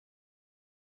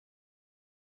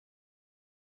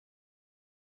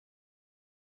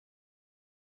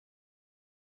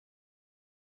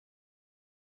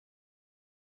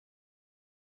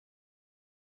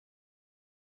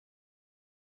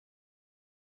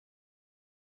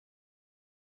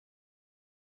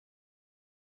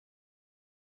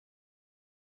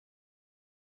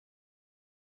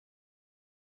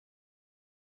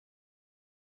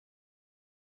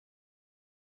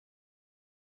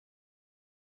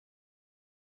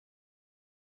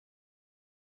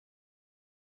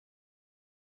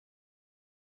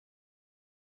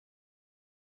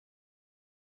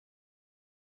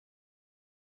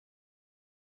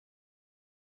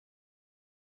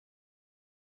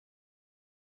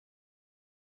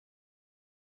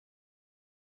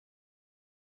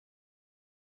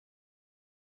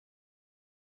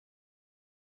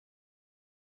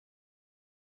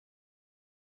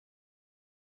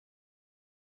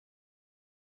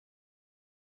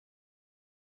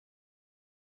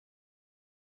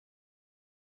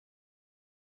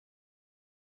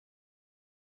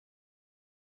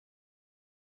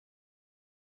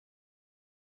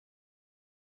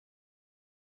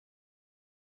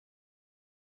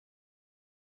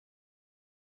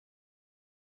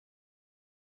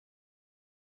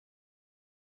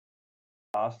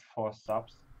last 4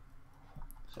 subs.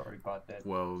 Sorry about that.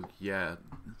 Well, yeah,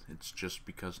 it's just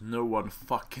because no one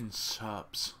fucking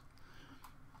subs.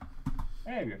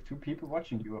 Hey, we have 2 people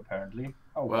watching you apparently.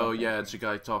 Oh well, yeah, it's a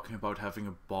guy talking about having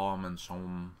a bomb and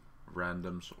some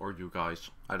randoms, or you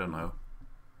guys. I don't know.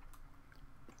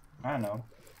 I don't know.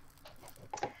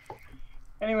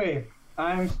 Anyway,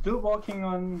 I'm still working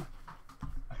on...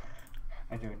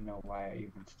 I don't know why I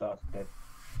even started that.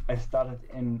 I started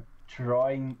in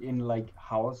drawing in like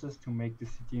houses to make the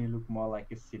city look more like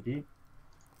a city.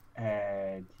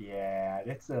 And yeah,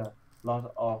 that's a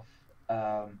lot of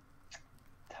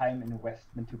time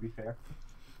investment, to be fair.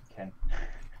 Can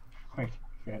wait,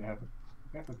 can I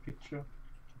have a picture?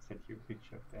 I'll send you a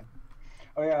picture of that.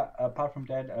 Oh yeah, apart from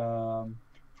that,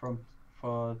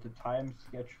 for the time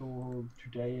schedule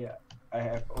today, I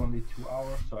have only 2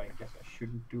 hours, so I guess I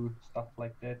shouldn't do stuff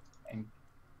like that and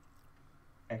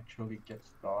actually get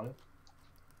started.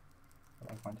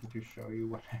 But I wanted to show you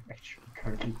what I'm actually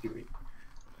currently doing.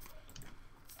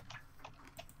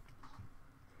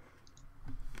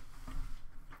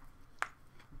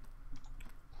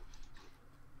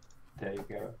 There you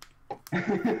go.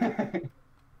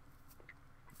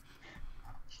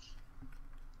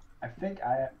 I think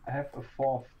I have a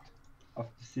fourth of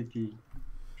the city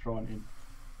drawn in.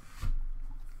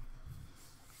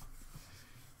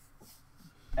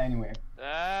 Anyway.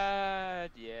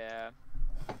 Yeah.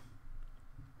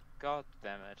 God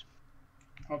damn it.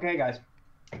 Okay, guys.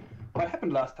 What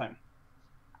happened last time?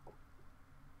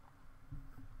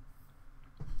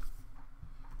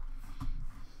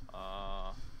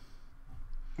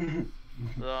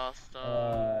 Last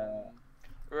time.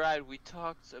 Right, we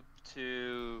talked up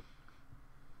to.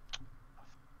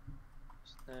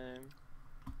 What's his name?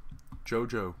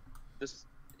 Jojo. This.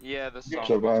 Yeah, the son.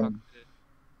 Giovanni.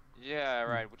 Yeah,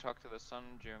 right. We talked to the son,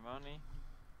 Giovanni.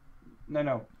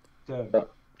 No.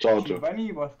 Giorgio.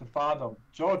 Giovanni was the father.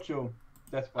 Giorgio.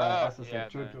 That's why I also yeah, said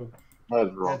Giorgio.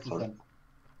 That's wrong, That's the sorry. son.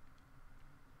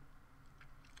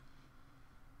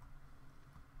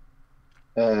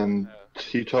 And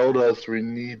he told us we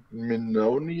need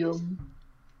Minonium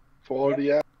for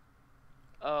the app.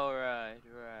 Oh, right.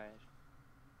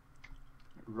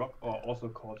 Rock, or also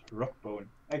called Rockbone.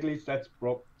 At least that's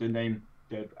the name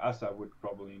that Asa would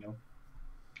probably know.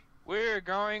 We're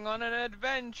going on an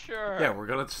adventure! Yeah, we're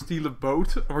gonna steal a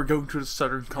boat and we're going to the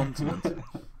southern continent.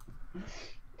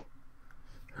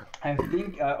 I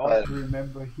think I also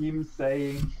remember him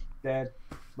saying that,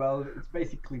 well, it's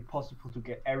basically possible to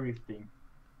get everything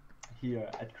here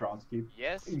at Groundskeep.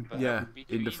 Yes, but yeah, that would be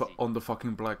too easy. on the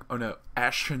fucking black... Oh no,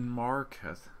 Ashen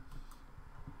Market.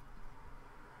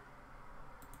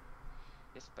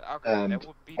 Yes, but okay, And that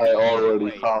would be I the already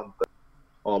easy way. found the...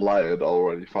 Or Lyot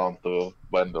already found the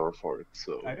vendor for it,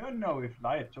 so... I don't know if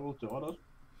Lyot told the others.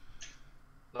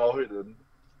 No, he didn't.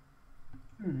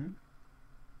 Mm-hmm.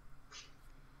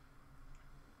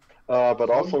 But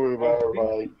also we were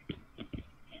like...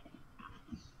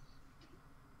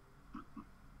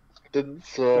 Didn't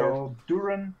So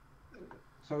Duran,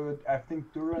 so I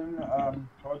think Duran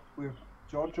talked with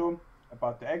Giorgio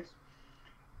about the eggs.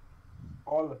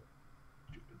 All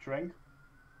drank,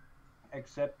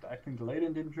 except I think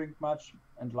Layden didn't drink much,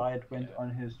 and Lyot went on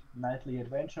his nightly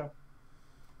adventure.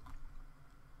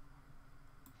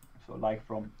 So like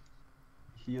from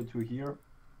here to here.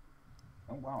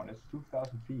 Oh wow, that's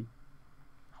 2,000 feet.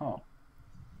 Huh.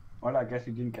 Well, I guess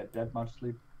he didn't get that much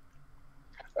sleep.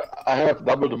 I have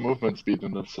double the movement speed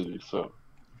in the city, so...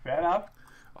 Fair enough.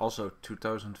 Also,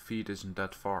 2,000 feet isn't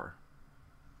that far.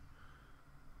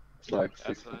 It's like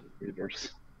 600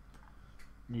 meters.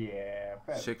 Yeah,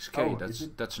 fair.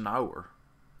 6k, that's an hour.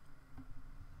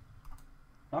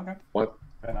 Okay. What?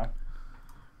 Fair enough.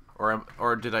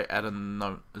 Or did I add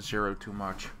a zero too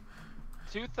much?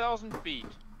 2,000 feet.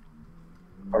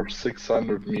 Or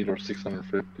 600 meters,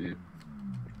 650.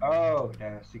 Oh,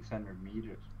 yeah, 600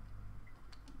 meters.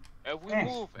 If we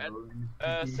move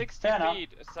at 60 feet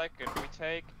a second, we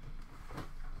take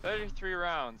 33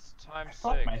 rounds times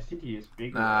 6. My city is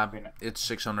bigger. Nah, it's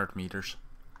 600 meters.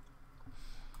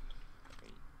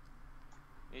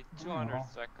 Need 200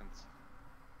 seconds.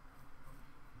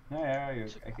 Yeah,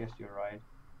 I guess you're right.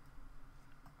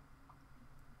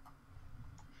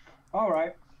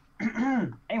 Alright.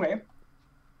 Anyway.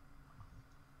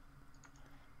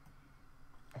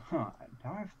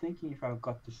 Now I'm thinking if I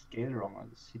got the scale wrong on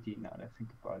the city now that I think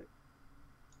about it.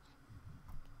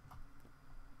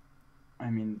 I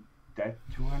mean, that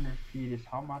 200 feet is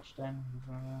how much then?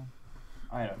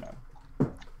 I don't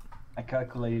know. I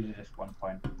calculated it at one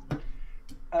point.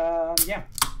 Yeah.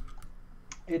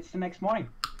 It's the next morning.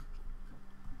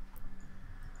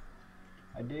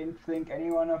 I I didn't think any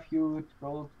one of you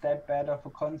rolled that bad of a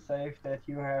con save that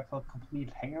you have a complete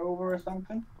hangover or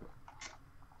something.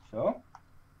 So,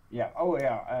 yeah. Oh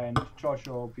yeah, and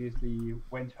Giorgio obviously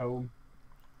went home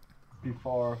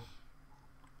before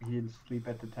he didn't sleep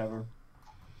at the tavern.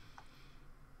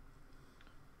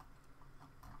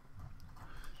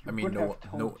 I mean, no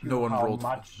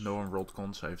one rolled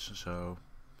con saves, so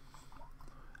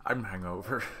I'm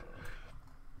hangover.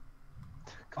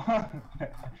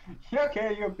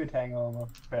 Okay, you're a bit hangover.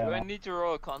 Fair Do I enough. need to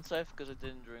roll a con save because I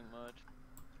didn't drink much?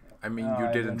 I mean, No, you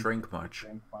I didn't don't drink much.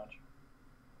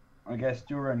 I guess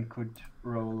Duran could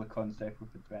roll a con save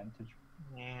with advantage.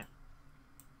 Yeah.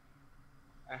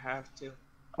 I have to.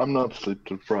 I'm not sleep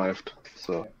deprived,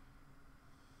 so.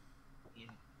 Yeah.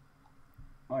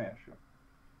 Oh yeah, sure.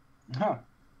 Huh.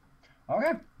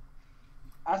 Okay.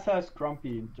 Asa is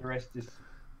grumpy, the rest is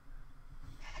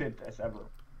fit as ever.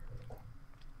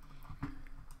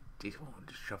 This won't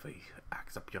shove a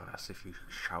axe up your ass if you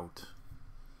shout.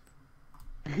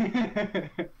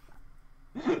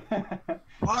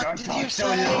 What did you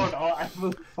say? I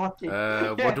will fucking...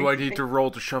 What do I need to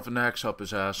roll to shove an axe up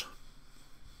his ass?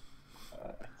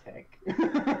 Attack.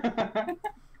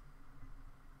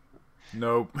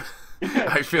 Nope.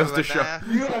 I failed to shove.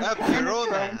 You are Up your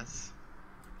own ass.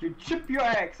 You chip your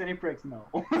axe and it breaks. No.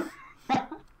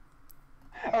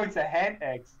 Oh, it's a hand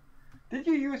axe. Did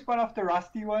you use one of the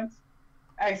rusty ones?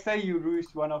 I say you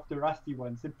used one of the rusty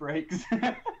ones. It breaks.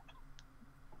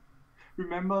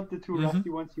 Remember the two rusty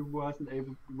ones you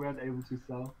weren't able to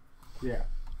sell? Yeah.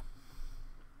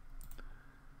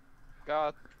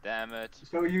 God damn it.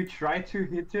 So you try to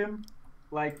hit him,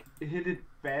 like hit it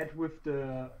bad with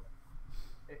the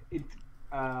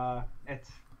I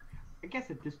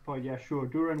guess at this point, yeah, sure,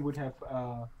 Duran would have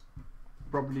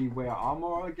probably wear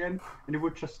armor again, and it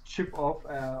would just chip off,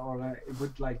 or it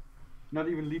would like not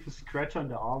even leave a scratch on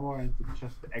the armor, and it's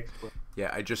just explode.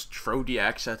 Yeah, I just throw the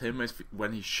axe at him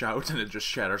when he shouts, and it just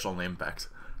shatters on impact.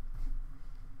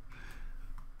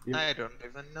 Yeah. I don't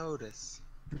even notice.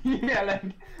 Yeah,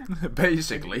 like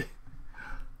Basically.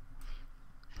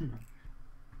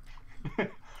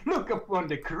 look upon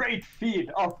the great feat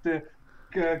of the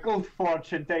Gold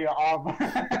Forge and their armor.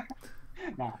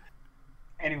 Nah.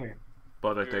 Anyway.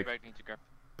 But I Be take right back, need to grab.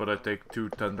 But I take 2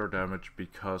 thunder damage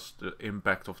because the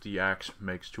impact of the axe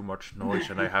makes too much noise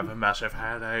and I have a massive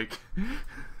headache.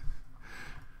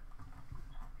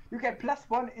 You get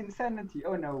 +1 insanity.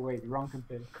 Oh no, wait, wrong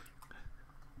campaign.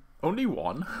 Only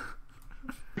 1?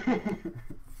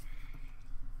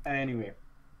 Anyway.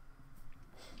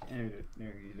 No,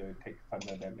 you don't take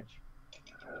thunder damage.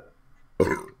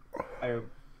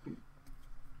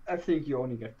 I think you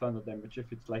only get thunder damage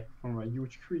if it's like from a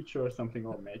huge creature or something,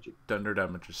 or magic. Thunder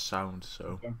damage is sound,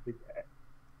 so... I don't think,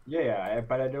 yeah,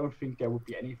 but I don't think there would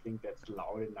be anything that's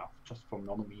loud enough just from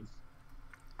normal means.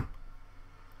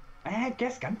 I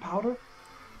guess gunpowder?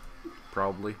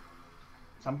 Probably.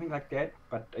 Something like that,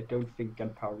 but I don't think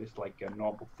gunpowder is like a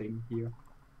normal thing here.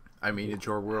 I mean, it's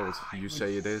your world. You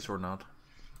say it is or not.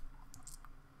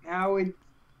 Now it...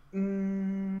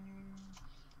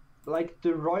 like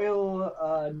the Royal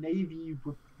Navy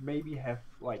would maybe have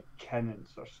like cannons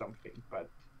or something, but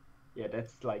yeah,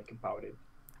 that's like about it.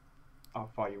 How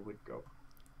far you would go.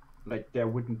 Like there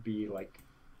wouldn't be like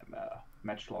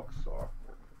matchlocks or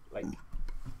like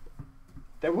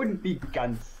there wouldn't be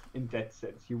guns in that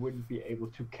sense. You wouldn't be able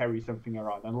to carry something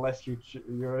around unless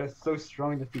you're so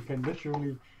strong that you can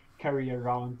literally carry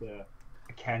around a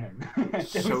cannon.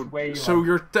 So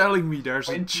you're telling me there's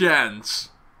a chance?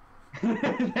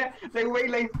 They weigh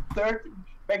like 30.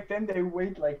 Back then they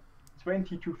weighed like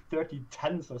 20 to 30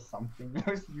 tons or something.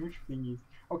 Those huge thingies.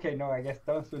 Okay, no, I guess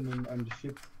those on the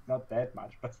ship not that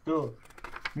much, but still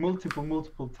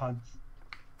multiple tons.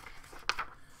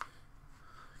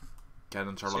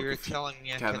 Cannons are So like you're a few, telling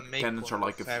me I can make cannons one are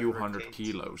like a with few hundred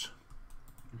fabricate? kilos.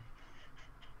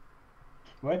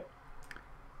 What?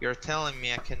 You're telling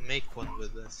me I can make one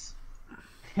with this.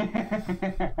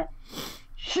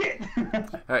 Shit!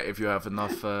 Hey, if you have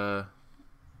enough iron,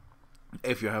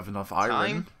 I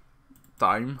guess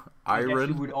you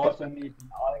iron. would also need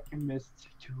an alchemist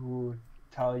to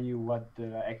tell you what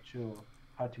the actual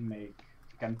how to make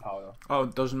gunpowder. Oh,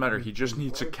 it doesn't matter. He just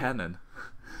needs a cannon.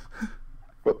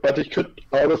 But he could,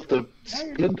 out of the Yeah,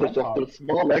 you splinters can of the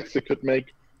small axe, he could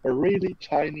make a really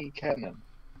tiny cannon.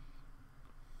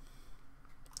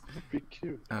 That'd be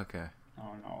cute. Okay.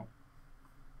 Oh no.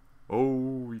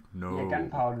 Oh no. Yeah,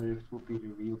 gunpowder would be the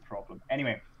real problem.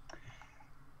 Anyway.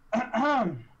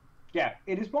 Yeah,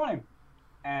 it is morning.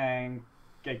 And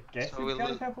I guess So you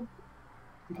guys have a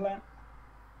plan.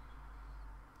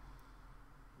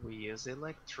 We use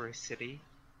electricity.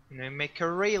 We make a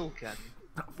railgun.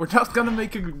 We're not gonna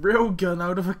make a real gun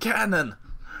out of a cannon.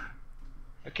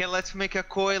 Okay, let's make a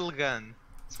coil gun.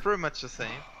 It's pretty much the same.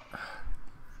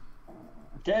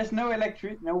 There's no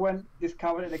no one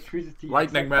discovered electricity.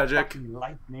 Lightning magic.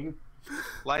 Lightning.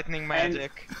 Lightning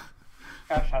magic.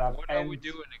 Shut up. What are we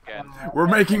doing again? We're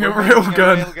making a real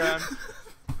gun.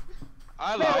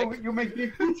 I No, like. you make me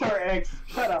Peter eggs.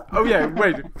 Shut up. Oh yeah,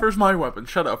 wait. First my weapon.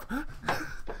 Shut up.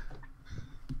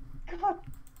 God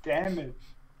damn it.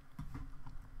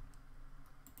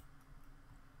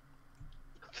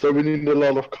 So we need a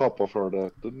lot of copper for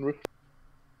that, didn't we?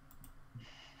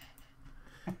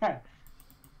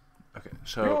 Okay,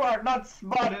 so You are not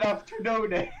smart enough to know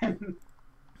that.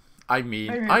 I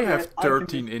mean, Maybe I you have had 13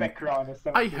 alchemist in. background or I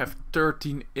something. have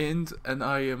 13 int, and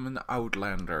I am an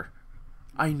outlander.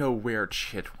 I know weird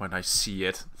shit when I see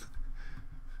it.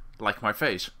 Like my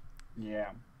face.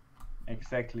 Yeah,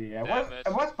 exactly. I Damn was, it. I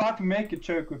was about to make a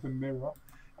joke with a mirror.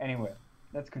 Anyway,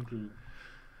 let's continue.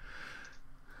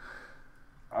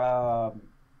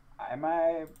 Am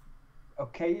I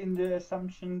okay in the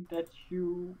assumption that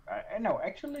you? I know.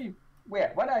 Actually,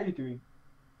 what are you doing?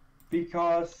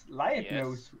 Because Lion Yes.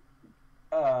 knows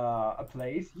a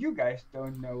place. You guys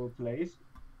don't know a place.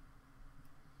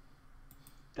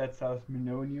 That sounds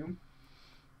Minonium.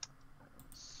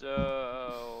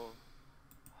 So,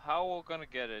 how we're gonna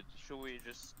get it? Should we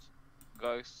just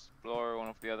go explore one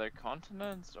of the other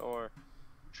continents, or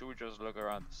should we just look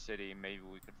around the city? Maybe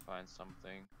we could find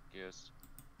something. Because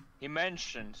he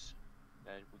mentioned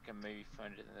that we can maybe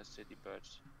find it in the city, but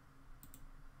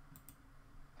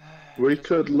We Just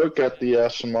could look at the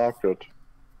Ashen Market.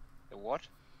 the what?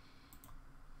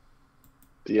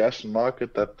 The Ashen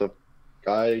Market that the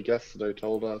guy yesterday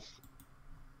told us.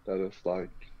 That is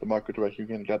like the market where you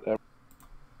can get everything.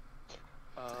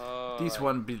 This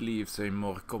one believes a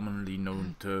more commonly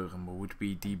known term would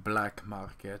be the black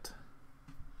market.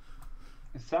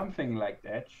 Something like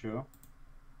that, sure.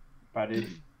 But if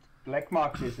black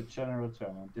market is a general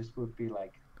term, and this would be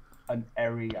like an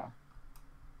area.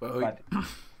 Well, But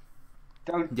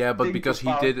don't yeah, but think because he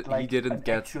about, did, he like, didn't an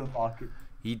get, actual market.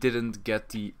 he didn't get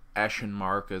the Ashen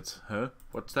market. Huh?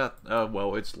 What's that?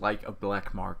 Well, it's like a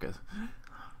black market.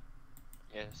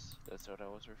 Yes, that's what I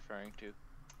was referring to.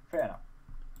 Fair enough.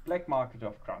 Black market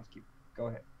of Groundskeeper. Go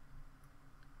ahead.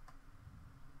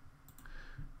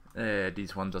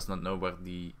 This one does not know where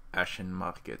the Ashen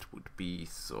market would be,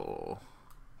 so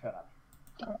Fair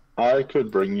enough. I could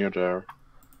bring you there.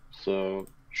 So,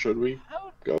 should we?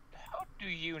 How Go. how do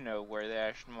you know where the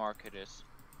Ashen Market is?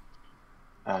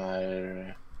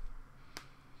 I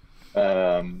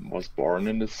was born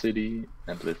in the city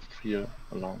and lived here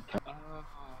a long time. Oh,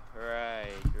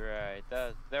 right.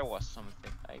 There was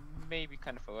something I maybe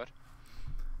kind of forgot.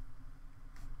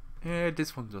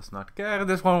 this one does not care.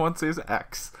 This one wants his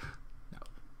axe. No.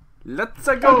 Let's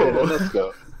go. Okay, then let's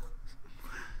go.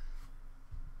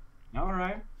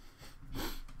 Alright.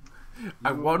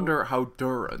 I wonder how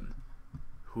Duran,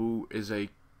 who is a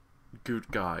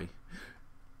good guy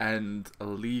and a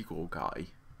legal guy,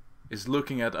 is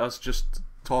looking at us just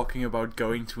talking about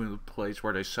going to a place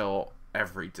where they sell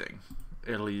everything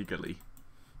illegally.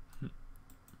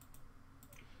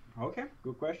 Okay,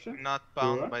 good question. Not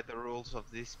bound Sure. by the rules of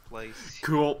this place.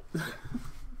 Cool.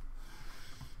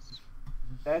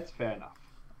 That's fair enough.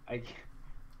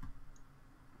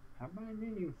 How am I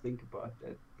even think about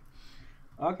that?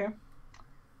 Okay.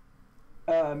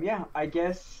 Yeah, I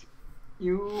guess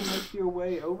you make your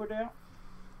way over there.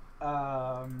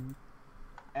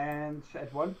 And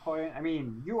at one point, I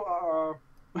mean, you are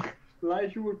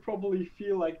like you would probably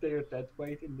feel like they are dead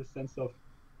weight in the sense of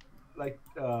like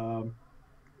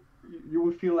you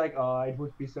would feel like it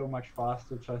would be so much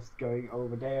faster just going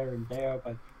over there and there,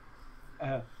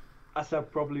 but Asa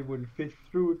probably wouldn't fit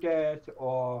through that,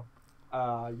 or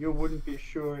you wouldn't be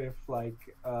sure if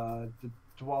like the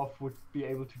dwarf would be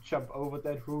able to jump over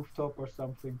that rooftop or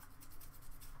something.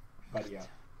 But yeah.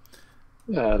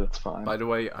 Yeah, that's fine. By the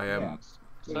way, I am. Yeah.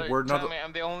 So We're tell not. me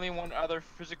I'm the only one other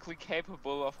physically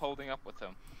capable of holding up with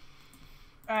him.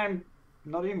 And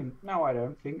not even. No, I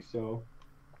don't think so.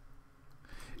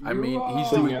 I mean,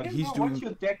 he's What's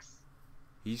your dex?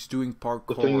 He's doing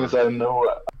parkour. The thing is, I know.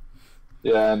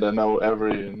 Yeah, and I know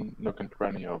every nook and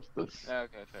cranny of this. Okay,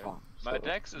 fair. farm, My so-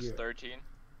 dex is yeah. 13.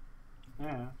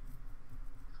 Yeah.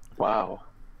 Wow.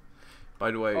 By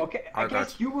the way, Okay, I Argart,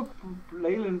 guess you were,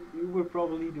 Leyland, you were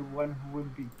probably the one who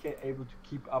wouldn't be able to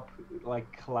keep up, like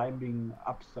climbing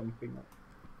up something,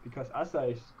 because Asa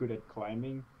is good at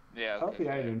climbing. Yeah, Healthy,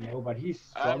 okay, I don't know, but he's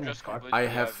strong I'm as just fuck. completely I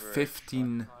have average.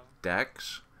 15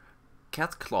 dex,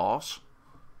 cat claws,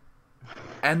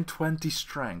 and 20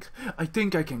 strength. I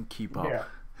think I can keep up.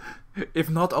 Yeah. If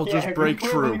not, I'll just Yeah, break you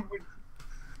through.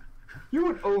 You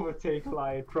would overtake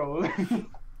light, probably.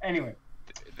 Anyway.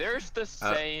 There's the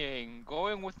saying,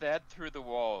 going with that through the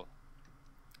wall.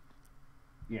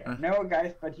 Yeah. No,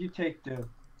 guys, but you take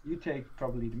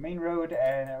probably the main road,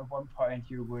 and at one point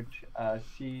you would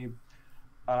see.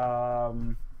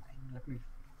 Let me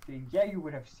think. Yeah, you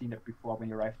would have seen it before when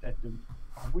you arrived at the.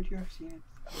 Or would you have seen it?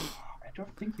 I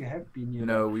don't think you have been here.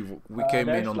 No, we came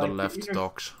in there's on like the the left inner-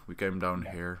 docks. We came down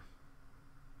here.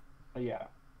 Yeah.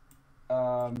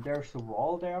 There's a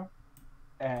wall there,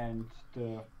 and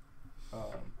the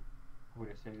how would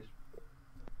I say this?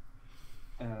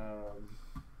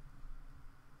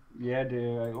 Yeah,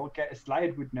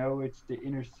 Slide would know it's the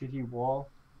inner city wall,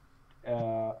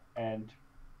 and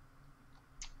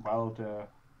well, the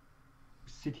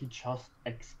city just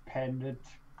expanded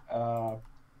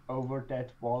over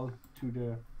that wall to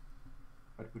the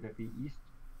what would that be, east?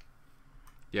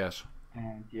 Yes.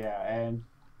 And yeah, and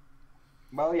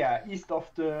well, yeah, east of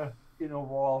the inner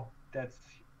wall, that's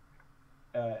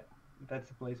a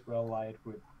place where Light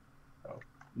would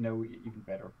know even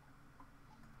better.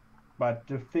 But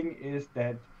the thing is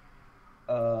that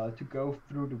to go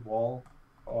through the wall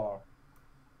or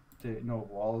the inner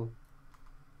wall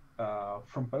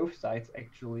from both sides,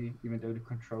 actually, even though the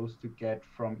controls to get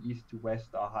from east to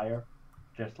west are higher,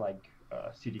 there's like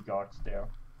city guards there,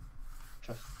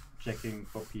 just checking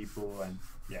for people, and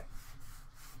yeah.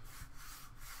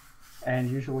 And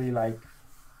usually, like,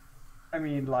 I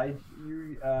mean, like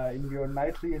you in your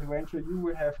nightly adventure, you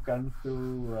would have gone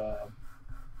through.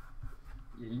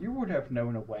 You would have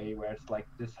known a way where it's like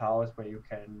this house where you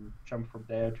can jump from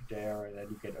there to there, and then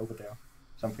you get over there,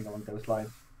 something along those lines.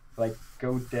 Like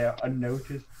go there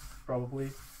unnoticed,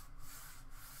 probably.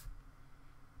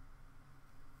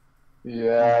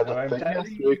 Yeah, So the I'm thing telling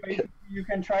is, you, basically, you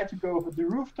can try to go over the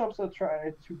rooftops or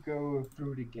try to go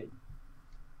through the gate.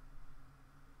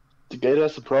 the gate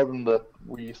has the problem that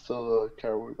we still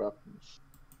carry weapons.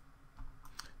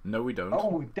 No, we don't.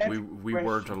 Oh, that's we weren't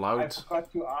question. allowed. I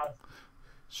forgot to ask.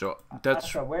 So that's.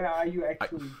 Asha, where are you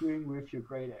actually doing with your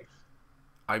great axe?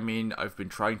 I mean, I've been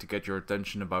trying to get your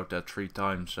attention about that 3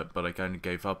 times, but I kind of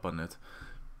gave up on it.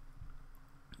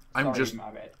 I'm just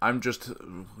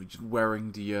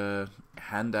wearing the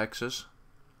hand axes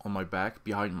on my back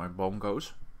behind my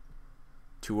bongos,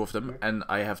 2 of them, Okay. and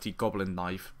I have the goblin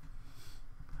knife.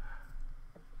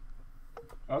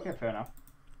 Okay, fair enough.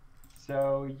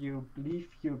 So you leave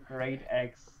your great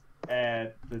axe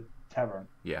at the tavern.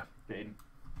 Yeah. The inn.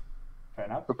 Fair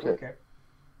enough. Okay.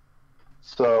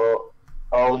 So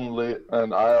I only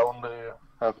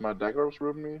have my daggers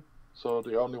with me. So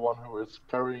the only one who is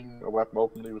carrying a weapon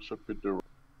openly should be Duran.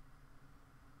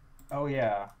 Oh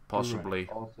yeah. Possibly.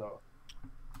 Duran also.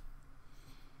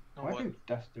 No, What what?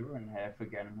 does Duran have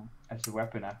again as a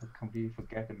weapon? I completely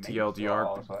forget the name.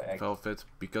 TLDR, Velvet,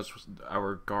 because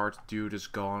our guard dude is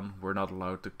gone, we're not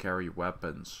allowed to carry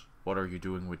weapons. What are you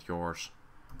doing with yours?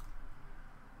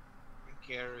 I'm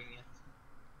carrying it,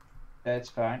 That's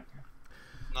fine.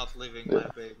 not leaving Yeah. my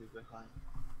baby behind.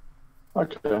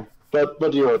 Okay,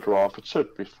 but you're a dwarf. It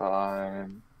should be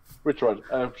fine. We tried.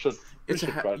 We It's a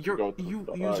should try to go to you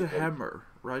the use a gate. hammer,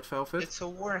 right, Velvet? It's a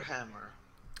warhammer.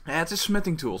 Yeah, it's a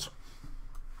smithing tools.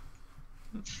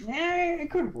 Yeah, it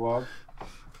could work.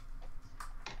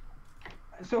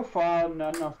 So far,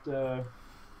 none of the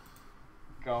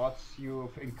guards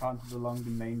you've encountered along the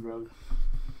main road.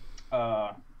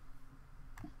 I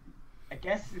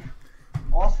guess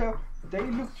also they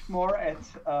looked more at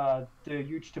the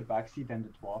huge tabaxi than the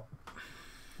dwarf.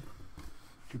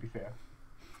 To be fair,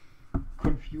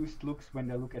 confused looks when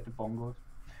they look at the bongos.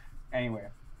 Anyway,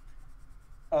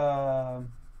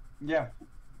 yeah,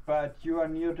 but you are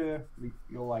near the.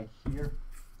 You're like here.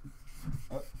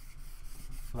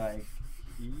 Like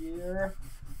here.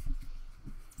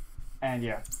 And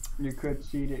yeah, you could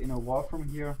see the inner wall from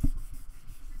here.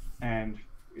 And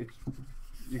it's.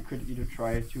 You could either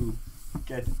try to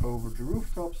get over the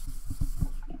rooftops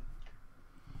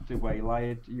the way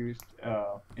Light used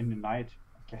in the night.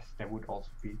 I guess that would also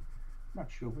be. Not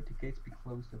sure, would the gates be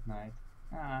closed at night?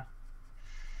 I'm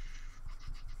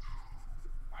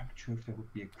not sure if there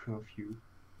would be a curfew.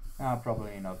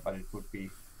 Probably not, but it would be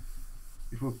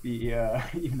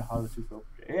even harder to go.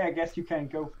 Yeah, I guess you can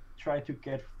try to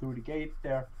get through the gate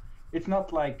there. It's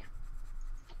not like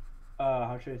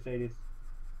how should I say this?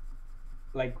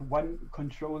 Like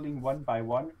controlling one by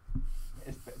one.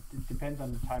 It depends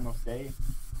on the time of day.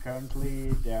 Currently,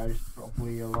 there's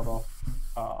probably a lot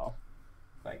of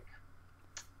like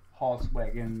horse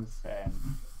wagons and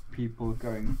people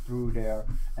going through there,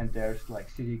 and there's like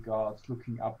city guards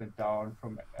looking up and down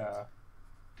from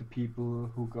the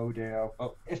people who go there,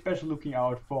 well, especially looking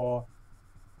out for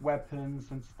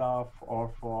weapons and stuff,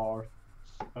 or for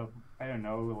I don't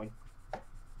know, like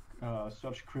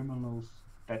search criminals,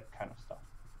 that kind of stuff.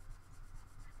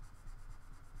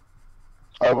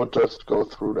 I would just go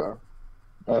through there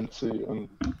and see and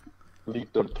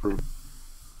lead them through.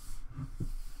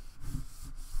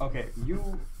 Okay,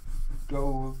 you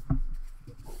go.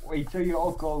 Wait, so you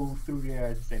all go through there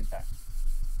at the same time?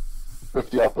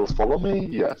 If the others follow me,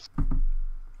 yes.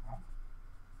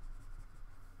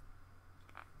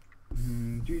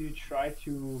 Do you try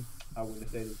to, how would I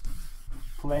say this,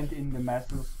 blend in the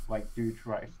masses? Like, do you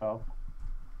try stealth?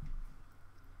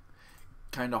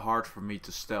 Kinda hard for me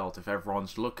to stealth if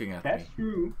everyone's looking at That's me.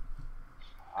 true.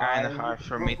 Kinda I hard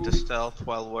for me to probably- stealth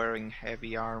while wearing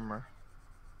heavy armor.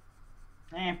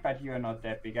 But you're not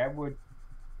that big. I would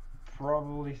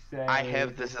probably say. I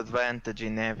have this advantage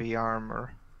in heavy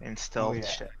armor in stealth yeah.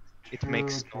 check. It True,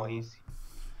 makes true. noise.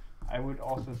 I would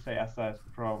also say Asa is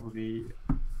probably.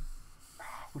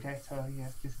 Would I tell you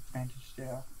has disadvantage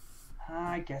there?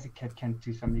 I guess a cat can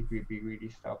to some degree be really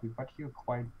stealthy, but you're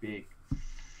quite big.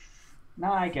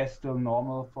 Nah, I guess still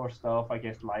normal for stealth. I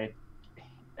guess light.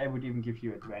 I would even give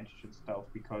you advantage in stealth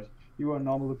because you are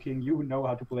normal looking. You know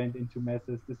how to blend into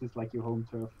messes. This is like your home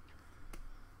turf.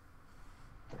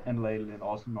 And Leyland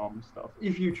also normal stuff.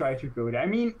 If you try to go there, I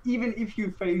mean, even if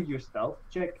you fail your stealth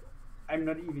check, I'm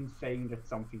not even saying that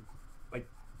something like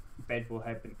bad will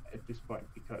happen at this point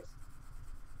because.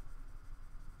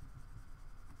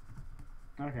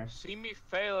 Okay. See me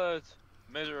fail it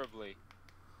miserably.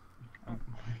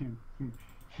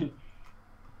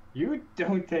 You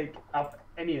don't take up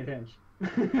any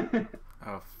attention.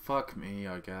 Oh, fuck me,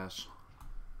 I guess.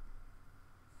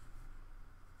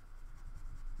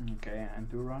 Okay, and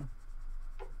do run.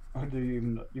 Or do you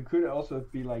even? You could also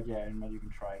be like, yeah, I'm not even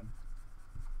trying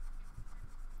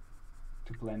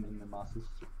to blend in the masses.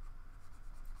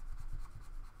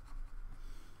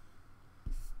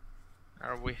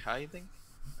 Are we hiding?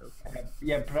 Okay.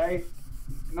 Yeah, but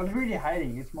not really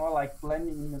hiding. It's more like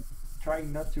blending in, and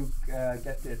trying not to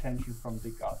get the attention from the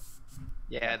guards.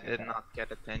 Yeah, did not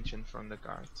get attention from the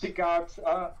guards. The guards,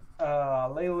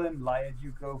 Leyland, Lyad,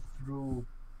 you go through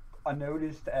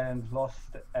unnoticed and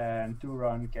lost, and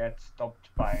Duran gets stopped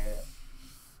by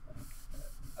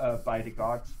the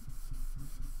guards.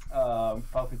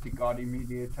 Velvet the guard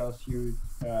immediately tells you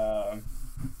that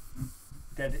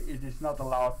it is not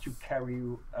allowed to carry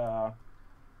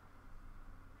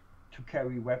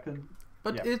weapon.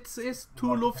 But Yeah. it's his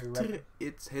tool of Military weapon.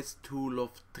 it's his tool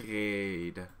of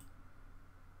trade.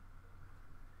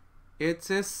 It's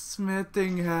his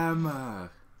smithing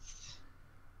hammer.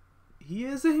 He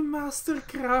is a master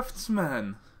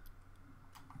craftsman.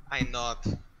 I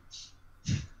nod.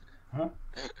 Huh?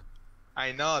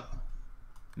 I nod.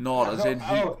 Not as in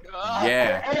he. Oh,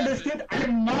 Yeah. I understood.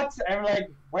 I'm not. I'm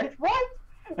like, wait, what?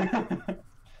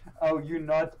 Oh, you're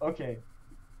not. Okay.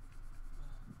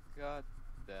 God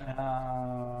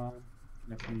damn.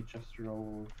 Let me just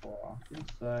roll for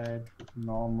inside with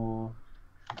normal.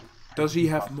 Does he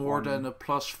have Plus more one. than a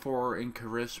 +4 in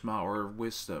charisma or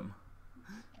wisdom?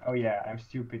 Oh yeah, I'm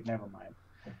stupid. Never mind.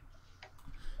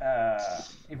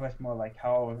 It was more like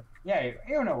how. Yeah,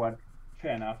 you know what?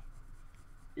 Fair enough.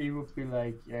 It would be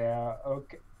like, yeah,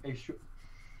 okay, I should.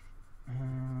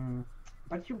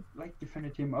 But you like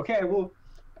defended him. Okay, well,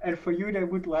 and for you they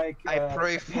would like. I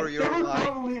pray for they your would life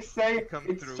probably say come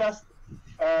it's through. just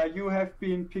you have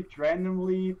been picked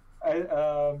randomly.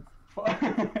 For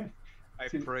I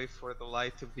to- pray for the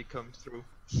light to become true.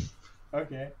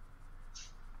 Okay.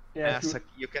 Yeah. Yes,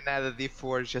 you can add a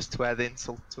d4 just to add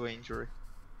insult to injury.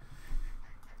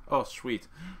 Oh, sweet.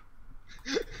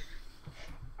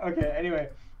 Okay. Anyway,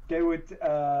 they would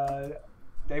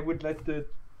let the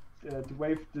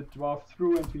wave the dwarf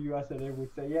through into you. So they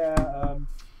would say, yeah,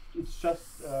 it's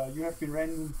just you have been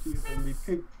randomly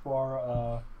picked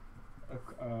for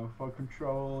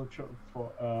control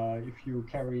for if you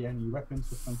carry any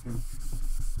weapons or something.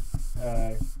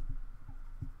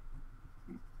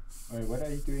 Wait, what are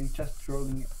you doing? Just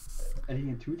rolling, adding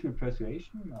a 2 to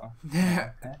persuasion? Or? Okay.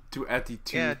 To add the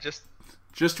 2. Yeah,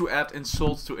 Just to add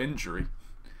insult to injury.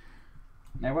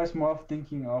 I was more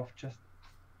thinking of just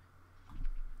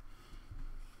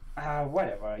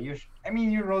whatever. I mean,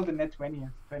 you rolled a net 20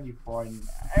 and 24, and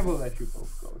I will let you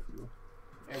both go through.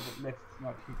 Let's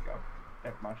not hiccup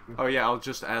that much. Oh yeah, I'll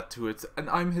just add to it. And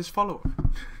I'm his follower.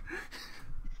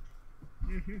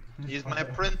 he's my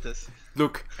apprentice.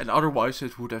 Look, and otherwise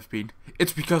it would have been,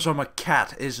 it's because I'm a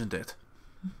cat, isn't it?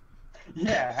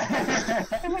 Yeah.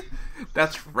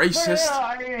 That's racist.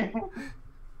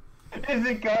 It's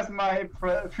because my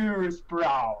fur is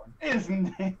brown,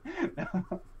 isn't it?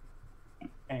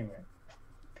 Anyway.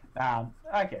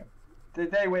 Okay.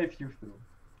 They wave you through.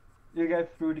 You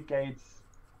get through the gates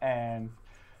and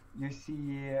you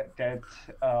see that,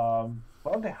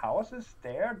 well, the houses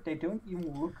there, they don't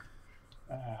even look,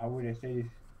 how would I say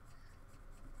this?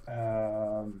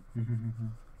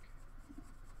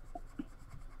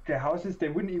 The houses, they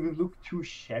wouldn't even look too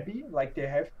shabby. Like, there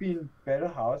have been better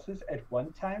houses at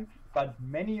one time, but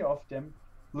many of them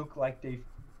look like they've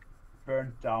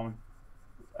burned down.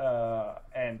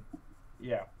 And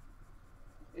yeah,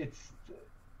 it's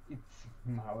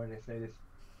how would I say this?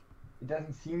 It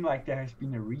doesn't seem like there has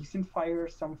been a recent fire or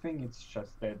something. It's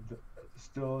just that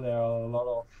still there are a lot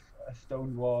of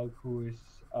stone who is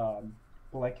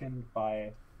blackened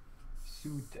by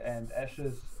soot and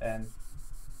ashes, and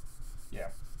yeah.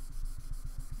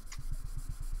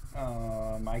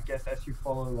 I guess as you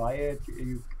follow Riot,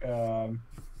 you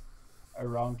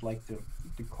around like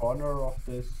the corner of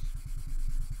this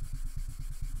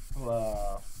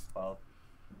well,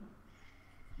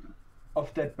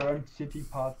 of that burned city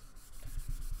part.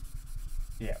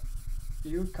 Yeah,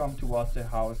 you come towards the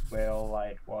house where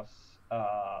light was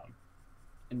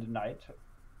in the night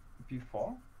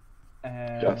before,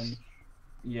 and Yes.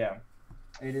 yeah,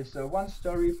 it is a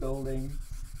one-story building.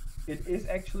 It is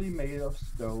actually made of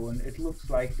stone. It looks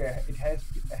like it has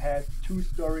had 2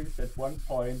 stories at one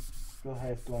point. Still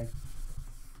has like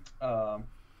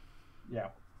yeah,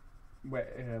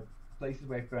 where places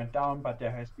where it burned down, but there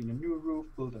has been a new roof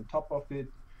built on top of it.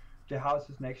 The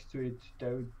houses next to it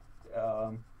don't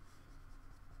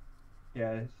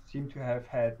yeah, seem to have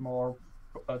had more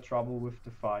trouble with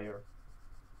the fire.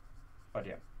 But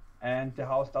yeah, and the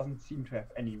house doesn't seem to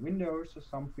have any windows or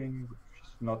something, which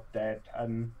is not that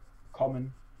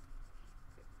uncommon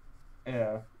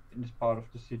in this part of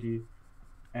the city.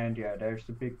 And yeah, there's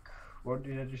a big, what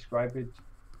did I describe it?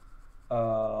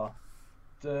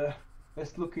 The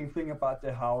best looking thing about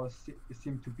the house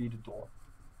seemed to be the door.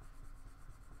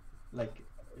 Like,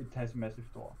 it has a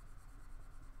massive door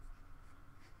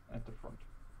at the front.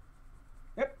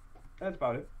 Yep, that's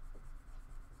about it.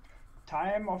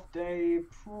 Time of day,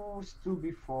 still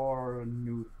before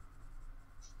noon.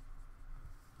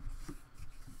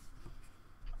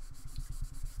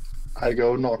 I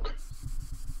go knock.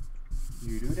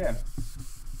 You do that.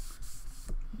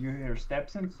 You hear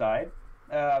steps inside.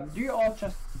 Do you all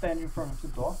just stand in front of the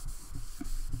door?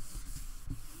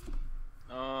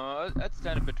 I'd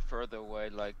stand a bit further away,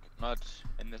 like not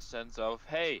in the sense of,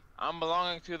 hey, I'm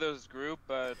belonging to this group,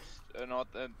 but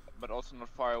but also not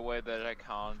far away that I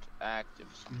can't act if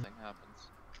something happens.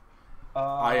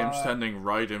 I am standing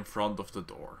right in front of the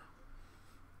door.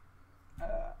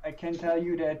 I can tell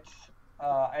you that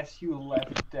as you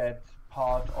left that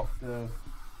part of the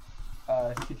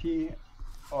city,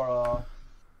 or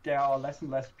there are less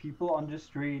and less people on the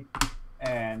street,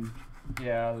 and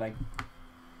yeah, like.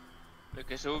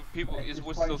 Okay, so people At would this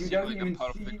still point, you seem don't like I'm even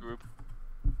part of the see- group.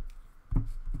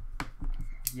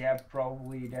 Yeah,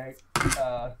 probably they.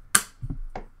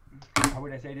 How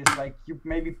would I say this? Like, you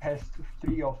maybe passed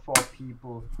 3 or 4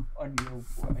 people on your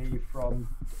way from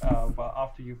well,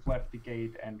 after you've left the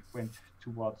gate and went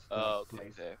towards the Okay,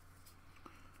 place. there.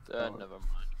 So- Never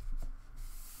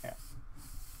mind.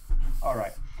 All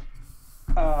right.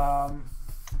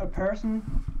 A person,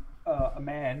 a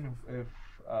man with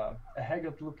a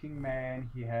haggard-looking man.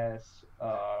 He has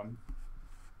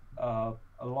a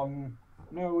long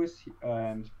nose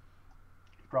and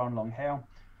brown long hair.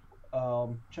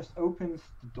 Just opens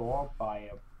the door by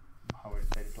how would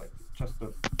I say it? Like just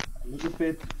a little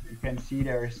bit. You can see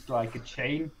there's like a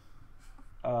chain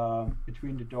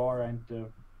between the door and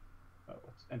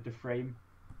the frame.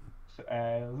 So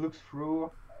looks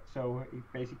through. So he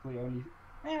basically only,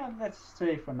 let's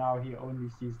say for now he only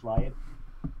sees light,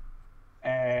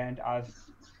 and asks,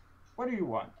 "What do you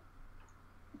want?"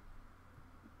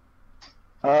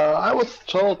 I was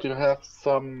told you have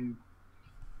some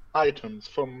items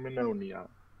from Minonia.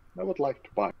 I would like to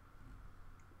buy.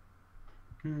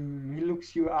 He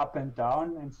looks you up and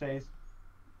down and says,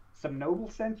 "Some noble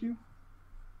sent you?"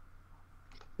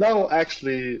 No,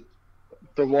 actually,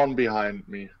 the one behind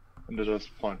me, and the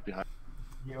just point behind.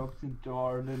 He opens the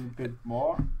door a little bit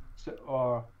more, so,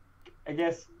 or I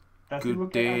guess does he Good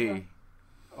look at us? day.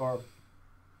 Or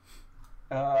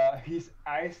his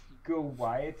eyes go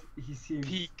wide. He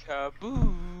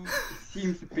Peekaboo!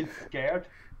 seems a bit scared.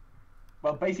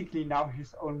 Well, basically now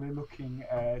he's only looking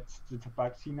at the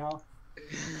tabaxi now.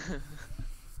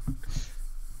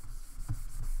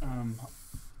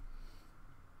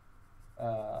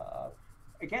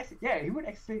 I guess, yeah, he would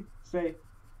actually say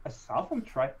a southern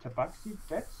tribe tabaxi.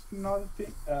 That's not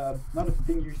a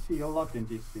thing you see a lot in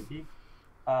this city.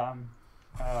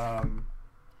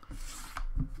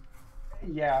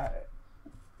 Yeah,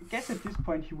 I guess at this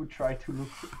point he would try to look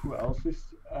who else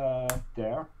is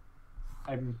there.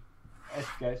 As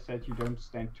guys said, you don't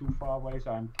stand too far away,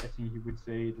 so I'm guessing he would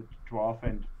say the dwarf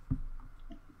and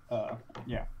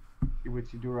yeah, he would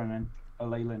see Duran and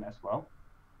Leyland as well.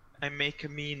 I make a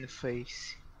mean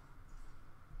face.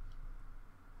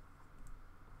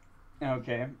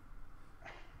 Okay.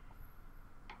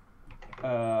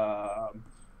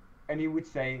 And he would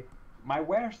say, my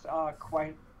wares are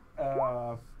quite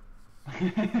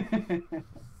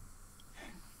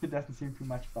he doesn't seem too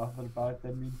much bothered about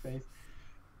that mean face.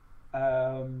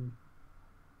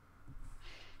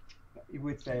 He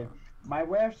would say, my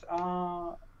wares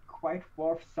are quite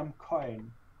worth some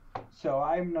coin, so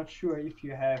I'm not sure if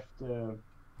you have the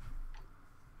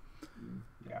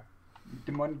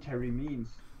monetary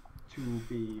means to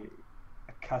be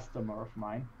a customer of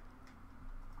mine.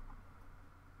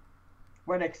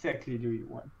 What exactly do you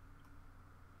want?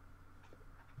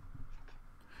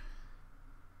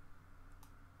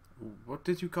 What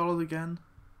did you call it again?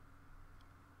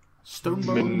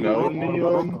 Stonebone?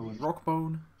 Minonium?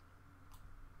 Rockbone?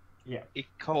 Yeah. He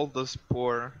called us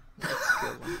poor. Let's kill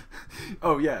him.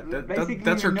 Oh yeah, Basically,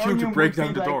 that's her cue to Minonium break would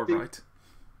down be the door, like the- right?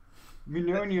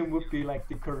 Minonium would be like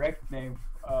the correct name,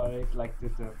 like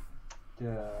the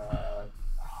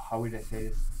how would I say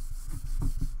this?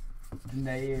 The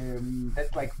name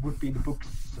that like would be the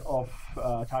books of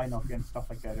Tynok and stuff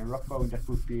like that. And Rockbone, that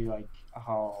would be like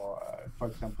how, for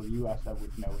example, USA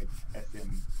would know it, as in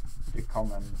the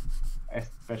common,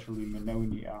 especially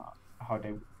Minonia, how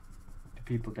the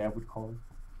people there would call it.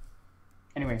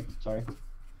 Anyway, sorry.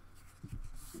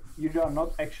 You are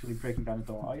not actually breaking down the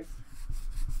door, are you?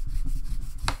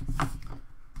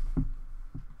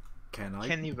 Can I?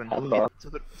 Can't even I'm fit not.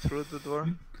 through the door.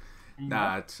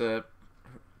 Nah, it's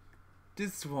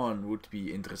this one would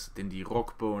be interested in the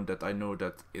rockbone that I know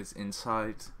that is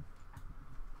inside.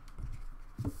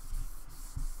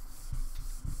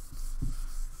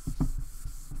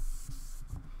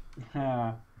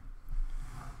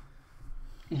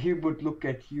 He would look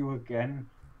at you again.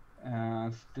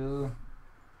 Still,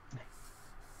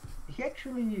 he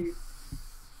actually,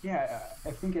 yeah.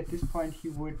 I think at this point he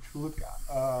would look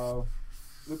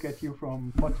at you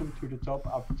from bottom to the top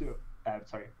up to.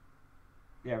 Sorry.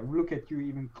 Yeah, look at you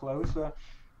even closer.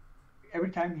 Every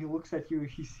time he looks at you,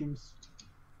 he seems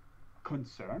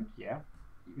concerned. Yeah,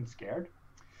 even scared.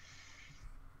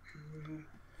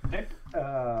 That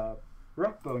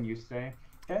rockbone, you say?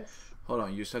 That's. Hold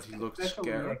on, you said he looked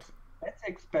scared. That's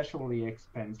especially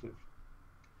expensive.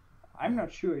 I'm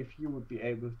not sure if you would be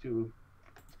able to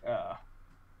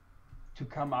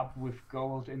come up with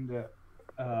gold in the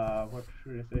what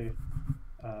should I say?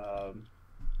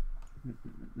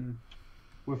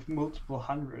 With multiple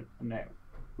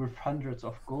with hundreds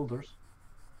of golders,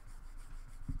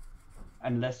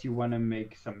 unless you want to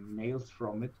make some nails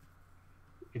from it.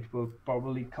 It will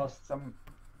probably cost some.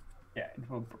 Yeah, it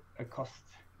will cost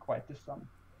quite the sum.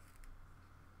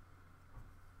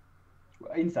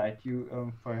 Insight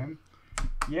you for him.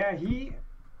 Yeah, he.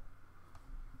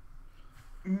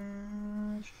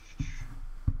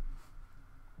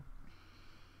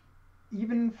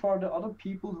 Even for the other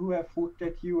people who have looked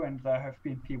at you, and there have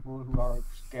been people who are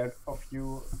scared of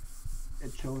you,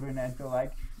 children and the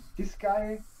like, this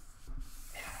guy,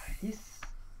 he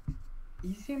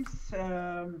seems,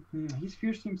 his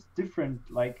fear seems different,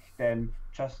 like, than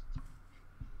just,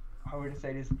 how would I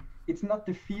say this? It's not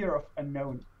the fear of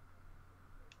unknown.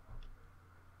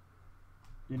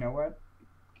 You know what?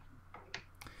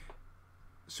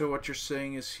 So what you're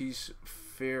saying is he's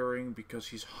fearing because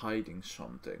he's hiding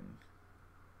something.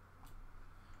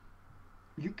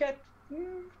 You get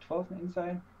 12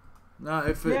 inside. No,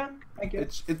 if Yeah, I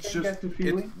guess. it's I just get the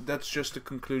feeling. that's just the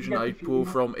conclusion You get I the pull feeling.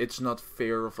 from. It's not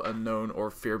fear of unknown or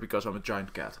fear because I'm a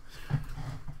giant cat.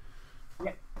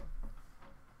 Yeah.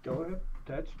 Go ahead,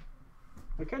 Ted.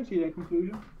 I can see that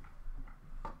conclusion.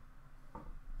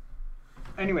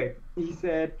 Anyway, he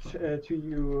said to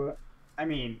you, I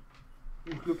mean,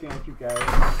 he's looking at you guys.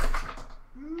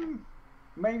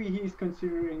 Maybe he's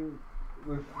considering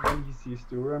with when he sees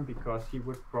Durham, because he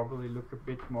would probably look a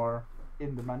bit more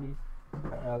in the money.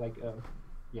 Yeah, I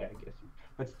guess.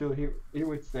 But still, he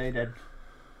would say that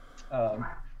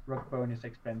Rockbone is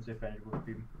expensive and it would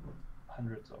be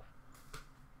hundreds of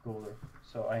gold.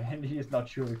 So and he is not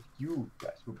sure if you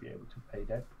guys would be able to pay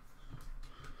that.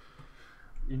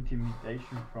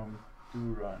 Intimidation from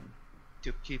Duran.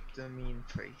 To keep the mean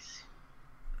face.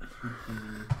 The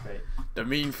mean face. The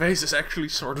mean face is actually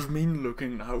sort of mean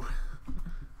looking now.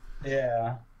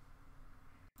 Yeah.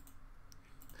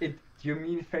 Your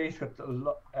mean face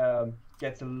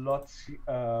gets a lot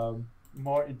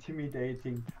more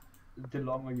intimidating the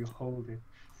longer you hold it.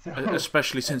 So,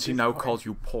 Especially since he this now point- called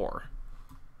you poor.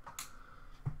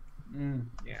 Yeah,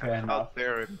 fair how enough.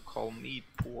 dare him call me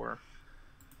poor?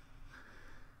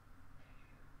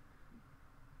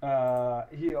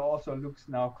 He also looks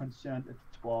now concerned at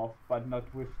the dwarf, but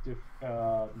not with the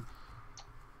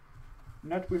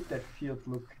not with that field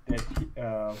look that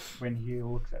when he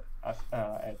looks at us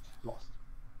at Lost.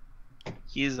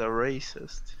 He's a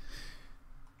racist.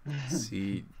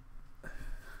 See,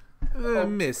 Yeah,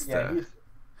 Mister. he's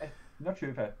not sure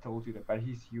if I told you that, but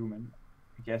he's human.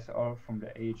 I guess, or from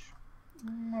the age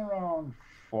around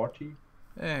 40.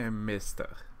 Mister.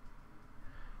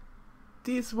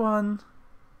 This one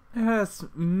has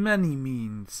many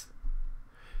means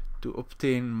to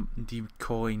obtain the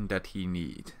coin that he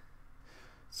need.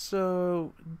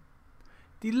 So,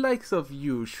 the likes of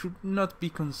you should not be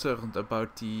concerned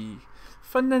about the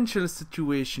financial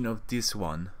situation of this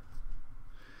one.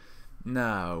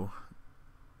 Now,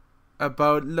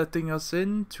 about letting us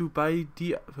in to buy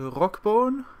the rock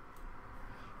bone?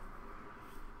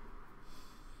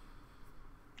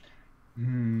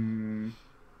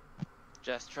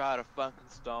 Just try to fucking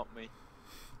stomp me.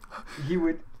 He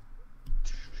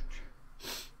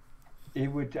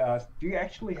would ask, do you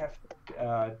actually have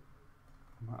I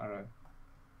don't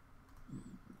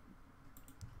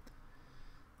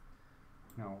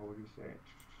no, what would you say?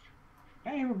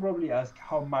 And he would probably ask,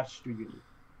 how much do you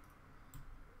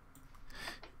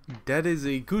need? That is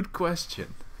a good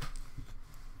question.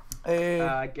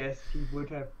 I guess he would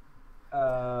have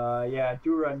yeah,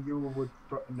 Duran, you would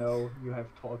know, you have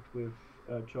talked with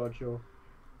Giorgio.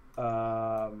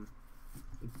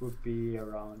 It would be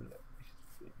around,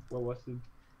 what was it?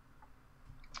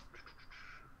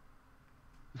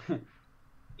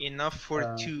 Enough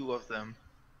for 2 of them,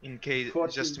 in case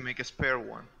 14. just to make a spare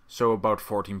one. So about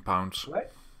 14 pounds.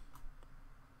 What?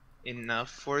 Enough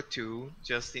for 2,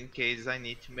 just in case I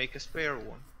need to make a spare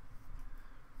one.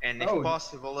 And if Oh.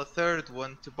 possible, a third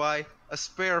one to buy a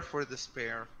spare for the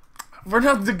spare. We're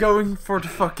not going for the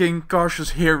fucking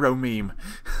cautious hero meme.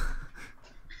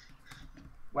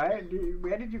 Where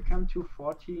did you come to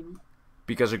 14?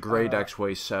 Because a great axe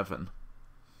weighs 7.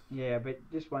 Yeah, but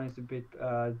this one is a bit,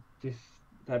 this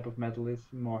type of metal is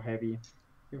more heavy,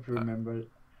 if you remember.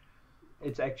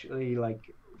 It's actually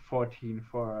like 14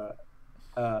 for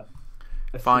a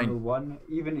Fine. single one,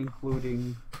 even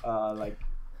including like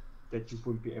that you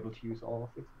wouldn't be able to use all of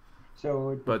it. So it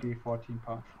would But- be 14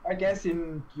 pounds. I guess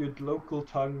in your local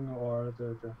tongue or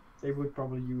they would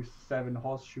probably use 7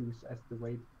 horseshoes as the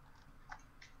weight.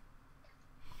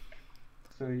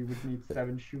 So you would need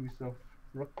 7 shoes of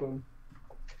rock bone.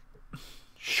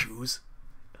 Shoes?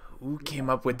 Who came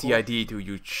up with the idea to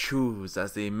use shoes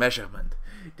as the measurement?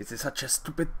 This is such a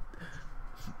stupid...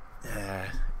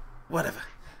 whatever.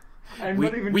 I'm We-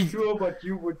 not even we- sure what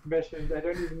you would measure. I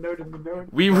don't even know the known.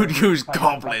 We would use How much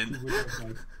goblin. you would look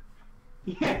like.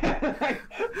 Yeah, like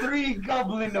 3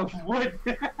 goblin of wood.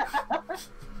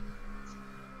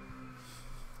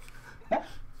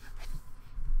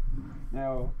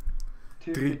 No,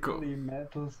 typically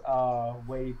metals are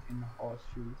weighed in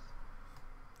horseshoes.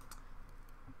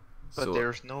 But So,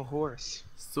 there's no horse.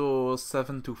 so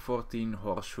 7 to 14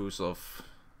 horseshoes of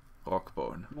rock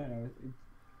bone. No,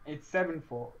 it's 7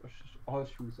 for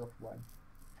horseshoes of one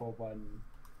for one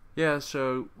Yeah,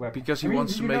 so weapon. because he I mean,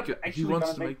 wants to you're make not it, he actually wants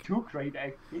gonna to make two great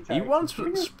guitar he wants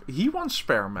axes, do you? he wants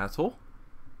spare metal.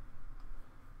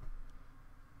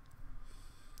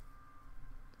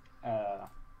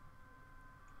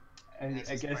 And This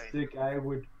I is guess fine. the guy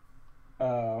would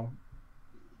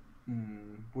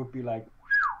be like,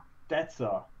 that's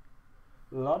a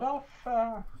lot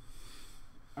of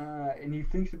and he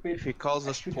thinks a bit. If he calls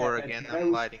I us should poor have at again, most-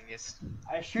 I'm lighting his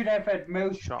I should have at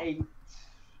most Shop. 8.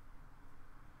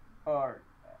 Or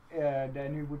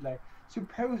then he would like,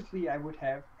 supposedly I would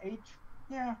have 8,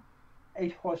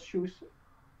 8 horseshoes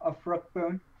of rock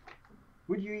bone.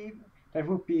 Would you even? That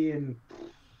would be in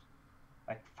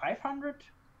like 500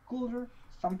 gulder,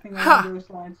 something Ha! along those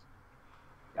lines.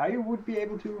 I would be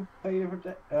able to pay for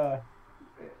that.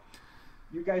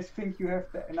 You guys think you have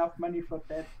enough money for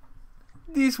that?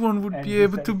 This one would And be he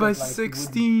able says to that, buy like, he wouldn't-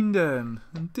 16 then.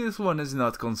 And this one is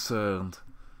not concerned.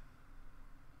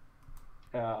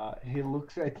 He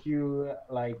looks at you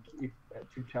like if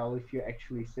to tell if you're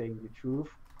actually saying the truth.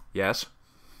 Yes.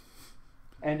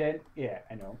 And then, yeah,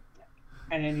 I know.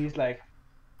 And then he's like,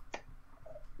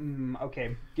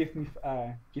 Okay, give me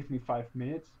 5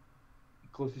 minutes. He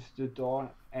closes the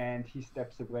door and he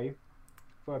steps away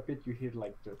for a bit. You hear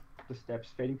like the steps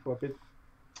fading for a bit.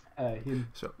 Him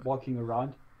So walking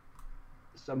around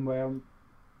somewhere.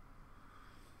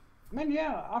 And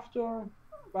yeah, after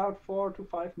about 4 to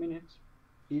 5 minutes,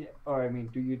 do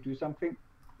you do something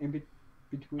in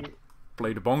between?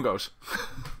 play the bongos.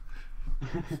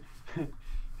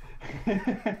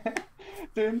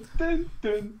 Dun, dun,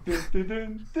 dun, dun, dun,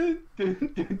 dun, dun, dun,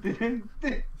 dun, dun,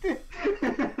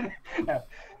 dun. No.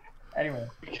 Anyway.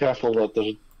 Be careful that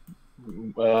the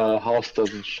house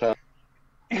doesn't shatter.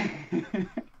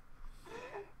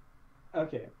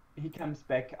 Okay, he comes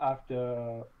back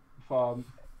after 5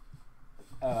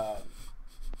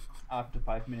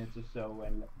 minutes or so,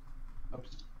 and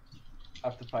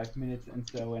after 5 minutes and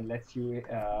so, and lets you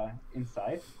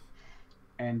inside.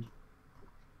 And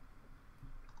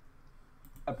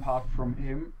apart from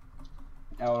him,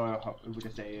 or how would I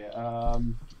say,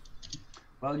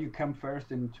 well, you come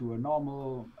first into a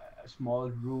normal small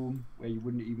room where you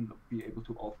wouldn't even be able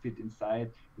to all fit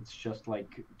inside. It's just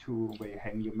like where you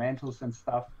hang your mantles and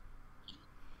stuff.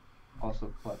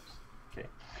 Also clubs, okay.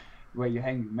 Where you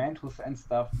hang your mantles and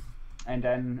stuff. And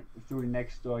then through the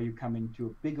next door you come into a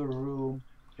bigger room.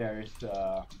 There's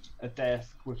a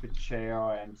desk with a chair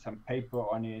and some paper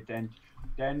on it, and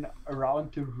then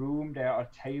around the room there are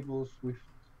tables with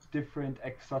different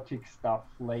exotic stuff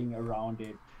laying around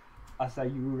it. Asa,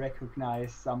 you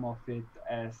recognize some of it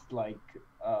as like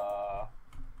how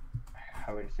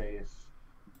would I say this?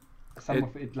 Some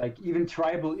of it like even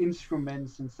tribal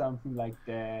instruments and something like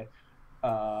that.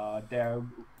 There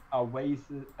are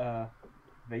vases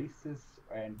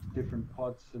and different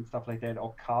pots and stuff like that,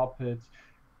 or carpets.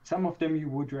 Some of them you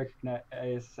would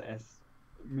recognize as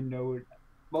Minona.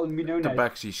 Well, Minona.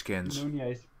 Tabaxi skins.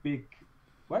 Minona is big.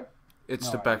 What?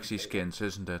 It's No, tabaxi skins,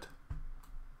 isn't it?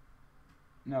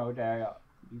 No,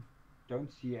 you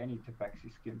don't see any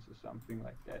tabaxi skins or something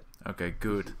like that. Okay,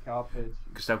 good. Carpets.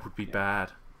 Because that would be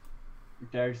bad.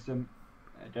 There's a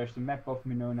map of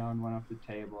Minona on one of the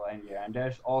table, and yeah, and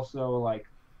there's also like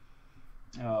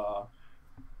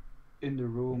in the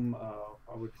room,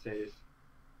 I would say is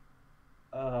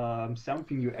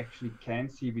something you actually can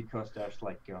see because there's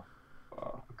like a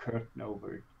curtain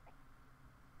over it.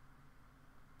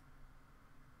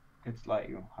 It's like,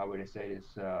 how would I say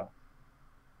this?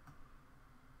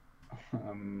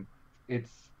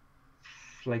 It's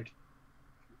like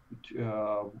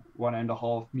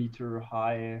 1.5 meter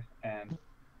high and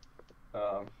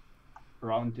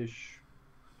roundish.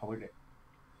 How would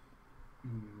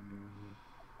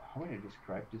I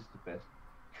describe this the best?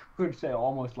 Could say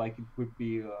almost like it would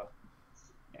be.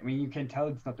 I mean, you can tell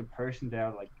it's not a person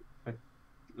there, but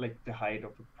like the height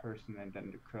of a person, and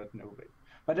then the curtain over it.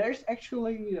 But there's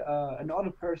actually another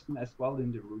person as well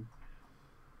in the room.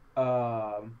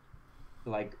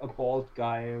 Like a bald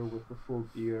guy with a full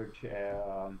beard.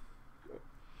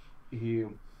 He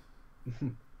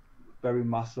very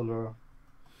muscular.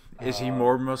 Is he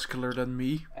more muscular than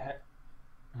me?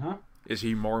 Huh? Is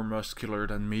he more muscular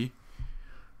than me?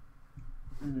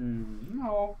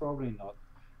 No, probably not.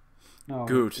 No.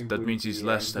 Good. That means he's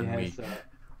less than me.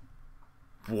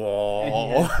 Whoa. And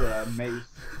he has a mace.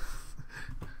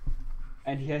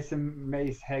 And he has a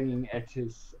mace hanging at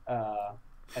his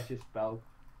belt.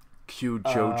 Cute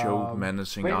JoJo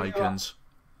menacing icons.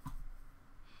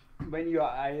 When your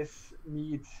eyes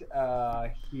meet,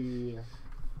 he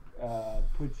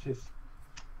puts his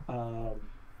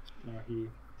he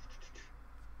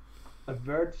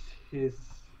averts his,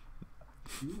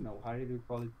 how do you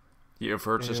call it? He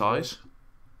averts his eyes?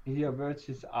 He averts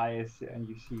his eyes, and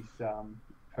you see some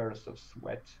pairs of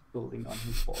sweat building on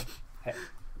his bald head.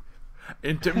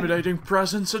 Intimidating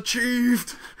presence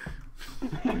achieved!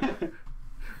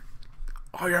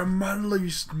 I am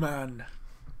manliest man!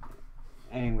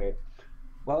 Anyway,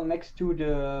 well, next to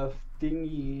the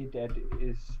thingy that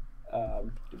is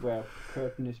where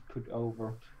curtain is put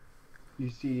over, you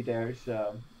see there's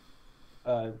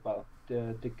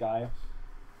the guy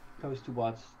goes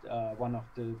towards one of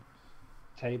the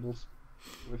tables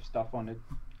with stuff on it,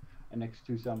 and next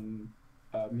to some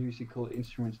musical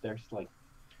instruments there's like,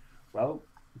 well,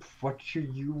 what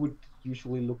you would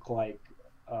usually look like.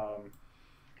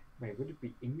 Wait, would it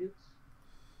be ingots?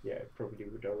 Yeah, it probably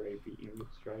would already be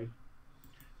ingots, right?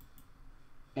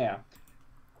 Yeah.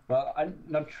 Well, I'm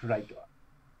not sure, like,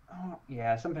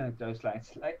 yeah, something like those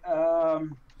lines. Like,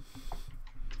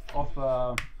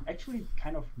 of actually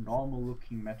kind of normal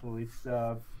looking metal. It's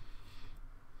a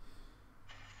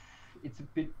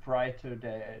bit brighter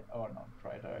than, or not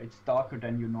brighter, it's darker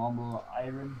than your normal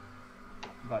iron,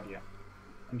 but yeah.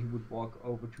 and he would walk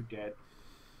over to that.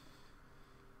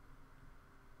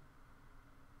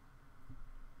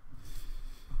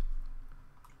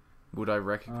 Would I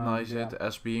recognize yeah. it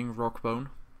as being Rockbone?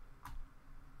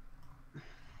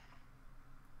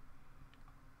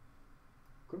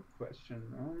 Good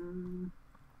question.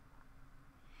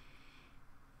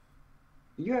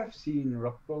 You have seen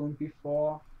Rockbone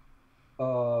before.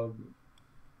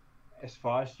 As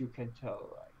far as you can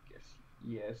tell, I guess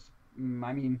yes.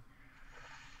 I mean,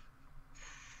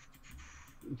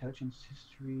 intelligence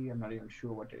history. I'm not even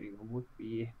sure what it would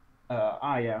be.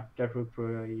 Yeah, that would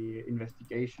be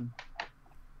investigation.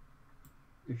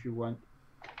 If you want.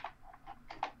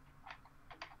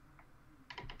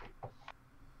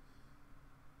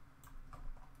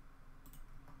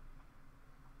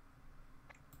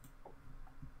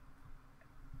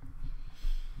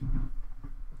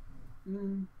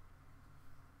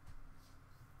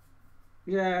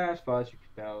 Yeah, as far as you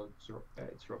can tell,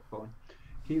 it's Rockbone.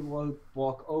 He will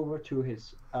walk over to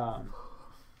his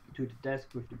to the desk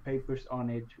with the papers on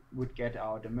it, would get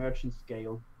out a merchant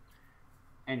scale,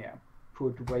 and yeah,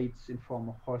 put weights in form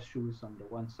of horseshoes on the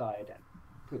one side and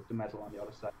put the metal on the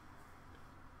other side.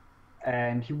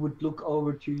 And he would look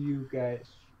over to you guys,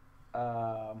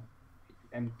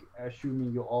 and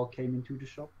assuming you all came into the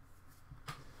shop.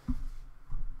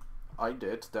 I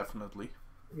did, definitely.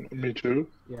 Me too.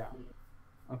 Yeah.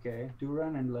 Okay,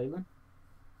 Duran and Leyland.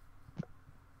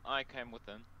 I came with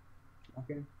them.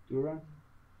 Okay, Duran.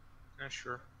 Yeah,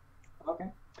 sure.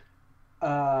 Okay.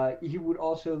 He would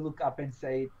also look up and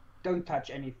say, "Don't touch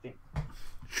anything."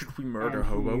 Should we murder and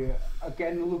Hobo? He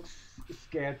again looks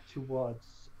scared towards.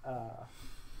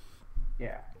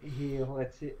 He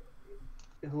lets it.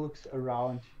 He looks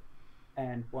around,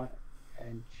 and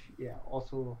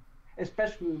also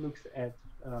especially looks at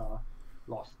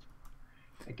Lost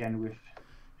again with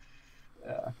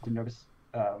the nervous.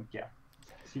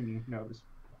 Seeming nervous.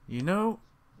 You know,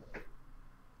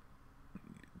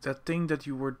 that thing that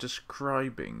you were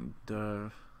describing,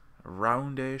 the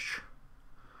roundish,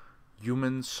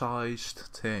 human-sized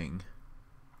thing.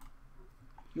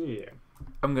 Yeah.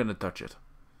 I'm gonna touch it.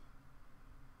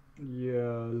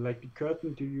 Yeah, like the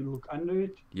curtain. Do you look under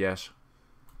it? Yes.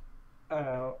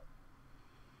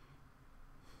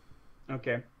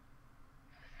 Okay.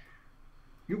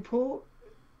 You pull,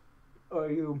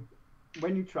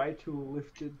 when you try to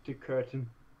lift the curtain,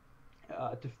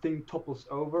 the thing topples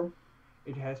over.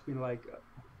 It has been like,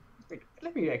 wait,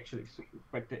 let me actually see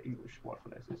what the English word for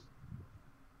this is.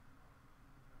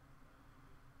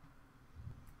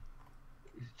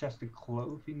 It's just a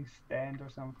clothing stand or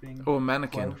something. Oh, a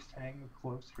mannequin. Clothes hanger,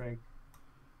 clothes rack.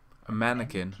 A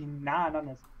mannequin. Nah, not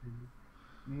necessarily.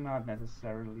 Not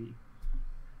necessarily.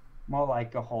 More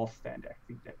like a hall stand, I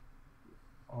think that.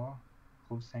 Or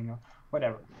clothes hanger,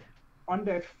 whatever. On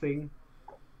that thing,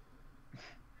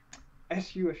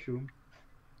 as you assume,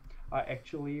 are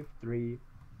actually 3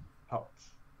 pelts.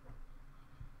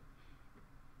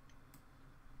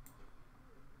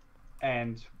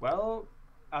 And well,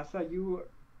 Asa,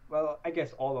 I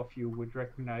guess all of you would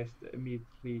recognize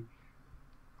immediately.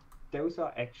 Those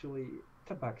are actually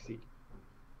tabaxi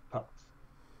pelts.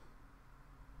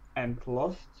 And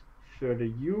Lost, further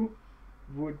you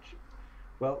would,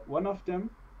 well, one of them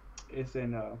is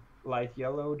in a light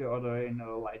yellow, the other in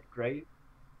a light gray.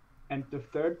 And the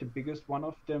third, the biggest one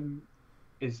of them,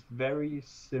 is very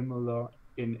similar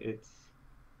in its.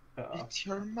 It's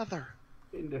your mother.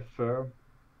 In the fur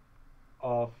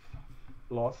of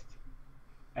Lost,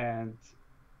 and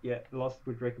yeah, Lost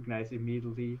would recognize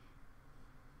immediately.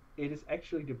 It is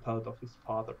actually the pelt of his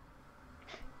father.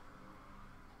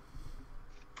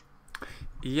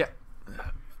 Yeah.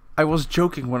 I was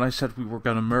joking when I said we were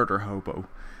gonna murder Hobo.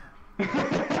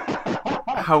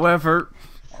 However,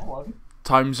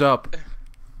 time's up.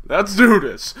 Let's do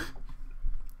this.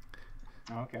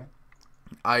 Okay.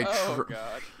 Oh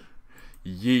god.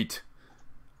 Yeet.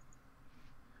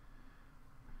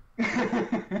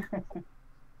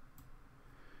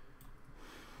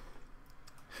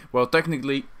 Well,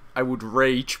 technically, I would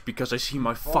rage because I see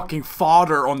my fucking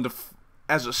father on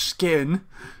as a skin,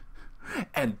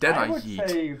 and then I would yeet.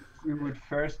 say we would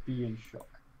first be in shock.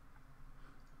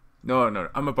 No,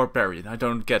 I'm a barbarian. I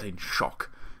don't get in shock.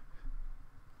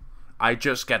 I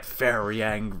just get very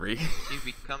angry. He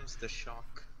becomes the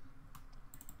shock.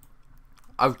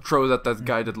 I'll throw at that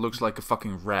guy that looks like a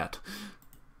fucking rat.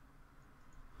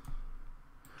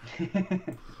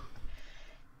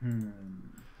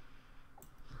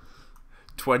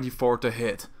 24 to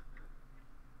hit.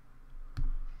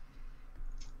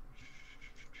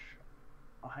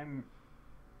 I'm.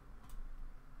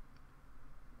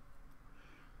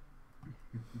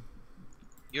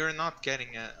 You're not getting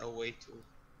a way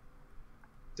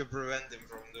to prevent him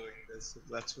from doing this. If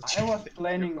that's what I you was think.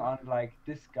 planning on like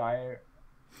this guy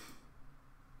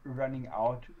running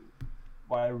out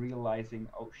while realizing,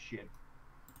 oh shit,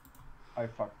 I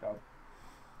fucked up.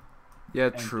 Yeah,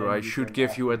 And true. then I you should can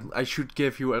give you ask him. I should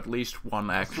give you at least one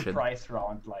action. Surprise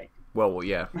round, like. Well,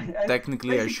 yeah.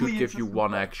 Technically, I should Basically, give it's a you one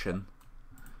surprise action,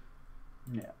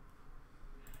 Yeah.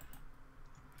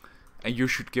 and you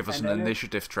should give us And an then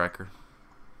initiative tracker.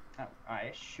 Oh,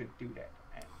 I should do that.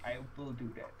 And I will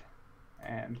do that.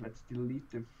 And let's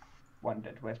delete the one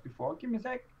that was before. Give me a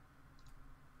sec.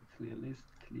 Clear list,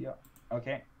 clear.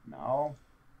 Okay, now.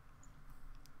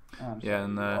 Yeah,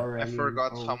 and, I already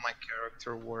forgot rolled. how my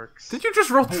character works. Did you just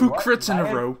roll Wait, 2 what? crits in a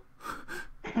Lion? row?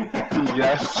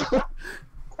 Yes.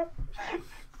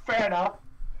 Fair enough.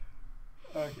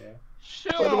 Okay.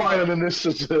 But why Sure. an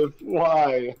initiative?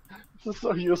 Why? This is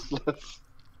so useless. This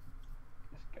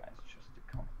guy's just a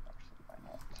comic book, so why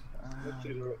not? Let's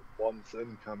see the ones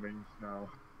incoming now.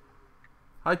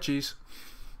 Hi, cheese.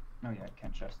 No, yeah, I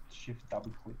can just shift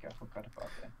double click. I forgot about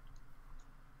that.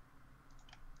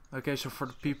 Okay, so for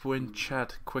the people in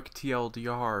chat, quick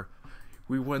TLDR.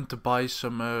 We went to buy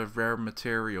some rare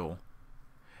material.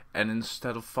 And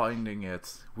instead of finding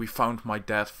it, we found my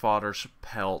dead father's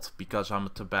pelt because I'm a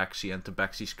tabaxi and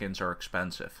tabaxi skins are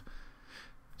expensive.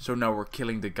 So now we're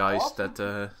killing the guys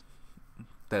Awesome.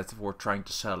 that were trying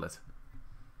to sell it.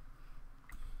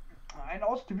 And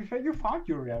also, to be fair, you found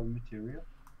your rare material.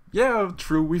 Yeah,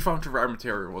 true, we found the rare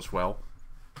material as well.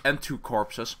 And 2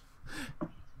 corpses.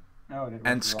 No, that was And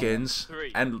wrong. skins.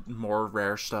 3. And more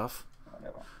rare stuff.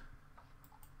 Whatever.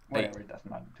 Hey. Whatever, it doesn't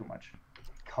matter too much.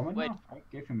 Common Wait. now? I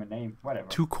gave him a name. Whatever.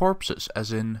 2 corpses,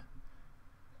 as in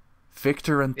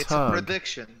Victor and It's a Tug.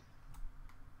 prediction.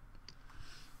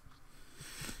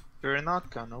 We're not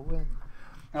gonna win.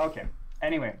 Okay.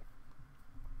 Anyway.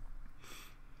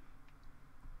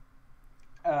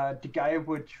 The guy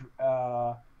would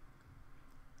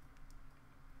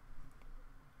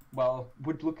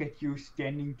would look at you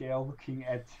standing there looking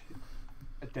at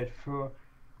that fur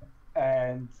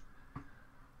and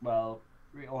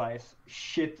realize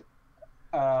shit,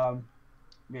 yeah,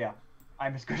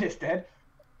 I'm as good as that,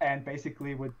 and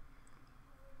basically would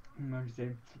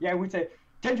would say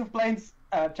change of plans,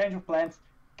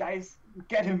 guys,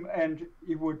 get him, and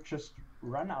he would just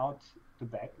run out the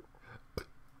back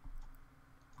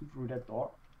through that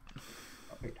door. Oh,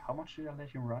 wait, how much did I let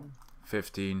him run?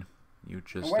 15. You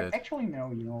just Well, did. actually, no.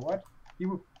 You know what? He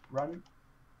would run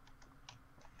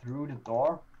through the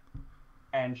door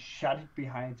and shut it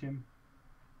behind him,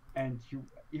 and you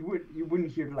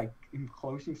wouldn't hear like him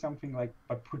closing something like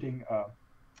by putting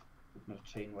not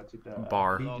chain. What's it?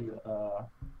 Bar.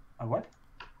 A what?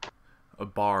 A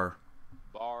bar.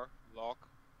 Bar. Lock.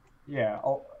 Yeah,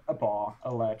 a bar,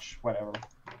 a latch, whatever.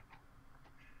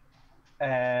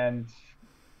 And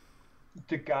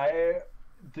this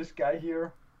guy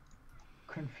here,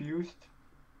 confused.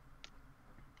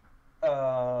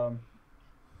 Yeah,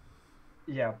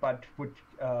 but would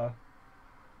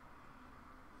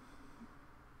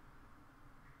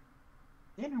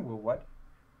you know what?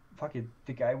 Fuck it.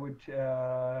 The guy would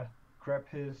grab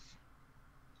his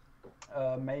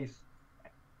mace.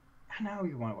 Now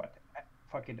you want what?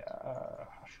 Fuck it. How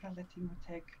should I let him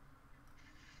attack?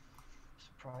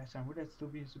 Surprise. And would that still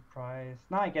be a surprise?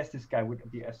 No, I guess this guy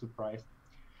wouldn't be as surprised.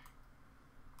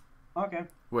 Okay.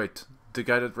 Wait, the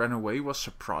guy that ran away was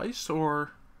surprised,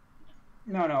 or?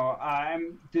 No,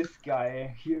 I'm this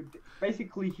guy.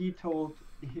 He told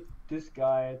this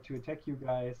guy to attack you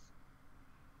guys.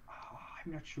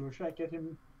 I'm not sure. Should I let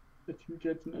him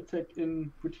get an attack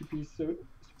in? Would he be so?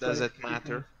 Does it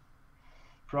matter?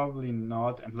 Probably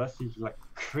not, unless he like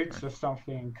crits or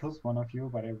something and kills one of you.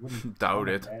 But I wouldn't Doubt count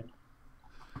it. that.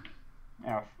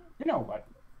 Yeah, you know what?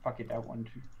 Fuck it. I want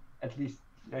to at least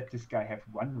let this guy have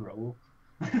one roll.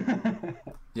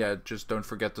 Yeah, just don't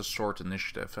forget the sword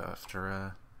initiative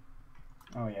after.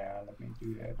 Oh yeah, let me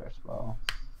do that as well.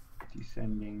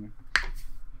 Descending.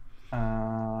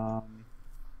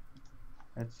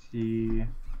 Let's see.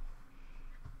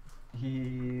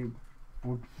 He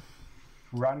would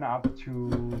run up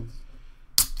to.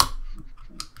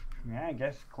 Yeah, I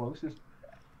guess closest.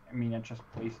 I mean, I just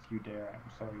placed you there.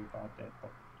 I'm sorry about that,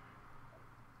 but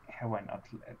yeah, why not?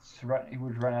 Let's run. He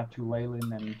would run up to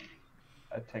Leyland and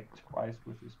attack twice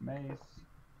with his mace.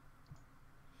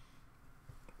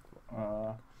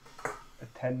 A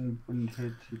 10 wouldn't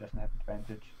hit. He doesn't have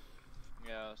advantage.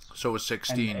 Yes. So a And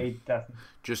 16. 8 doesn't.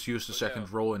 Just use the Yeah.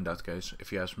 second roll in that case, if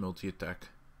he has multi-attack.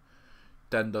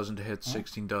 10 doesn't hit,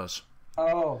 16 does.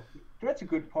 Oh, that's a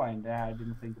good point. Yeah, I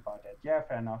didn't think about that. Yeah,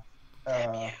 fair enough.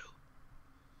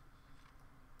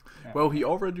 Yeah. Well, he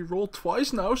already rolled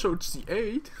twice now, so it's the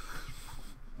 8.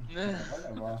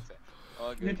 Whatever.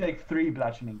 All You good. take 3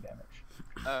 bludgeoning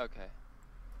damage. Okay.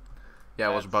 Yeah,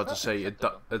 I was about to That's say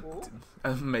acceptable.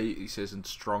 a mace isn't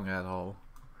strong at all.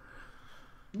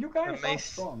 You guys are mace.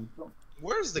 strong.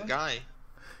 Where's the guy?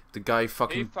 The guy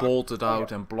fucking fuck- bolted Oh,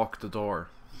 out yeah. and blocked the door.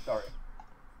 Sorry.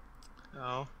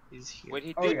 No, he's here. Wait,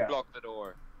 he Oh, did yeah. block the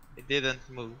door. He didn't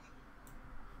move.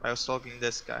 I was talking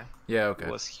this guy. Yeah, Who okay.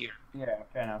 was here. Yeah,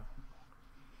 fair enough.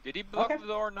 Did he block Okay. the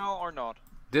door now or not?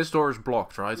 This door is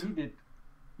blocked, right? He did.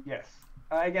 Yes.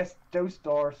 I guess those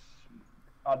doors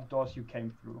are the doors you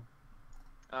came through.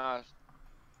 God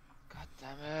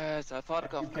damn it! I thought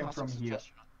Yeah, of you came casting from here.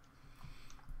 suggestion.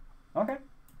 Okay.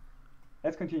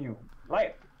 Let's continue.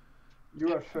 Light.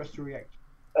 You are first to react.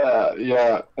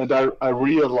 Yeah, and I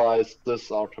realized this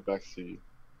Artabaxi.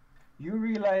 You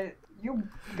realize, you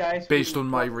guys. Based would- on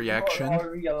my you reaction. all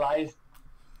realized.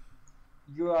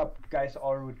 Guys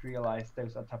all would realize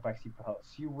those are tabaxi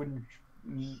pearls. You wouldn't.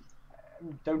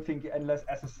 Don't think unless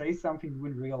Asa says something, you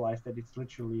wouldn't realize that it's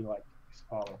literally like his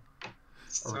father.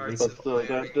 Starts But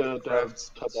at the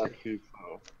crafts. Tabaxi.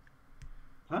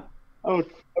 Huh? I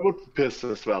would piss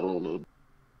as well a little.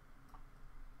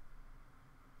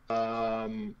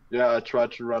 Yeah, I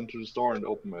tried to run to the store and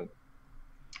open it.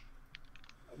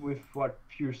 With what,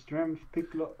 pure strength,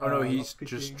 pick lo- Oh no, lock he's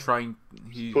picking? just trying.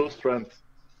 He. Full strength.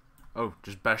 Oh,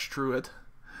 just bash through it.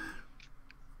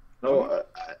 No,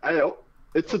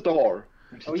 it's a door.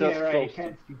 It's Oh just yeah, right.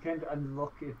 closed. You can't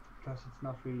unlock it because it's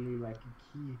not really like a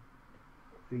key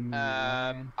thing.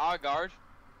 Our guard.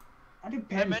 It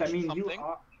depends. I mention mean, you something?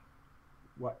 are.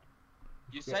 What?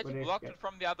 You Yeah, said what you is blocked that? it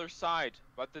from the other side,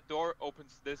 but the door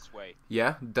opens this way.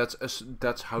 Yeah,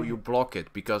 that's how you block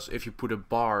it. Because if you put a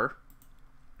bar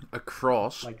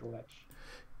across, Like a ledge.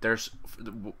 there's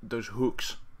those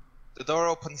hooks. The door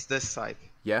opens this side.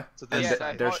 Yeah, So and this Yes,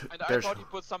 side. I thought you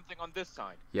put something on this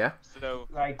side. yeah. So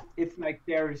Like it's like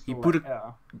there is. You the put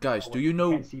le- Guys, oh, do wait, you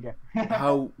know Can't see that.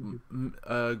 how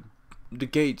the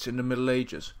gates in the Middle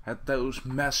Ages had those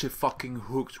massive fucking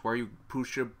hooks where you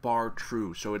push a bar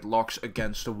through so it locks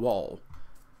against the wall?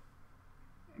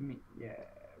 I mean, yeah.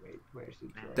 Wait, where's the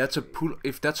door? That's a pull.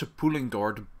 If that's a pulling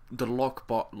door, the locked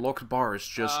bar is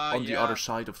just on the yeah. other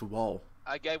side of the wall.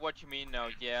 I get what you mean now.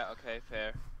 Yeah, okay,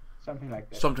 fair. Something like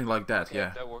that. Something like that. Okay,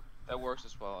 Yeah. that works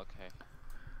as well. Okay.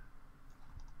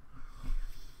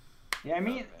 Yeah, I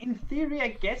mean, Okay. in theory, I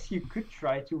guess you could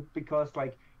try to, because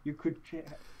like you could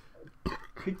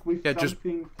pick with Yeah, just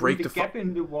something break through the the gap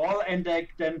in the wall and like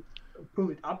then pull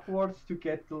it upwards to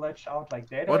get the ledge out like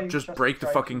that. or What? you Just break the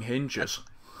try to- fucking hinges.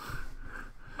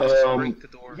 Break the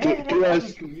door. Yeah, Do that's I-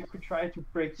 honestly, you could try to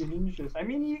break the hinges. I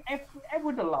mean, I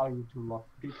would allow you to lock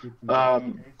pick it. in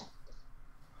Um, that case.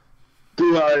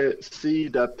 Do I see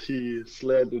that he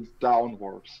slid it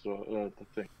downwards, the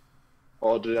thing?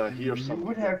 Or did I hear You something?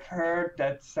 would have heard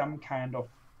that some kind of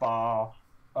bar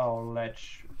or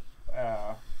ledge,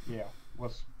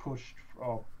 was pushed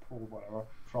or pulled, whatever,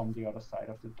 from the other side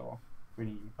of the door.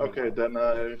 Okay, then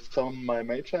I summon my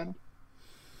mage hand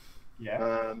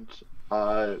Yeah. and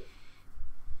I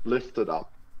lift it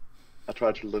up. I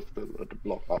try to lift the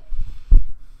block up.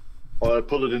 Or I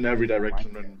pull it in every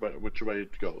direction and which way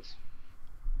it goes.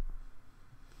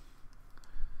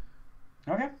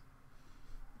 Okay.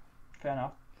 Fair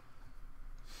enough.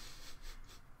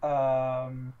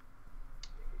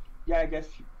 Yeah, I guess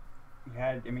you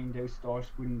had. I mean, those doors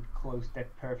wouldn't close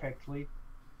that perfectly.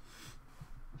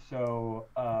 So,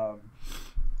 I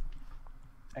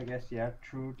guess yeah,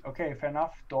 true. Okay, fair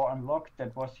enough. Door unlocked.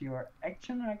 That was your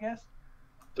action, I guess.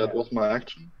 That Yeah. was my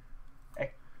action.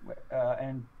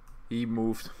 And He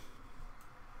moved.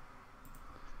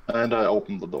 And I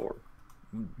opened the door.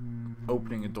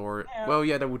 Opening a door. Yeah. Well,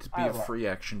 yeah, that would be I a allow- free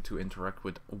action to interact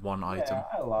with one item. yeah,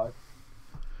 I allow it.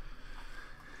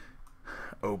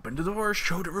 Open the door,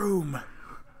 show the room.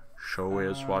 Show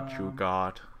us what you Um,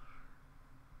 got.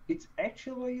 It's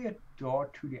actually a door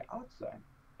to the outside,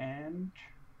 and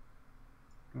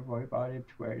don't worry about it.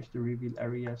 Where is the reveal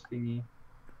areas thingy?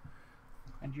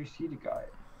 And you see the guy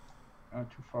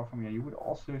not too far from here. You would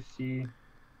also see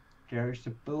there is a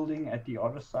building at the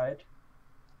other side.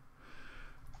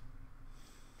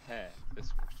 Heh,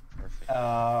 this works perfect.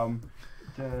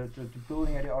 The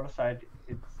building at the other side.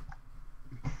 It's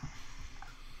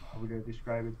how would I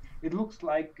describe it? It looks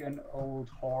like an old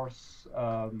horse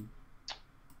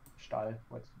stall.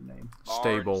 What's the name?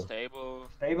 Stable. Stable.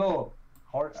 Stable.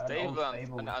 An old Stable and,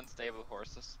 stable. and unstable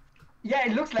horses. Yeah,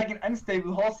 it looks like an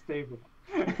unstable horse stable.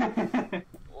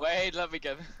 Wait, let me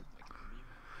get.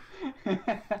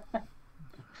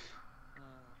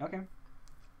 Okay.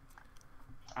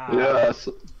 Yeah,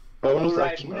 Bonus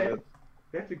Alright, action.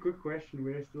 that's a good question.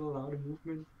 We're still allowed a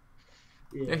movement.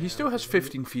 Yeah, he still has okay.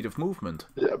 15 feet of movement.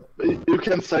 Yeah, you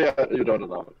can say you don't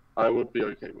allow it. I would be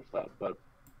okay with that, but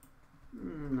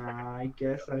Nah, I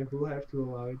guess I will have to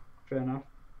allow it. Fair enough.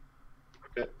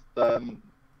 okay. Then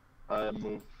I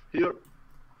move here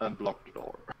and block the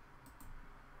door.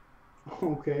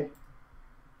 Okay.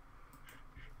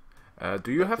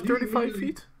 Do you have 35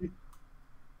 feet?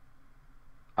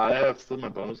 I have still my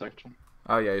bonus action.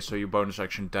 Oh yeah, so you bonus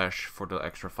action dash for the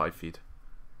extra 5 feet.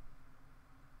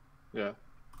 Yeah.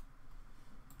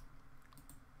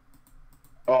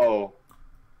 Oh.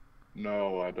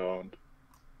 No, I don't.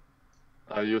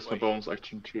 I use my Wait. bonus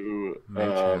action to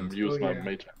Mage hand. use Oh, my yeah.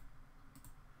 mage.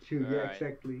 Two, yeah, Alright.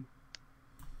 exactly.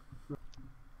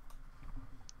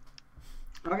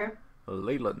 Okay.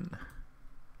 Leyland.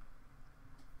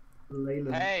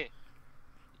 Leyland. Hey,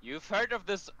 you've heard of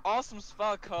this awesome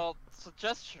spell called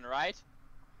Suggestion, right?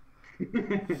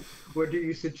 What do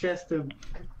you suggest him?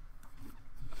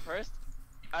 First,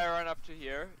 I run up to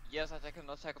here. Yes, I take an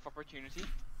attack of opportunity.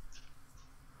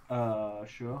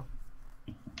 Sure.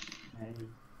 Hey.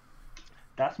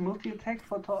 Does multi-attack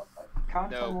for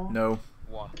count No. for more? No.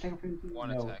 One. Attack opportunity? One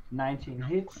No. attack. 19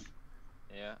 hits,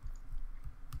 Yeah.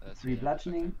 That's 3 me.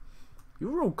 bludgeoning. You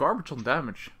roll garbage on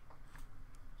damage.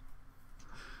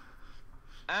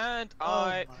 And Oh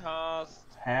I my. cast.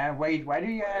 Wait, why do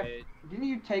you have... Wait. Didn't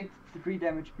you take 3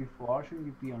 damage before? Shouldn't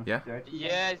you be on Yeah. 30?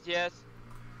 Yes, yes.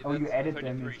 Oh, you That's added them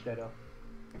 33. instead of...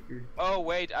 Oh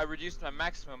wait, I reduced my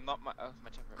maximum, not my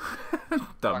temporary.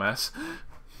 Dumbass.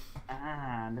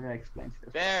 Ah, that explains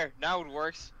this. There, now it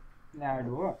works. Now it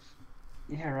works.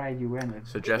 Yeah, right, you win it. It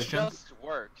Suggestion? just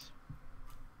works.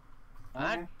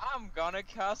 And Okay. I'm gonna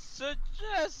cast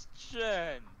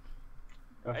Suggestion.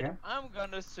 Okay. And I'm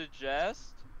gonna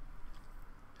suggest.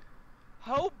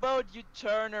 How about you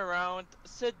turn around,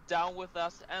 sit down with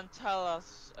us, and tell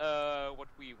us what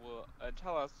we will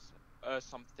tell us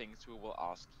some things we will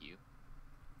ask you.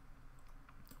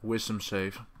 Wisdom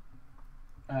save.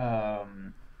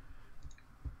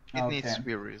 It needs Okay. to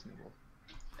be reasonable.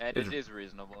 And It's- it is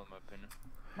reasonable in my opinion.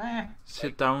 Nah.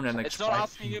 Sit down and It's not explain.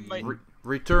 asking you my.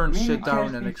 Return, Meaning sit down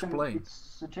suggests and you some- explain. It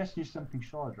suggests you something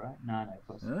short, right? No, of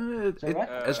course. It, what?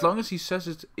 as long as he says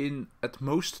it in at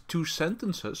most 2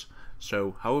 sentences.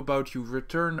 So, how about you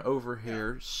return over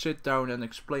here, sit down and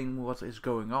explain what is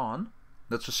going on?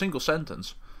 That's a single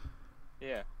sentence.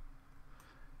 Yeah.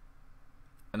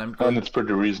 And I'm And going it's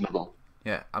pretty reasonable.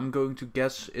 yeah, I'm going to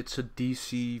guess it's a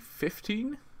DC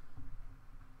 15?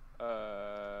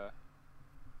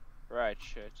 Right,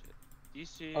 shit.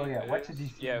 DC. Oh, yeah, what's a is-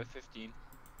 DC? Yeah, 15.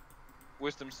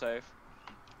 Wisdom save.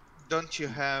 Don't you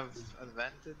have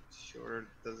advantage, or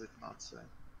does it not say?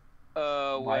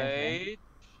 Why then? Wait. It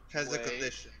has a Wait.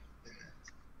 condition in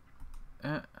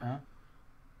it. Huh?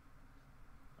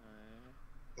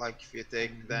 Like if you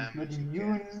take He's damage, not you can...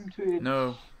 immune to it.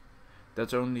 No.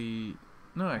 That's only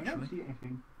no I don't actually. see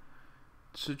anything.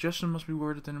 Suggestion must be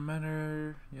worded in a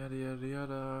manner yada yada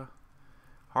yada.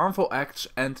 Harmful acts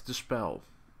end the spell.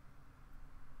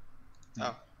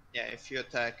 Oh, yeah, if you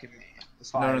attack me.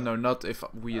 it's No, no, Fine. no, not if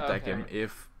we attack him. Okay.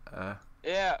 If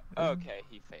Yeah, okay,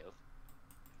 he failed.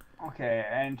 Okay,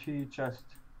 and he just...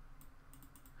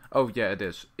 oh yeah, it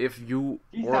is. If you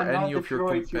These or are not any the of your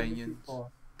droids you're looking companions for.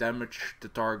 damage the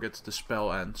target, the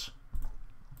spell ends.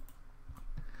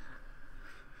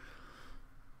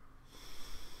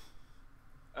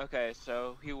 Okay,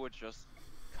 so he would just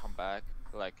come back,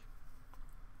 like,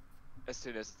 as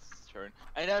soon as it's his turn.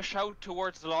 And I shout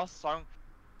towards the lost song,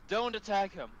 don't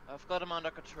attack him, I've got him under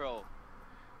control.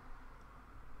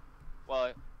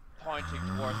 While pointing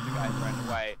towards the guy who ran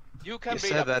away. You can You beat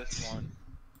said up that. this one.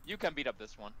 You can beat up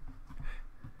this one.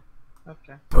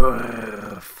 Okay.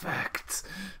 Perfect.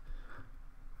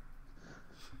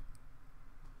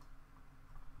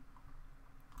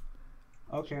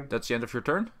 Okay, That's the end of your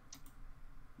turn?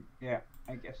 yeah,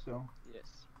 I guess so. Yes.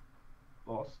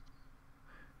 Boss.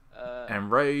 And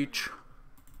rage.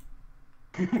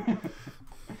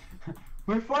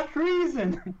 With what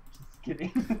reason? Just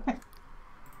kidding.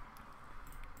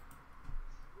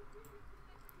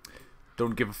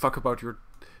 Don't give a fuck about your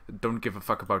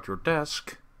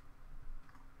desk.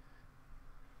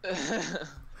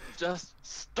 Just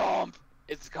stomp!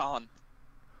 It's gone.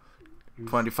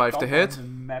 25 to Stop hit. on the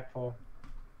map for...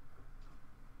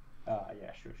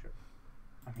 yeah, sure.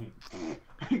 I mean,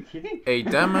 are you kidding? 8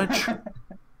 damage.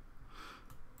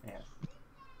 Yes.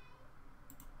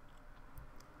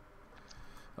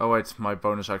 Oh wait, my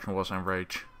bonus action was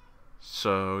enrage.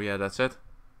 So yeah, that's it.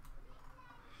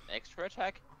 Extra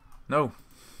attack? No.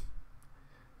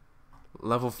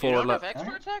 Level You 4, don't have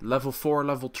extra attack? level 4,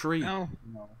 level 3. No.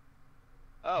 No.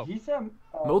 Oh, He's a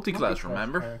Multi-class,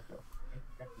 remember? character.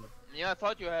 yeah, I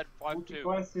thought you had 5 too.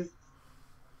 Multi-class is...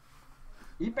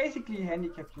 He basically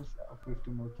handicapped himself with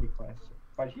the multi-class,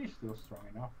 but he's still strong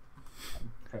enough.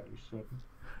 I'm fairly certain.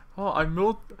 Oh,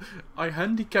 I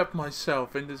handicapped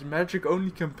myself in this magic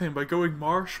only campaign by going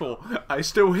martial. I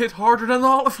still hit harder than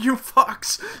all of you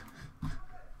fucks.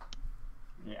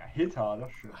 Yeah, hit harder,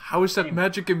 sure. How is that Anyway.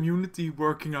 magic immunity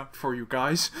working out for you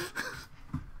guys?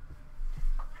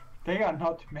 They are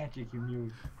not magic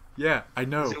immune. Yeah, I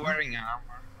know. Is he wearing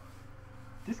armor?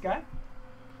 This guy?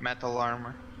 Metal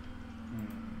armor.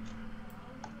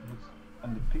 Looks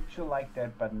on the picture like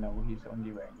that, but no, he's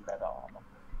only wearing leather armor.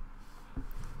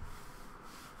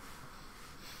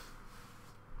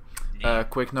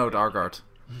 Quick note, Argard.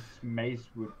 His mace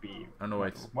would be... Oh no,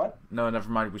 wait. What? No, never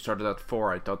mind. We started at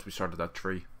 4. I thought we started at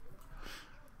 3.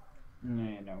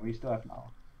 No, we still have an hour.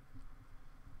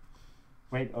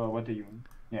 Wait, what do you mean?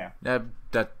 Yeah. Yeah,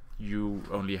 that you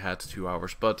only had 2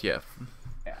 hours, but yeah.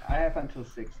 Yeah, I have until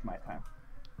 6 my time.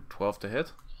 12 to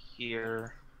hit.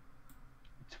 Here.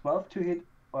 12 to hit.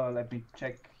 Well, let me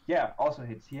check. Yeah, also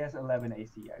hits. He has 11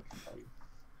 AC, I can tell you.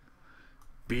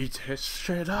 Beat his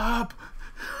shit up!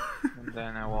 And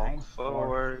then I 9 walk force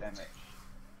forward. damage.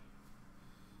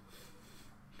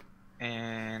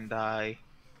 And I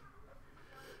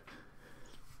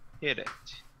hit it.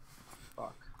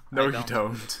 Fuck. No, I you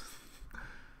don't.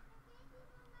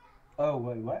 Oh,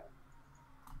 wait, what?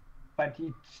 But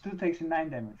he still takes a 9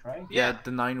 damage, right? Yeah, Yeah.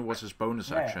 the 9 was his bonus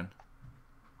Yeah. action.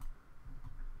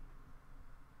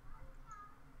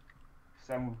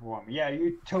 Some form. Yeah,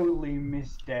 you totally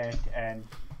missed that and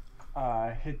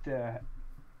hit the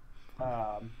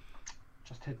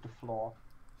just hit the floor.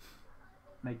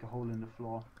 Make a hole in the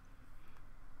floor.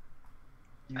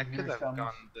 You I hear could have some-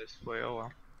 gone this way, oh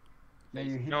well. Yeah,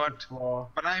 you hit know the what? floor.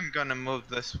 But I'm gonna move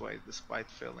this way despite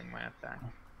failing my attack.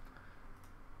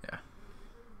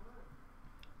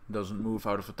 Doesn't move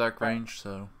out of attack range,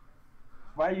 so...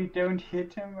 While you don't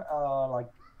hit him, like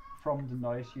from the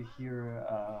noise you hear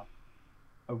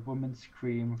a woman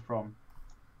scream from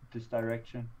this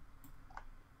direction.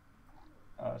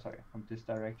 Sorry, from this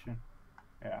direction.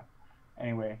 Yeah.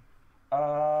 Anyway,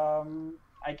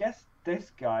 I guess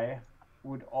this guy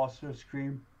would also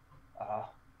scream.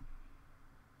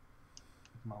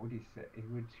 What would he say? He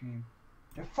would scream,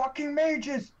 "The fucking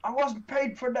mages! I wasn't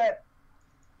paid for that."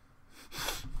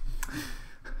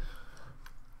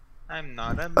 I'm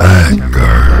not a mage, I'm a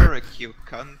cleric, you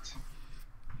cunt.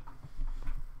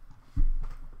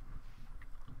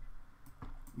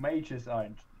 Mages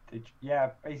aren't.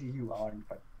 Yeah, basically you aren't,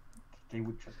 but they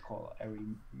would just call every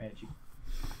magic.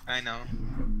 I know.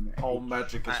 All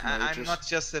magic is I'm mages. not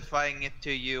justifying it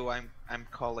to you, I'm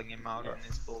calling him out on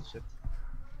his bullshit.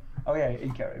 Oh yeah,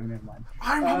 in character, never mind.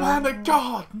 I'm a man of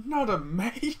God, not a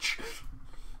mage!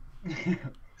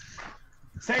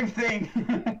 Same thing.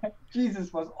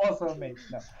 Jesus was also a mage.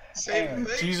 No. Same Anyway.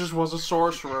 thing. Jesus was a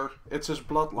sorcerer. It's his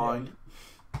bloodline.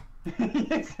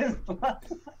 It's his blood.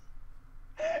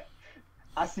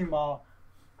 Asima.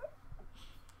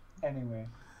 Anyway.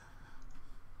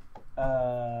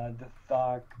 The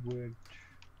thug would.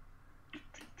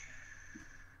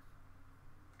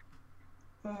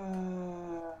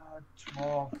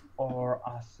 12 or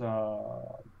Asa.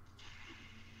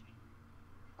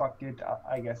 Fuck it,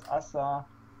 I guess Asa.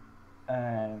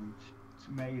 And it's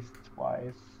maced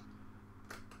twice.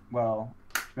 Well,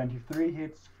 23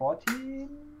 hits, 14.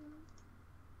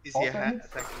 Is he Also hits?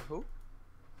 attacking who?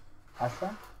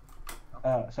 Asa.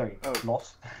 Sorry, Oh.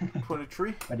 lost.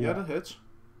 23? But Yeah, yeah. that hits.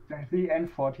 23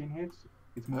 and 14 hits.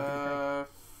 It's multi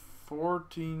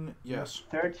 14, yes.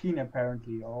 13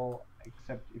 apparently, all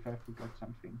except if I forgot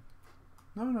something.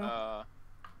 No.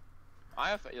 I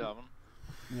have 11.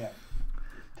 Yeah.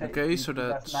 Okay, so he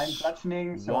does that's 9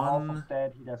 bludgeoning, so half one of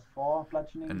that he does 4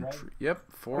 bludgeoning, And right? yep,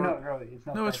 Oh, 4. no, really, it's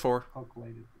not No, it's that 4.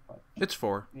 calculated, but It's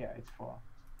 4. yeah, it's 4.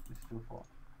 It's still 4.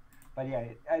 But yeah,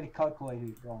 I calculated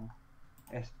it wrong.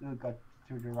 I still got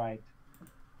to the right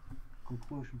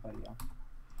conclusion, but yeah.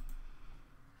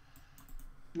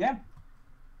 Yeah.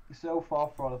 So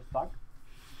far for the thug.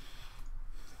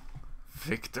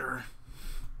 Victor.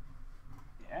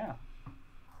 Yeah.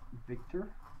 Victor,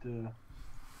 the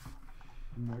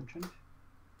merchant.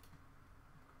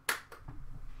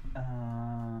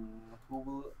 Who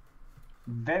will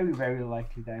very, very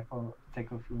likely die for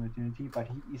attack of opportunity, but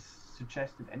he is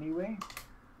suggested anyway.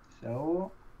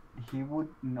 So he would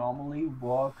normally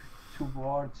walk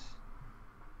towards.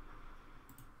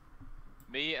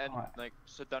 Me and Alright. like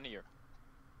sit down here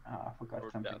I forgot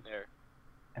or something. down there.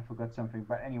 I forgot something,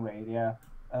 but anyway, yeah.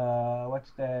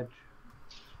 What's that?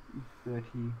 30.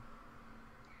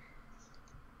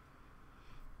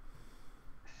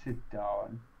 Sit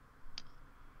down.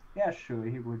 Yeah, sure,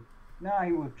 he would. No,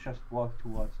 he would just walk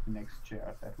towards the next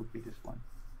chair. That would be this one.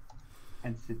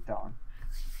 And sit down.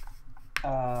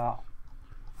 I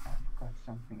forgot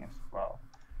something as well.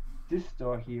 This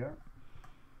door here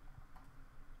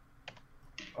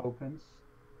opens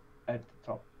at the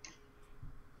top.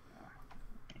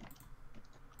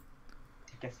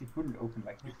 I guess it wouldn't open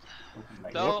like this. It would open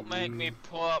like Don't make me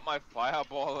pull out my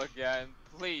fireball again.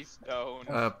 Please don't.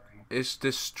 Is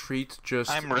this street just...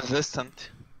 I'm resistant.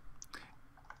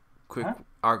 Quick, Huh?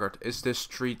 Argard, is this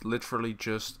street literally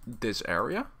just this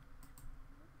area?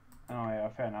 Oh yeah,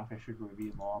 fair enough. I should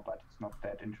reveal more, but it's not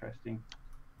that interesting.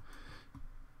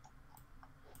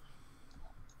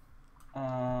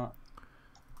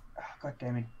 God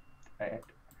damn it!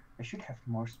 I should have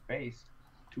more space.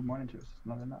 2 monitors is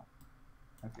not enough.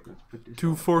 Okay, let's put this.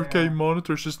 Two over 4K there.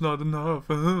 monitors is not enough.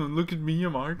 Look at me,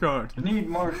 I'm Argard. Need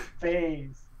more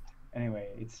space. Anyway,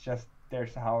 it's just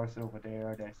there's a house over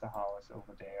there. There's a house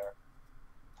over there.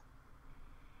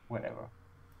 Whatever.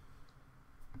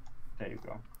 There you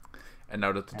go. And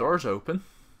now that the door's open,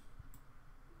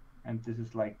 And this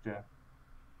is like the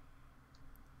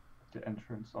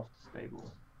entrance of the stables.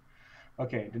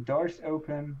 Okay, the door's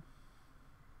open,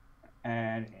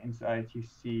 and inside you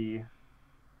see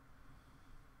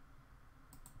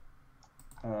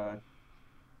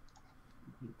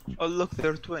Oh look,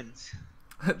 they're twins.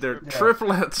 they're Yeah.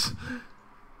 triplets.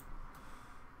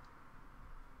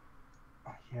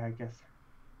 oh, yeah, I guess.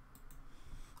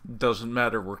 Doesn't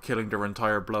matter, we're killing their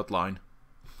entire bloodline.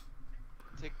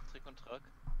 Trick und Track.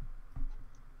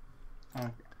 Okay.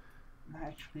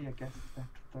 Actually, I guess that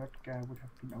third guy would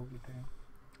have been over there.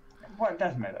 Well, it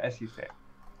doesn't matter, as you say.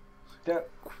 The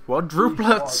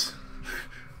Quadruplets!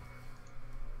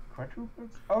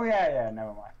 quadruplets? Oh yeah,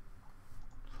 never mind.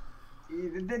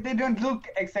 They don't look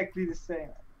exactly the same.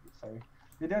 Sorry.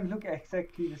 They don't look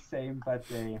exactly the same, but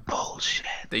they Bullshit.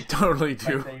 They totally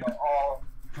do. but they are all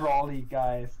brawly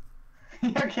guys.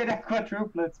 Okay, they're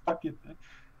quadruplets, fuck it.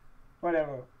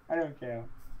 Whatever, I don't care.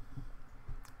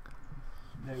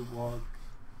 They walk.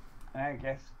 I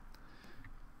guess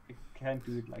I can't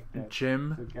do it like that.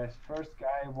 Jim, So I guess first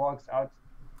guy walks out.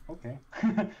 Okay.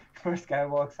 First guy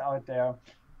walks out there.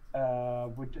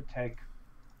 Would attack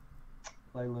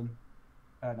Leyland.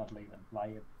 Not Leyland.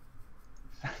 Lion.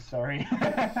 Sorry.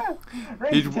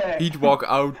 Range attack. he'd walk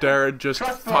out there and just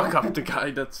Crossbow. fuck up the guy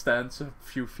that stands a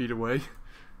few feet away.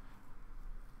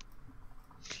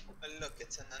 Look,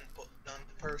 it's an unknown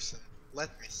person. Let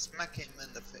me smack him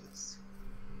in the face.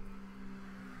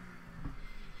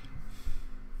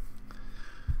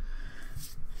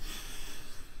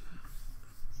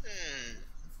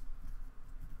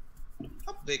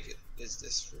 How big is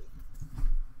this room?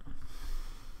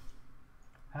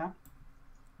 Huh?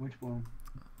 Which one?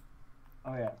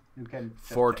 Oh yeah, you can.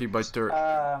 40 by 30.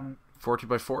 40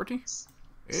 by 40?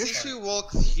 If we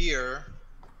walk here,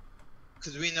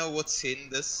 could we know what's in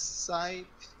this side?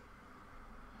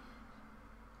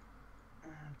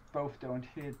 Both don't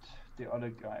hit. The other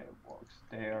guy walks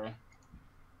there.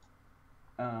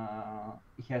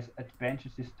 He has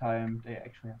advantage this time. They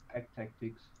actually have pack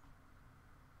tactics.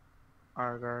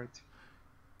 Argard.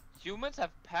 Humans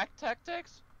have pack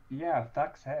tactics? Yeah,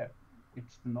 thugs have.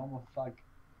 It's the normal thug.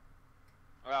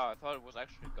 Wow, I thought it was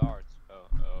actually guards.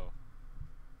 Oh.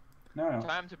 No.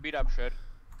 Time to beat up shit.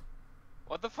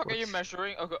 What the fuck are you What's-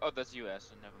 measuring? Oh, that's US,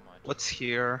 so never mind. What's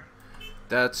here?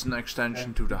 That's an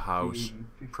extension to the house.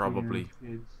 15 probably.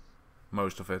 It's,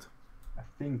 Most of it. I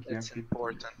think. It's 15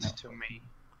 important no. to me.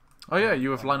 Oh yeah,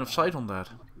 you have line of sight on that.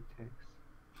 It takes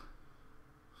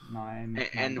 9.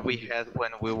 And we had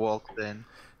when we walked in.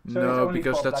 So it's No, only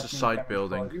because 4 that's a bludgeoning side damage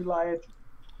building. for you, Light.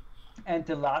 And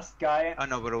the last guy, Oh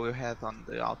no, but we had on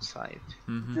the outside.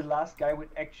 Hmm. the last guy would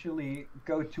actually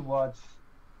go towards,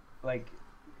 like,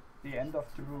 the end of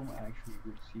the room. I actually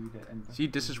would see the end. Of See,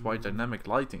 the this is why room. dynamic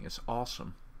lighting is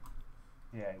awesome.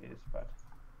 Yeah, it is, but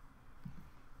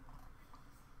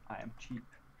I am cheap.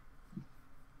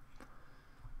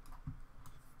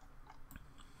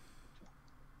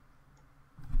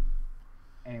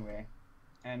 Anyway,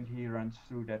 and he runs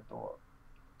through that door.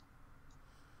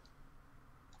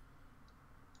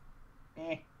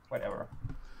 Whatever.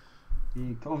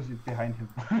 He closes it behind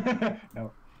him.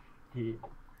 No, he.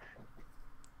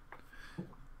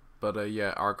 But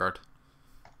yeah, Argard.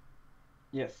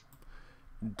 Yes.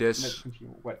 Let's This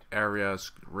continue. What? area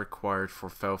is required for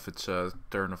Velvet's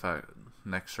turn of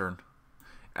next turn.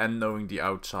 And knowing the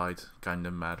outside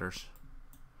kinda matters.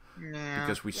 Yeah.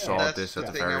 because we Yeah, saw That's this the at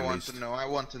the thing very I want least. to know. I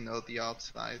want to know the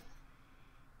outside.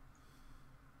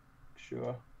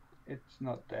 Sure, it's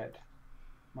not that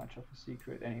much of a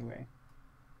secret anyway.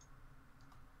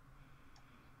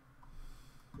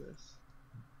 This.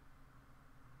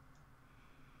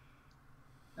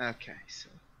 Okay, so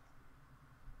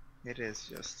it is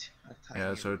just a tiny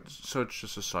Yeah, so room. it's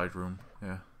just a side room.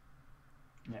 Yeah.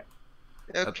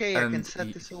 Okay, I can and set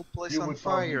y- this whole place You on would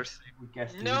probably fire. would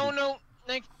guess the No, reason. no,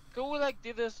 like, could we like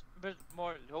do this a bit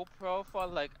more low profile?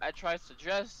 Like, I tried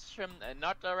suggestion and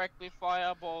not directly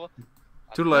fireball.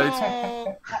 Too late.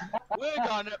 No, we're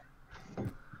gonna.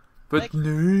 But Like,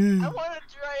 no. I want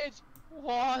to try it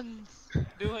once.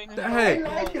 Doing a Hey.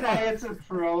 I like Riot's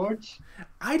approach.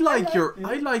 I like like your it.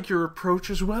 I like your approach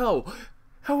as well.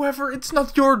 However, it's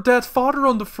not your dead father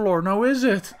on the floor now, is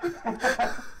it?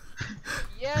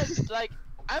 Yes, like,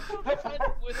 I'm fine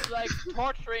with like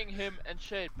torturing him and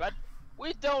shit, but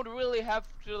we don't really have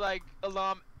to like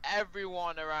alarm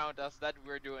everyone around us that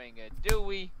we're doing it, do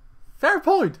we? Fair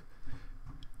point.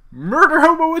 Murder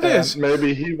hobo it And is.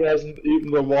 maybe he wasn't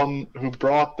even the one who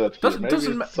brought that here. Maybe it's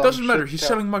some Doesn't matter. shit He's cat-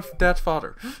 selling my dead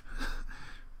father.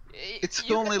 It's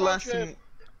You only can torture lasting. him.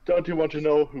 Don't you want to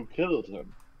know who killed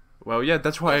him? Well, yeah,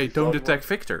 that's why I Yes, don't it's attack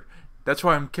Victor. That's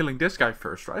why I'm killing this guy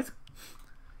first, right?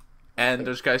 And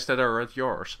those guys that are at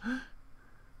yours. I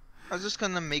was just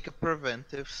gonna make a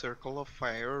preventive circle of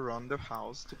fire around the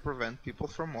house to prevent people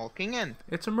from walking in.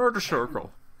 It's a murder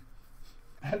circle.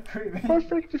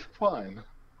 Perfectly fine.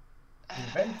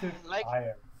 Preventive Like-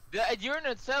 fire. The idea in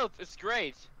itself is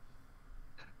great.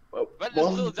 Well, But it's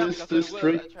still wasn't dumb this because it will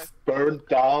district attract- burned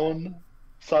down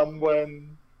somewhere?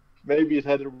 Maybe it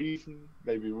had a reason.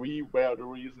 Maybe we were the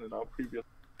reason in our previous.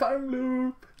 Time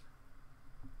loop.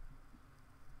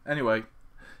 Anyway,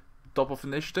 top of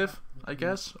initiative, I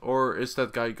guess, or is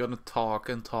that guy gonna talk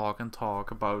and talk and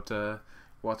talk about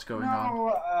what's going on? No,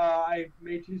 I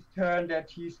made his turn that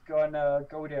he's gonna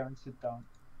go there and sit down.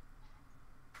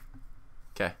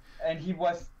 Okay. And you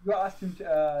asked him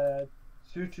to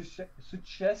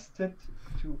suggested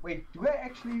to wait. Do I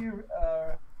actually?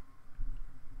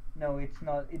 No, it's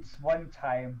not. It's one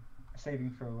time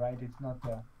saving throw, right? It's not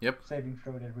the Yep. saving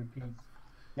throw that repeats.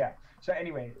 Yeah. So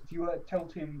anyway, you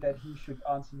told him that he should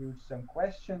answer you some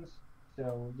questions.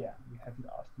 So yeah, you haven't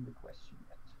asked him the question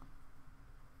yet.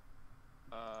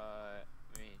 I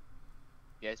mean,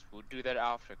 yes, we'll do that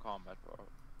after combat, bro.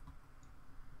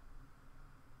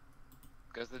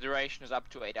 Because the duration is up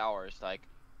to 8 hours. Like,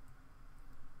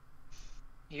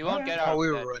 he won't get out How of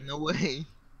we bed. run away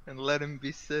and let him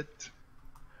be sit.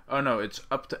 Oh no, it's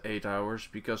up to 8 hours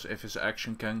because if his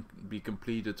action can be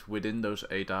completed within those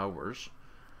 8 hours,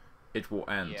 it will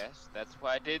end. Yes, that's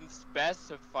why I didn't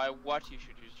specify what he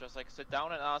should use. Just like sit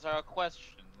down and answer a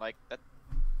question. Like that.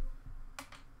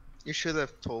 You should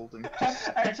have told him.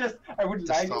 I would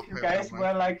To like stop if you him guys from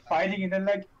were like fighting and then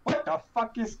like, what the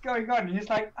fuck is going on? And he's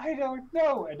like, I don't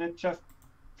know, and then just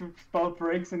the spell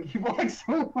breaks and he walks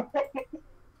away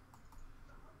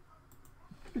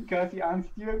because he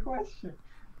answered your question.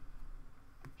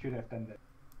 Should have done that.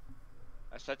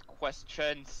 I said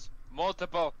questions.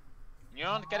 Multiple. You're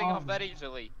not getting off that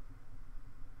easily.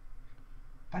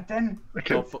 But then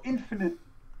Okay. it's infinite.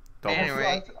 Top,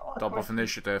 Anyway. top of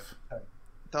initiative.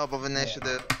 Top of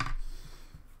initiative.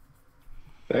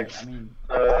 Thanks. I mean,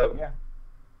 Yeah.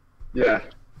 yeah.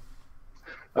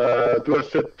 Do I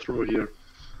fit through here?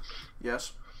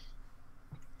 Yes.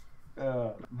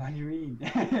 What do you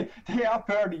mean? They are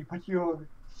pretty, but you're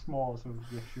small, so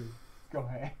yeah, sure. Go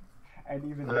ahead. And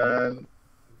even And the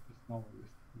small is.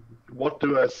 what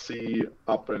do I see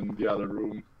up in the other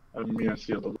room? I mean, I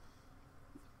see the.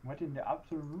 What in the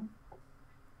upper room?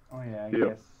 Oh yeah, I Yeah.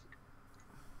 guess.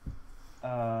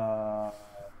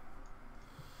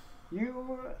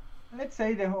 You let's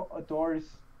say the door is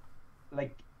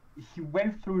like he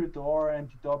went through the door and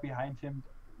the door behind him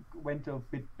went a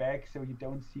bit back, so you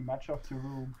don't see much of the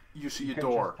room. You see You a can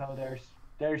door. just tell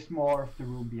there's more of the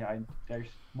room behind. There's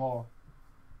more.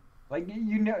 Like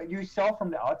you saw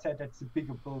from the outside that's a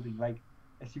bigger building. Like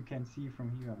as you can see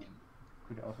from here, I mean,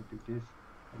 you could also do this.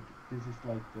 Like, this is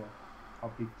like how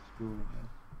big this building is.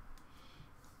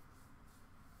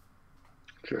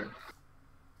 Okay.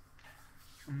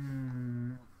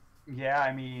 Yeah,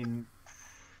 I mean,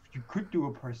 you could do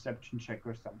a perception check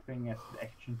or something as an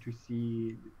action to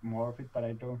see more of it, but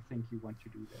I don't think you want to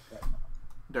do that right now.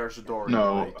 There's a door. No,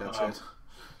 in the way, that's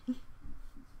it.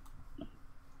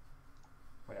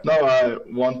 Whatever. Now I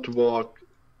want to walk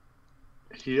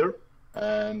here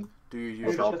and Do you Oh,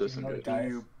 use Without just ignore disengage. the do guys.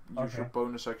 you use your Okay.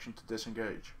 bonus action to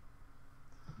disengage?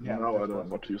 Yeah, now I that's don't what-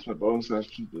 want to use my bonus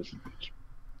action to disengage.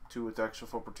 2 attacks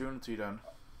of opportunity then.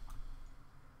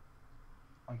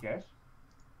 I guess.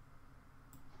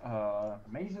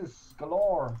 Mazes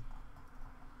galore.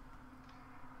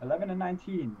 11 and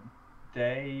 19.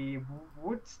 They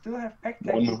would still have pack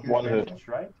tactic One hit. advantage,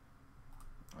 right?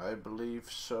 I believe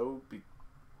so.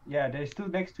 Yeah, they're still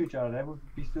next to each other. That would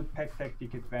be still pack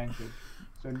tactic advantage.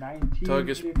 So 19. Tug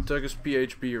is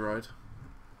PHB, right?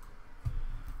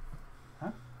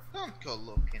 Don't go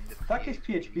look in the Tuck is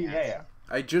PHP, yeah.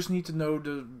 I just need to know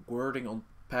the wording on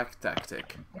pack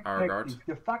tactic, Argard.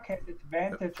 The fuck has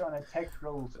advantage on attack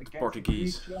rolls against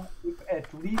Portuguese. the creature if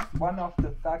at least one of the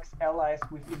thug's allies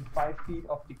within 5 feet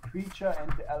of the creature and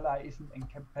the ally isn't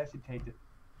incapacitated.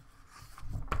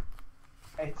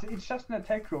 It's just an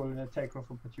attack roll,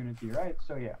 of opportunity, right?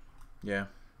 So yeah. Yeah.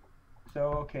 So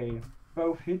okay,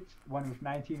 both hit, one with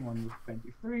 19, one with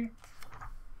 23.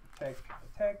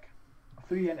 Attack.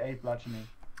 3 and 8 bludgeoning.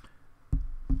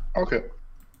 Okay.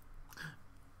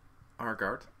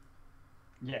 Argard.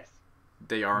 Yes.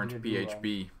 They aren't did do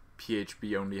PHB.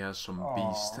 PHB only has some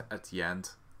beast Aw. at the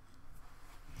end.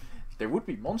 There would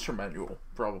be Monster Manual,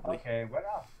 probably. Okay, what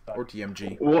else? Or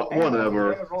TMG.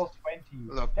 Whatever. They're roll 20.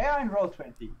 Look. They are in roll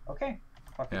 20. Okay.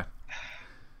 Fuck Yeah.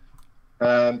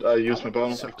 And I use my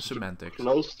bonus Se- action to semantics.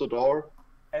 close the door.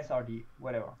 SRD,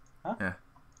 whatever. Huh? Yeah.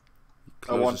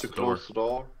 I want Closes to the door. close the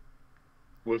door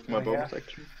with my Oh, yeah? bonus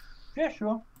action. Yeah,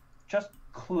 sure. Just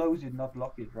close it, not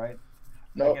lock it, right?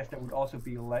 I No, guess that would also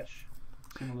be a ledge.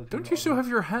 Similar to Don't the you still other. have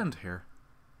your hand here?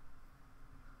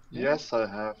 yes, I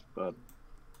have, but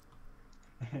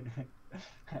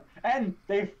And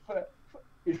it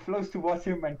flows towards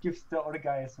him and gives the other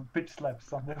guy some bitch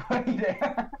slaps on the way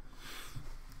there.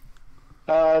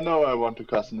 no, I want to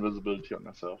cast invisibility on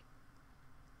myself.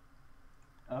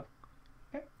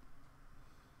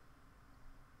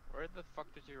 Where the fuck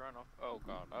did you run off? Oh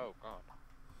god, oh god.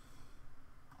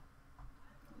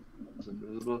 It's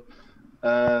invisible.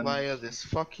 And Why is this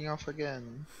fucking off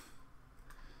again?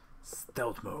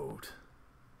 Stealth mode.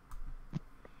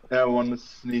 I want to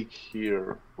sneak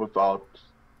here without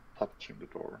touching the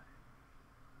door.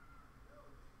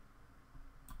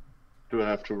 Do I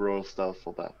have to roll stealth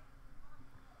for that?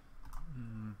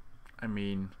 I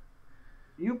mean,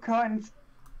 You can't.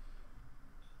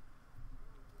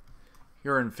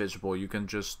 you're invisible. You can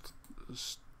just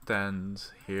stand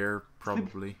here,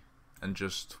 probably, and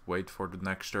just wait for the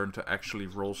next turn to actually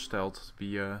roll stealth to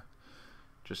be,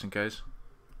 just in case.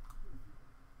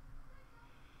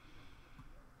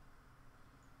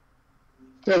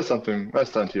 Yeah, something. I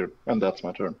stand here, and that's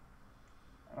my turn.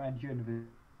 And you're invisible.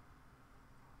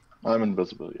 I'm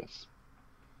invisible, yes.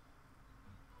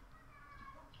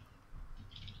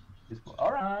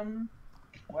 Alright.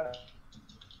 What?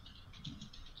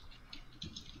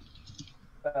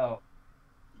 Oh,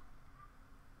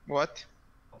 What?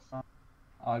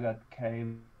 I got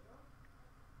cave.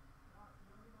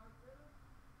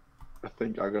 I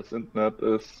think Agat's internet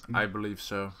is I believe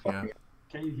so, yeah. fucking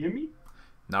Can you hear me?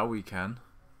 Now we can.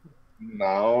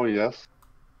 now, yes.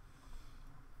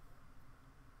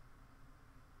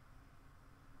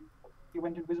 You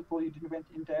went invisible. You didn't went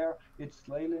in there. It's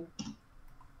Leyland.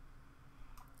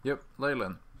 Yep,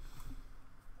 Leyland.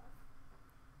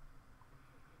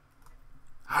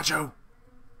 Hajo!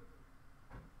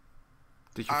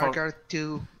 Did you fall? Argar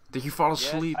 2. Did you fall Yes,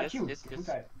 asleep? yes, you. yes, Good yes.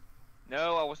 guy.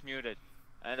 No, I was muted.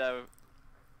 And I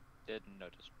didn't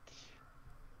notice.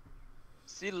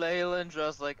 See Leyland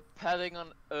just like patting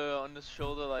on his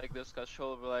shoulder like this guy's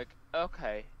shoulder like,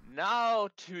 okay, now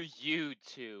to you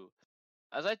two.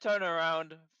 As I turn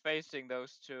around facing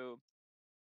those two.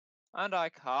 And I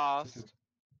cast.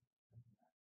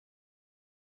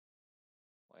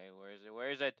 Wait, where is it? Where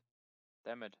is it?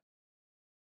 Damn it.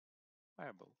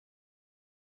 Fireball.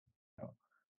 No.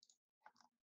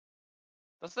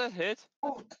 Does that hit?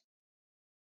 That's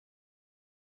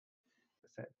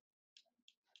it.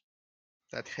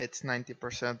 That hits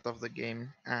 90% of the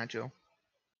game, Agile.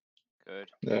 Good.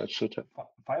 Yeah, it should have.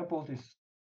 Firebolt is.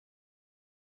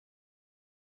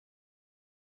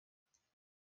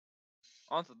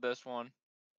 Onto this one.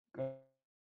 Good.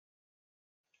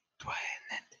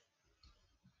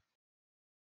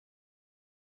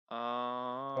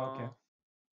 Okay.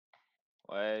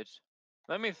 Wait.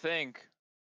 Let me think.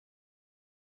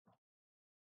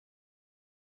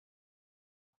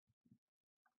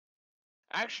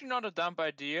 Actually, not a dumb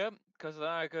idea, because then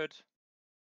I could.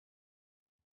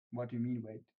 What do you mean,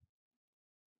 wait?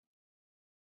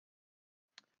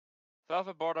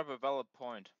 Self-abort up a valid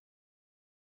point.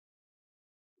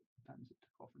 Times it.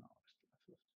 Half an hour.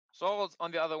 So it's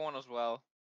on the other one as well.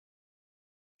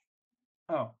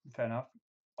 Oh, fair enough.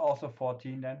 Also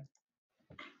 14 then.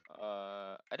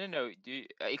 I don't know. Do you,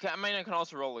 I mean, I can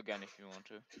also roll again if you want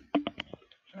to.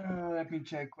 Let me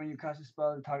check. When you cast a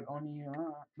spell, the target only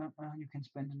you can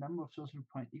spend a number of sorcery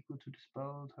points equal to the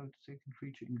spell target second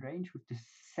creature in range with the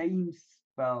same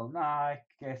spell. Nah, I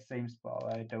guess same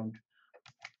spell. I don't.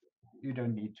 You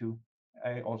don't need to.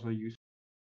 I also use.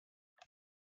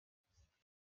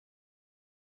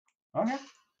 Okay.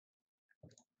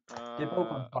 They're both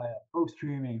on fire. Both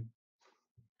streaming.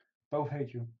 Both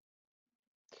hate you.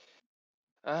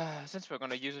 Since we're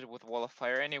gonna use it with Wall of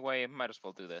Fire anyway, might as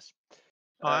well do this.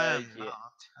 I am Yeah.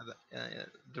 not.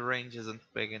 The range isn't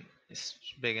is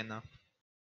big enough.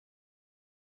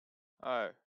 Oh,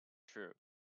 true.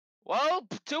 Well,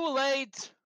 too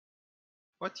late.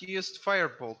 What, you used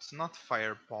firebolt, not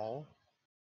fireball.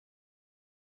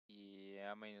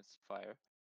 Yeah, I mean it's fire.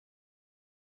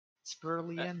 It's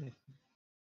barely anything.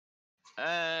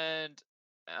 And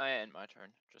I end my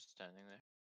turn, just standing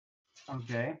there.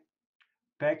 Okay.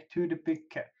 Back to the big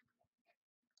cat.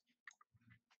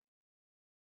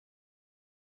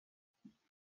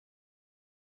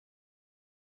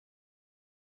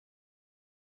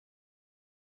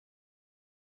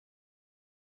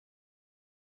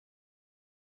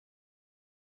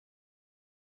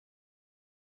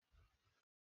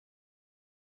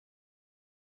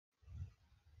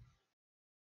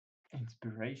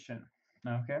 Inspiration.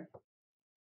 Okay.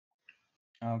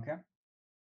 Okay.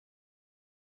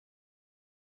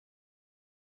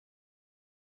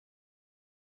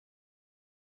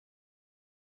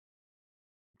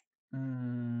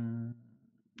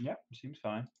 Yeah, seems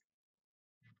fine.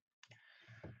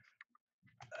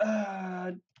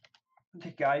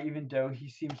 The guy, even though he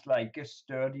seems like a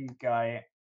sturdy guy,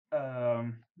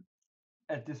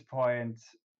 at this point,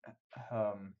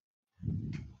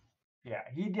 yeah,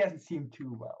 he doesn't seem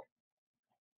too well.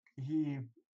 He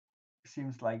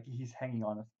seems like he's hanging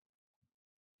on.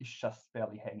 He's just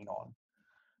barely hanging on.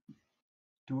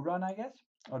 Do run, I guess,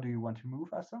 or do you want to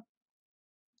move, Asa?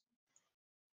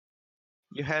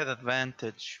 You had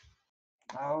advantage.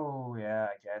 Oh yeah,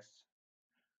 I guess.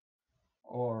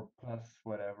 Or plus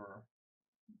whatever.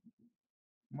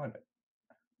 What?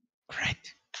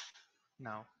 Right.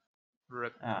 No.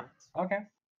 Rip. Okay.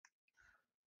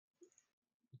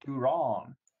 Do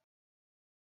wrong.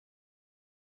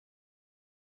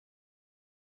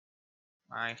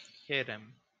 I hit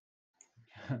him.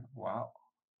 Wow.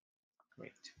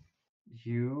 Wait.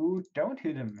 You don't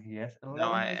hit him. He has 11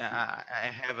 No,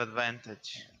 I have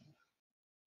advantage.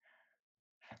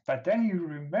 But then you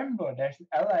remember there's an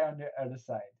ally on the other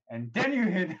side, and then you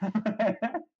hit him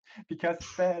because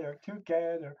it's better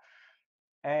together.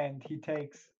 And he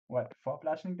takes what, 4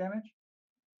 bludgeoning damage?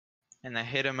 And I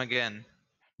hit him again.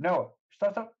 No,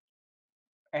 stop.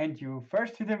 And you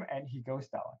first hit him, and he goes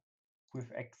down with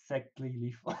exactly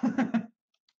lethal.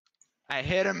 I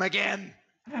hit him again.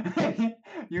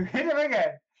 You hit him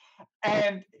again,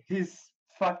 and his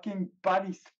fucking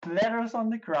body splatters on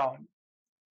the ground.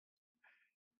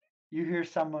 You hear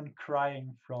someone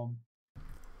crying from,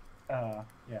 that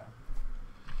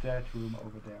room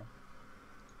over there.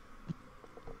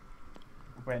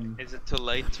 When Is it too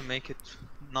late to make it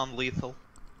non-lethal?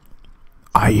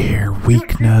 I hear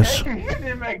weakness. You hit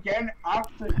him again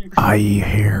after he. I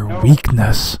hear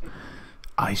weakness.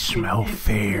 I smell It's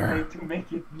fear. too late to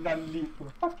make it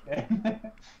non-lethal. Okay.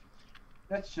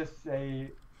 Let's just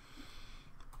say,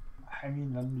 I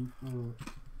mean non-lethal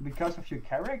because of your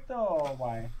character, or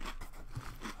why?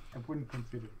 I wouldn't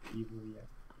consider it evil yet.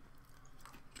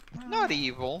 Not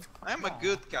evil. I'm a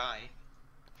good guy.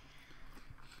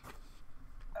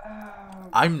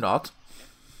 I'm not.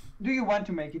 Do you want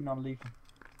to make it non-lethal?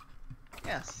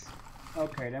 Yes.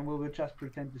 Okay, then we will just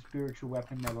pretend the spiritual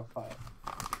weapon never fired.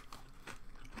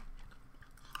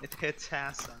 It hits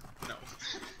Hassan. No.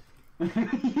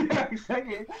 Yeah,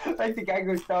 exactly. Like the guy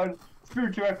goes down,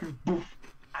 spiritual weapon, boof.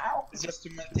 Ow! Just to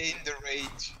maintain the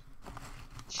rage.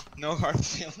 No hard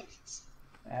feelings.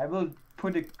 I will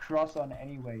put a cross on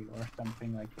anyway, or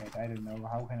something like that. I don't know.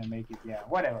 How can I make it? Yeah,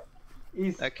 whatever.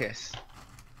 Okay.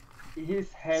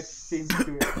 His head seems to,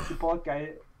 the bald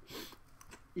guy,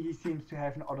 he seems to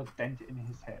have an auto dent in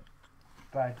his head.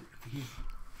 But he's,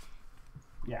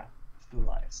 yeah, still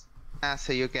alive.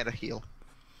 So you get a heal.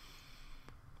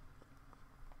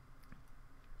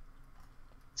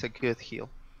 It's a good heal.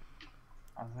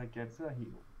 Asa gets a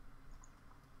heal.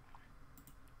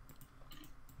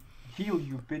 Heal,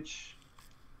 you bitch.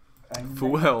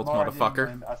 Full health, Moradin motherfucker.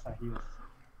 And Asa heals.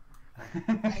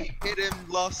 I hit him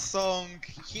last song.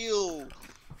 Heal.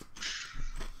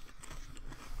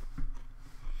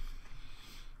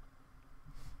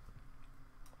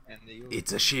 And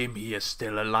It's a shame he is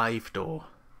still alive, though.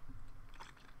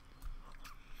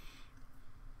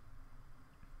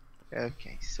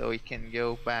 Okay, so we can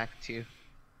go back to.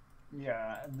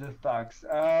 Yeah, the thugs.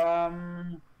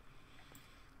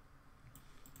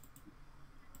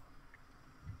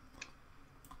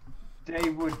 They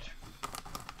would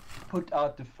put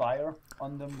out the fire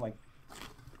on them, like,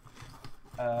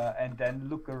 and then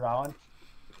look around.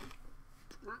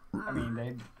 I mean,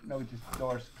 they notice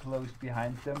doors closed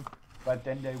behind them, but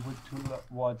then they would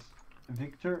towards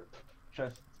Victor,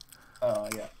 just,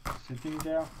 yeah, sitting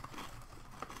there.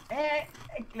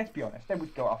 Let's be honest, they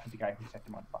would go after the guy who set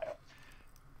them on fire.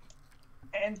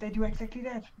 And they do exactly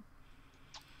that.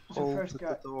 The first Open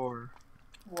guy the door.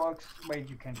 walks. Wait,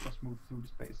 you can just move through the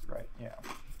space, right? Yeah.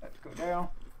 Let's go there.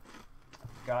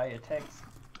 Guy attacks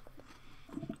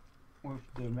with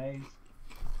the mace.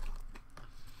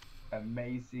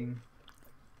 Amazing.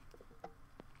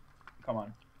 Come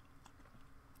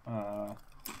on.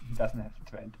 He doesn't have to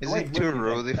trend. Is Wait, it too multi-attack.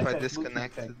 rude if I said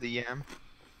disconnect multi-attack. the DM?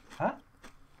 Huh?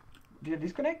 Did I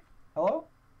disconnect? Hello?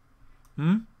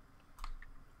 Hmm?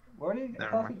 What did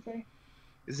Never I mind. say?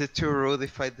 Is it too rude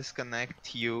if I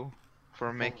disconnect you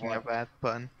for making a what? bad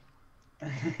pun?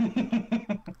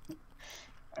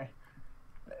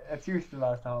 Let's use the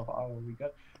last half hour we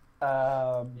got.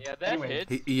 Yeah, that anyway,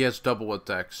 hits. He has double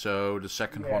attack, so the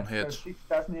second yeah, one hits. So 6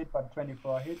 doesn't hit, but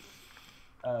 24 hits.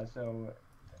 So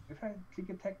if I click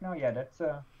attack now, yeah, that's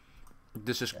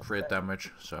This is yeah, crit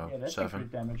damage, so yeah, that's 7.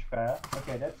 crit damage fair.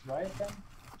 Okay, that's right then.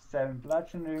 7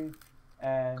 bludgeoning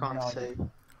and Can't now save.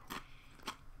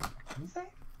 Can you say?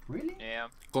 Really? Yeah.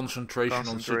 Concentration on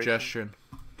Concentration. suggestion.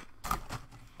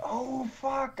 Oh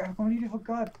fuck! I completely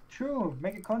forgot. True.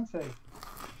 Make a con save.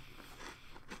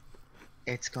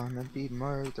 It's gonna be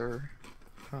murder.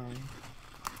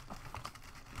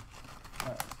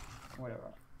 Whatever.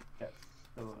 That's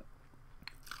still.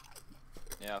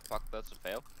 Yeah, fuck, that's a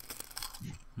fail.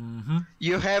 Mm-hmm.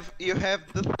 You have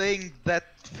the thing, that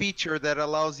feature that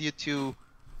allows you to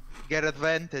get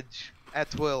advantage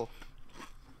at will.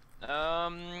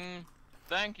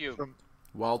 Thank you. From-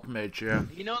 Wild mage, yeah.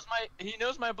 He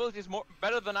knows my abilities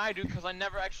better than I do because I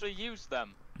never actually use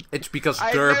them. It's because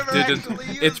I Derp never didn't. actually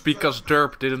It's used because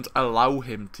Derp didn't allow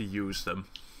him to use them.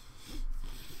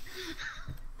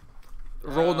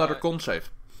 Roll another con save.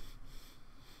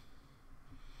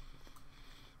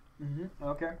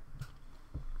 Okay.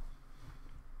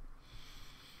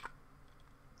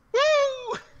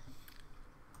 Woo!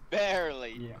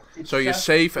 Barely. Yeah. It's So you just-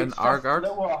 save and it's just Argard?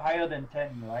 lower or higher than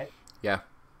 10, right? Yeah.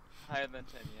 Higher than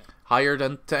 10, yeah. Higher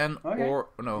than 10 Okay. or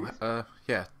no,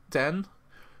 yeah, 10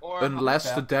 Or unless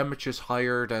fair. the damage is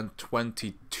higher than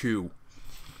 22.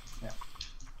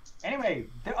 Anyway,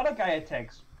 the other guy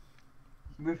attacks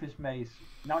with his mace.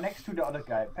 Now next to the other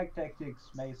guy, pack tactics,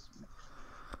 mace.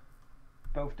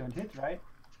 Both don't hit, right?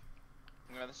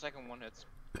 yeah, the second one hits.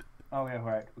 Oh yeah,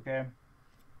 right. Okay.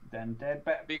 Then that.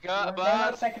 But Because, then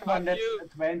but the second fuck one, that's you.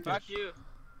 advantage. Fuck you.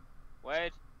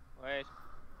 Wait.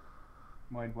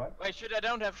 Wait, what? Wait, shit, I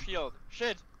don't have shield.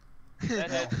 Shit. That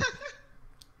hit.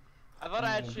 I thought I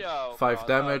had shield. Oh, 5 God,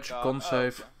 damage, oh, God. con Oh,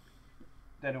 save. okay.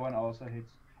 That one also hits.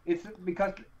 It's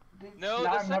because No,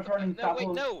 now the I'm not running second. No,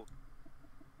 double. wait, no.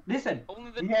 Listen,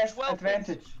 Only the he has 12 hits.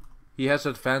 advantage. He has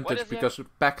What advantage is he because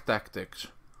of pack tactics.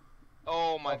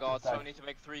 Oh my Of the God, so I dice. need to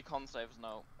make 3 con saves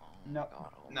now. Oh my No.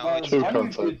 God. Oh No, my it's Two now, you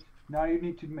concepts. now you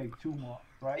need to make 2 more,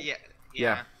 right? Yeah.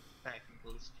 Yeah.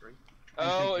 Technically straight.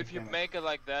 Oh, take if you damage. make it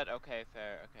like that, okay,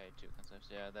 fair. Okay, 2 concepts.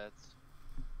 Yeah, that's.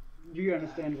 Do you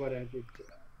understand what I did?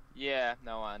 Yeah,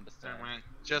 no, I understand. Never mind.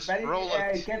 Just But roll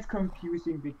it it. gets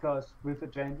confusing because with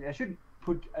advantage, I should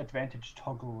put advantage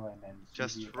toggle and then.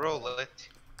 Just CD. roll it.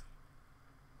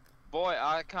 Boy,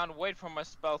 I can't wait for my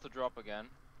spell to drop again.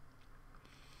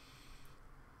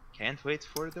 Can't wait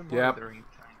for the Yep. murdering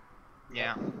time.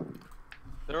 Yeah.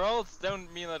 The rolls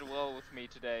don't mean that well with me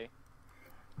today.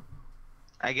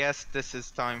 I guess this is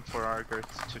time for Argert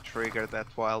to trigger that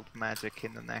wild magic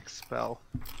in the next spell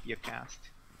you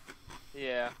cast.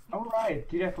 Yeah. All right.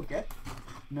 Did I forget?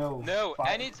 No. No, Fine.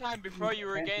 anytime before you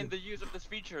regain Advantage. the use of this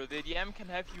feature, the DM can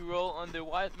have you roll on the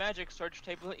wild magic search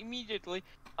table immediately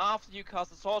after you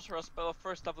cast a sorcerer spell of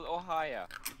first level or higher.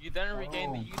 You then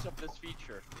regain the Oh. use of this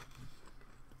feature.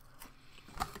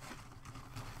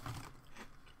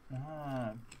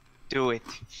 Ah. Do it.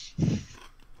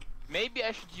 Maybe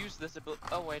I should use this ability.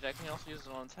 Oh wait, I can also use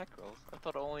it on attack rolls. I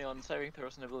thought only on saving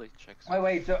throws and ability checks.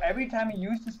 Wait. So every time you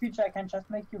use this feature, I can just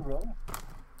make you roll.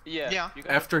 Yeah. Yeah. You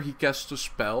can After he casts the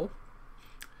spell,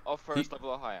 of first level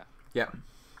or higher. yeah.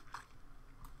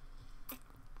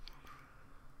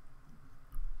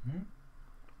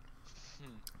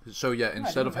 So yeah, I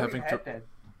instead of didn't know having you to had that.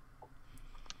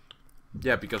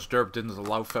 Yeah, because Derp didn't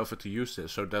allow Velvet to use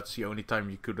this, so that's the only time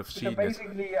you could have So seen it.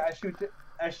 basically,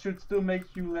 I should still make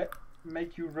you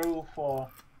roll for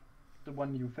the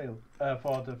one you failed.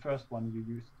 For the first one you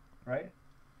used, right?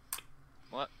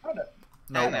 What? Oh, no.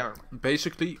 No, never.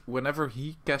 basically, whenever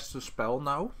he casts a spell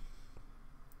now,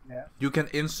 Yeah. you can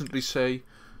instantly say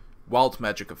wild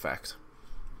magic effect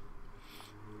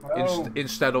Oh,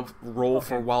 instead of roll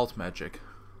for Okay. wild magic.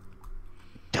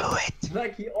 Do it!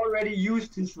 like he already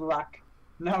used his luck.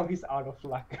 Now he's out of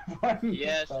luck.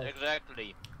 Yes, So,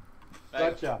 exactly.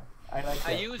 Like, gotcha. I like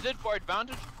I that. use it for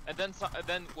advantage, and then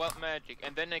wild magic,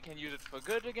 and then I can use it for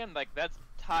good again. Like that's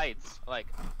tides, like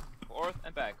forth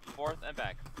and back, forth and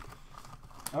back.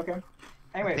 Okay.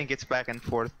 I Anyway, think it's back and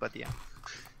forth, but yeah.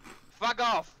 Fuck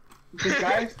off!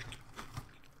 the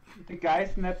guy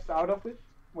snaps out of it.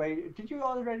 Wait, did you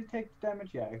already take the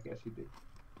damage? Yeah, I guess you did.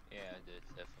 Yeah, I did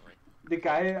definitely. The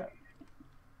guy,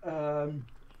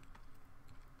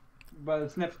 well,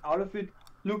 snaps out of it,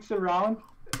 looks around,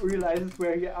 realizes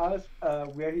where he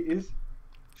is,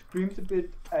 screams a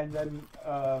bit, and then,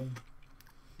 I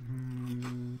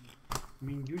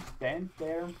mean, you stand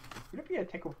there. Would it be an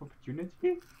attack of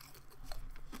opportunity?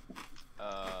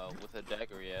 With a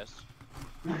dagger, yes.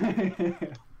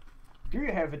 Do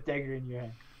you have a dagger in your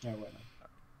hand? No, why not?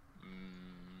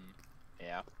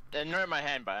 Yeah. Not in my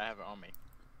hand, but I have it on me.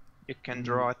 You can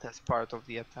draw it as part of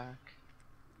the attack.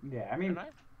 Yeah, I mean, Can I?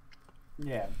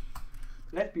 yeah.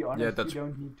 Let's be honest, that's- you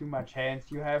don't need too much hands.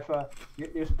 You have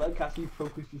your spellcasting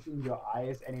focuses in your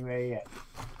eyes anyway, and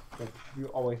but you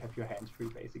always have your hands free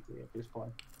basically at this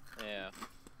point. Yeah.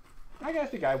 I guess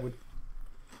the guy would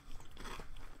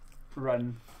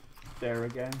run there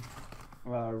again.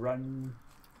 Run.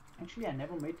 Actually, I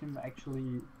never made him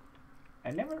actually.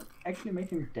 I never actually made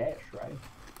him dash, right?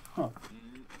 Huh.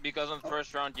 Because on the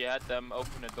first round you had them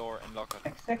open the door and lock it.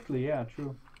 Exactly. Yeah.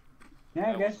 True. Yeah, I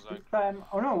That guess was this like- time.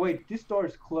 Oh no, wait. This door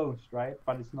is closed, right?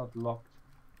 But it's not locked.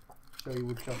 So you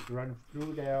would just run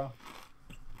through there,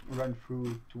 run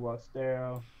through towards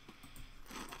there.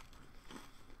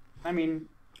 I mean,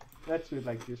 let's do it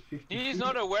like this. 50 He's feet.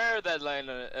 not aware that line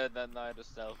that line of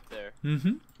stealth there.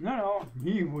 Mm-hmm. No,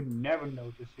 he would never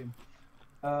notice him.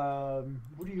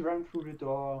 Would he run through the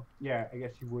door? Yeah, I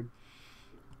guess he would.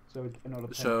 So it's another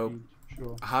 10 So, feet,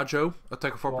 sure. Hajo,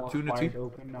 attack of Door's opportunity. wide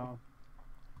open now.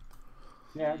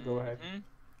 Yeah, go ahead. Mhm.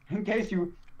 In case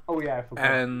you. Oh yeah, I forgot.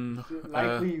 And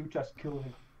Likely you just kill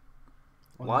him.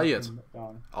 Or lie knock it. him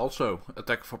down. Also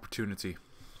attack of opportunity.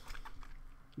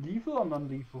 Lethal or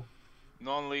non-lethal?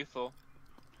 Non-lethal.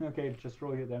 Okay, just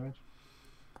roll your damage.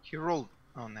 He rolled.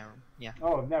 Oh, never. Yeah.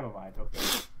 Oh, never mind. Okay.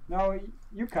 No,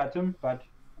 you cut him, but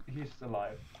he's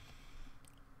alive.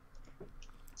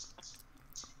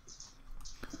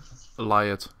 Lie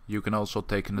it. You can also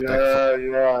take an attack.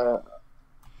 Yeah.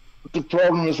 The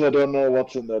problem is I don't know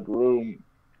what's in that room.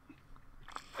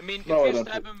 I mean, No, I if you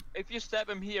don't stab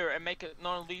him, here and make it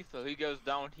non-lethal, he goes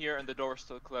down here and the door's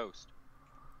still closed.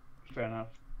 Fair enough.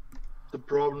 The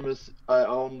problem is I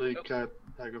only Nope. get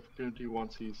attack of opportunity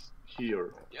once he's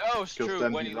here. Oh, it's Because true.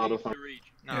 then When he's he out of leaves the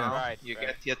reach. No, Yeah. Right. you right.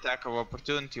 get the attack of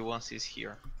opportunity once he's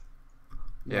here.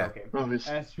 Yeah. Okay. No, he's,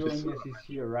 As soon he's- as he's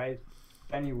here, right?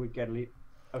 Then you would get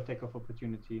attack of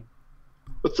opportunity.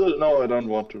 but still, no, I don't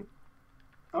want to.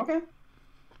 Okay.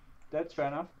 That's fair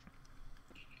enough.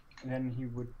 And then he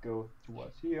would go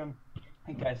towards here.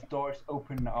 And guys, doors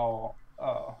open now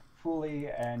fully,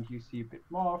 and you see a bit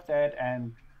more of that.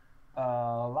 And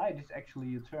light is actually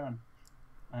your turn.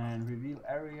 And reveal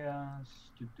areas.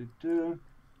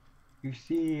 You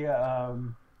see. Yeah,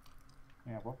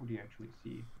 what would you actually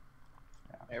see?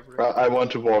 I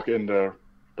want to walk in there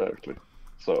directly.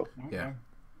 So Okay. Yeah.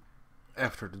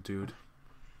 After the dude.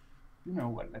 You know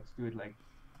what? Let's do it like.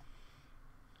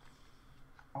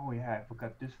 Oh yeah, I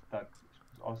forgot this thug.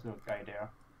 There's also a guy there.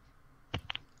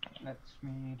 Let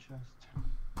me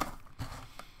just.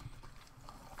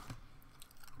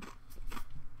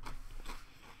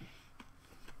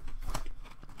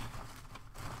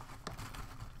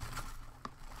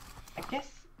 I guess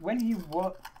when he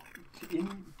walked in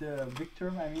the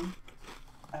victim, I mean,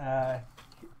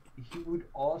 he would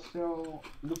also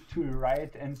look to the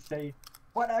right and say,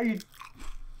 "What are you?"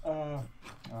 What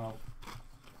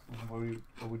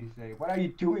would he say? What are you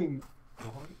doing?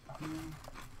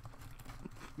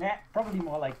 Nah, probably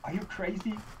more like, "Are you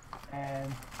crazy?"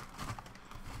 And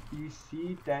you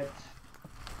see that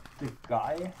this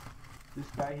guy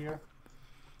here.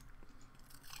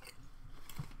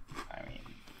 I mean,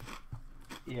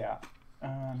 yeah.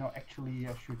 No, actually,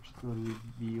 I should still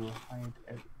reveal hide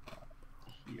at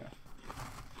here.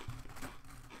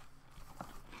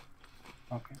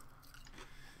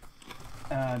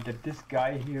 that this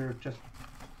guy here just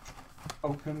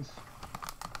opens,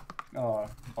 or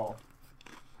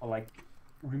like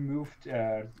removed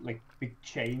like big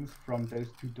chains from those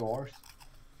two doors,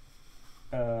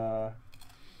 and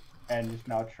is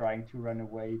now trying to run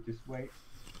away this way.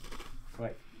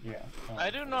 Like, yeah. I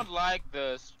do not like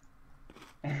this.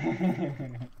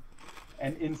 And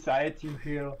inside you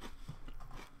hear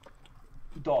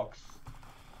dogs.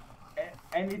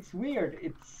 And it's weird.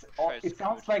 It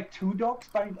sounds like 2 dogs,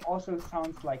 but it also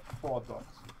sounds like 4 dogs.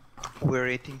 We're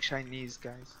eating Chinese,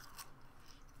 guys.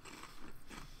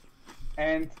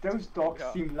 And those dogs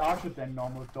Yeah. seem larger than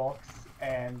normal dogs.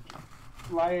 And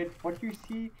like what you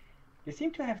see, they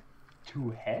seem to have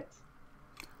 2 heads.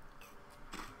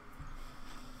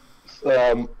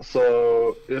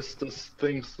 So is this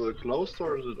thing still closed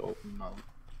or is it open now?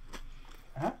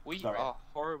 Huh? We Sorry. are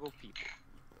horrible people.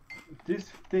 This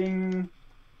thing,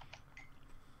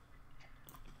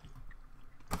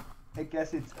 I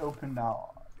guess it's open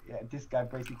now. Yeah, this guy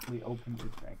basically opened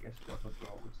it. I guess the other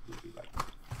door would still be like that.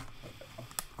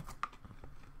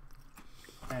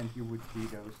 And you would see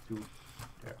those 2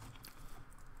 there.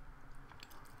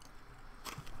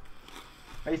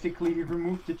 Basically, he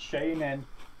removed the chain, and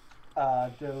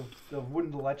the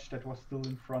wooden ledge that was still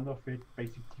in front of it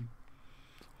basically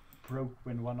broke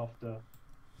when one of the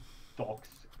dogs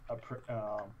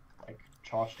like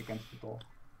charged against the door.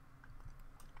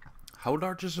 How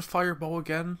large is a fireball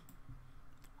again?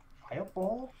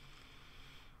 Fireball?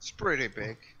 It's pretty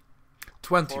big.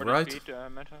 20, 40 right? feet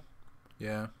diameter.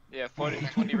 Yeah. Yeah,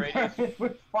 20 radius.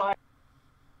 With fire.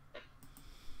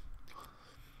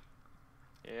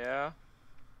 Yeah.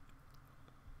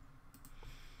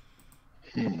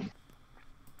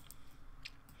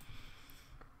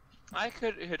 I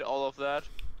could hit all of that.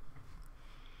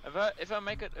 If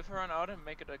I run out and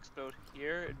make it explode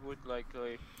here, it would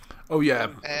likely. Oh yeah.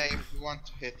 If you want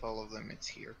to hit all of them, it's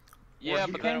here. Yeah,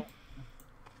 you but can- then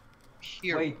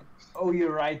Here. Wait. Oh,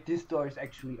 you're right. This door is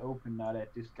actually open now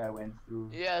that this guy went through.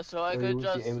 yeah, so I So you could would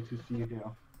just. be able to see it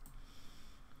there.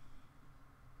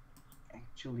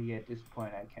 Actually, at this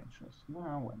point, I can just. No,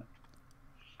 why not?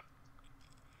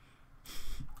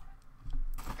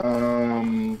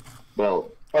 Well,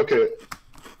 okay.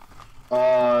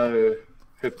 I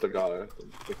hit the guy.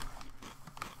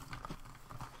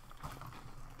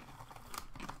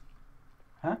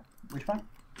 Huh? Which one?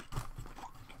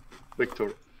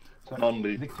 Victor. Sorry,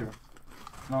 Non-lethal. Victor.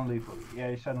 Non-lethal. Yeah,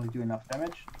 you suddenly do enough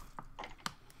damage.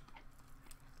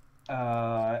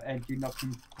 And you knock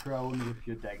him prone with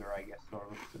your dagger, I guess, or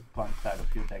with the point side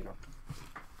of your dagger.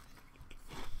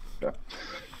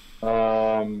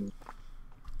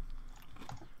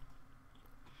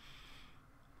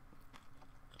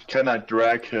 Can I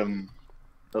drag him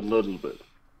a little bit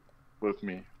with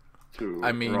me to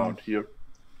I mean- around here?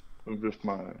 With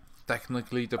my,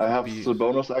 Technically, that I would have be. the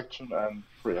bonus action and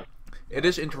free action. It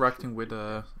is interacting with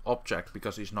a object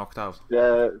because he's knocked out.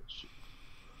 Yeah, it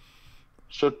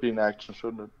should be an action,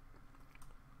 shouldn't it?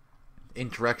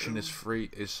 Interaction is free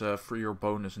or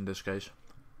bonus in this case.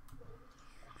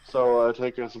 So I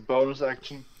take it as a bonus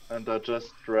action and I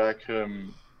just drag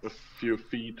him a few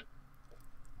feet.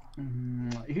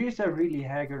 He's a really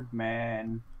haggard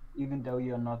man. Even though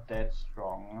you're not that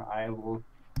strong, I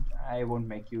won't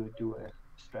make you do a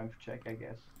strength check, I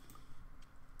guess.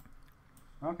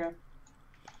 Okay.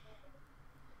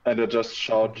 And I just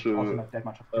shout Also to not that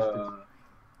much of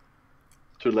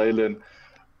distance. Leyland,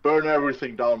 burn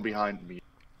everything down behind me.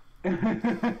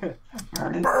 Burn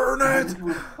it!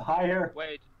 with fire.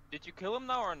 Wait, did you kill him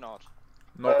now or not?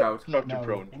 Knockout. Knocked him No,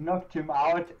 prone. he knocked him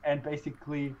out and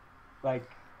basically, like,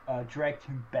 dragged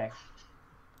him back.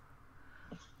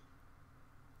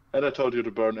 And I told you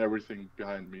to burn everything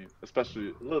behind me,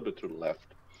 especially a little bit to the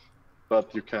left.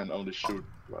 But you can only shoot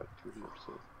right through here,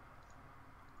 so.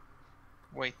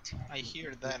 Wait, I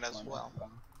hear that as well.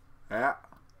 Yeah.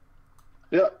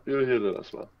 Yeah, you hear that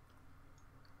as well.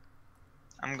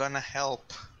 I'm gonna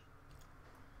help.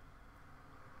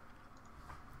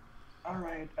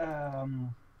 Alright,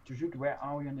 Jujut, where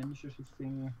are we on the initiative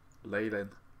thing?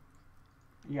 Leyland.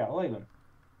 Yeah, Leyland.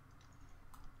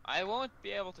 I won't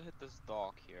be able to hit this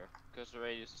dog here because the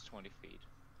radius is 20 feet.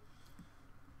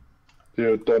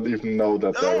 You don't even know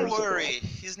that there Don't is a worry,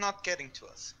 he's not getting to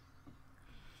us.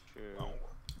 True.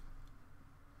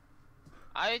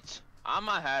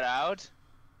 I'ma head out.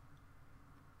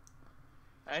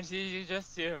 And you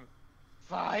just hear him.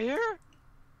 Fire?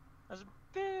 As a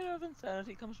bit of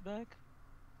insanity comes back.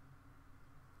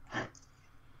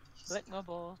 Lick my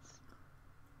balls.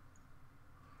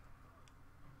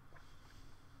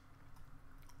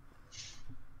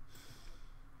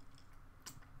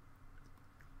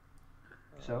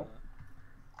 So,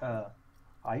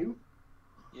 are you?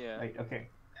 Yeah. Right, okay.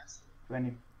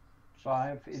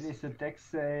 25. It is a dex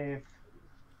save.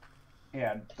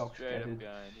 Yeah, dogs Straight get up it.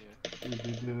 behind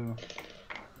you. Do.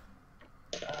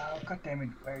 God damn it,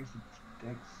 where is it?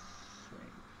 Dex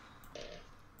save.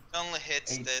 It only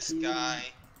hits this 18. guy.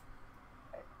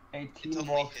 18 It only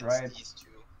walks, hits right? these two.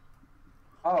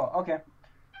 Oh, okay.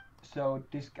 So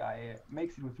this guy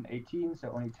makes it with an 18,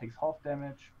 so only takes half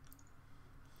damage.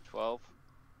 12.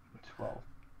 12.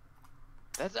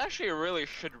 That's actually a really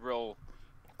shit roll.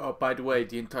 Oh, by the way,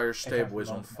 the entire stable has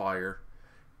is on no- fire.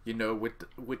 You know, with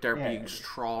there Yeah, being it is.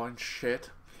 straw and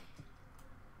shit.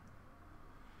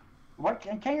 What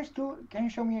can you still? Can you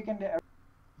show me again the?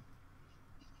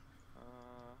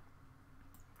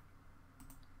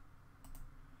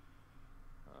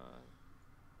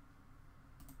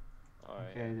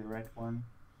 Alright. Okay, the red one.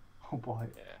 Oh boy.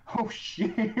 Yeah. Oh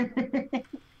shit.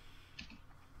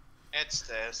 It's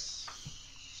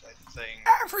this, I think.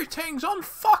 Everything's on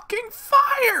fucking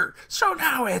fire! So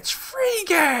now it's free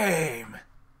game!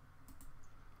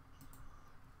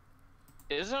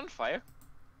 Is it on fire?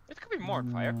 It could be more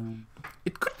on fire.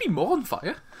 It could be more on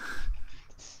fire.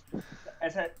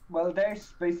 Well,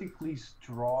 there's basically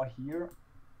straw here,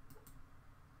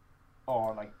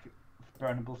 or like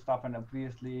burnable stuff, and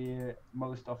obviously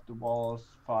most of the walls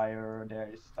fire. There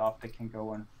is stuff that can go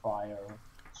on fire.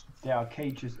 There are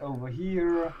cages over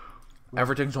here.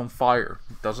 Everything's on fire.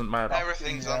 It doesn't matter.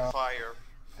 Everything's Yeah. on fire.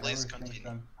 Please Everything's continue.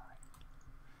 on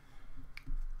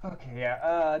fire. Okay,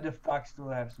 yeah. The fuck still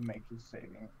have to make his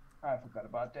saving. I forgot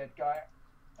about that guy.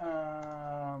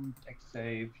 Dex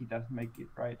save. He doesn't make it,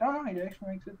 right? Oh no, he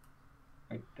actually makes it.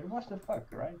 Wait, there was the fuck,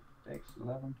 right? Dex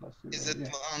 11 plus 0. Is it yeah.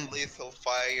 non-lethal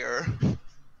fire?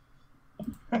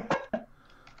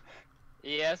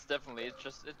 Yes, definitely. It's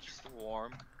just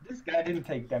warm. This guy didn't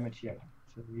take damage yet,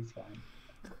 so he's fine.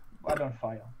 But on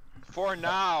fire. For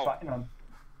now.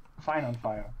 Fine on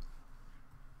fire.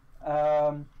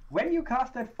 When you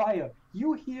cast that fire,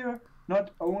 you hear not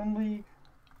only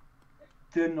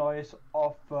the noise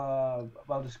of,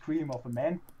 the scream of a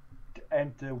man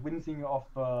and the wincing of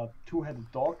a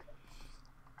two-headed dog.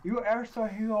 You also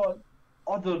hear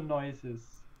other noises.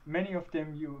 Many of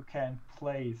them you can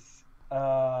place.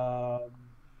 Yeah.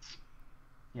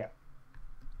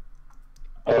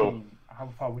 I Oh, mean, how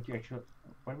far would you actually?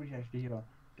 What would you actually hear?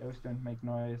 Those don't make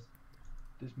noise.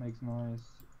 This makes noise.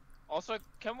 Also,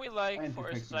 can we like And for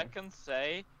a this makes noise. second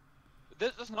say,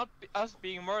 this is not us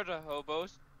being murder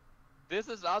hobos. This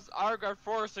is us Argard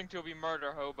forcing to be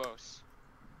murder hobos.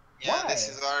 Yeah, this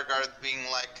Why? is Argard being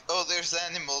like, oh, there's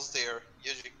animals there.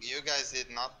 You guys did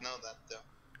not know that though.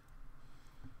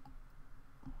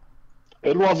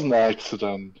 it was an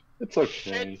accident. It's okay.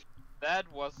 Shit. That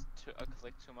was a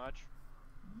click too much.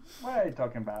 What are you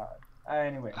talking about?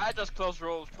 Anyway. I just closed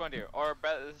Roll20, or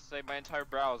better to say my entire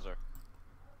browser.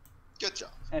 Good job.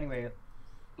 Anyway,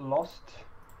 lost.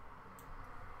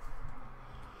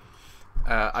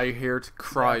 I heard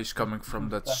cries coming from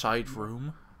that side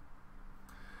room.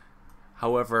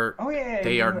 However, Oh yeah.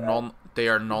 they you,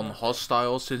 are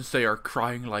non-hostile since they are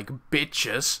crying like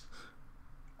bitches.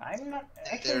 I'm not.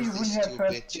 There's Actually, you wouldn't these have two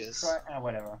first bitches. try.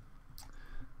 Whatever.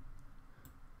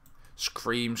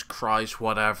 Screams, cries,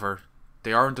 whatever.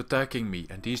 They aren't attacking me,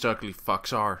 and these ugly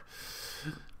fucks are.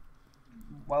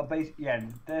 Well, yeah,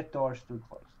 that door's still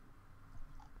closed.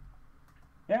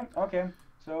 Yeah. Okay.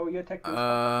 So you attack.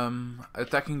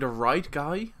 Attacking the right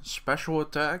guy. Special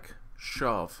attack.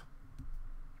 Shove.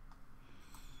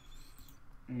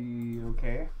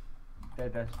 Okay.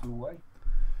 That's 2 way.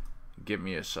 Give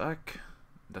me a sec.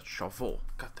 That's shovel.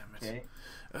 God damn it.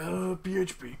 Okay.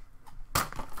 PHP.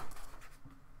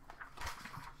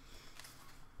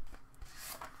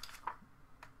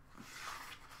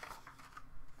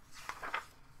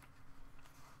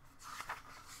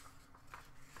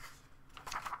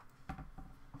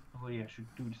 Oh yeah, should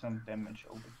do some damage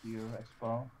over here as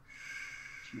well.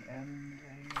 GM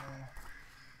there.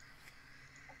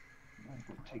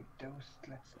 We'll take those.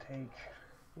 Let's take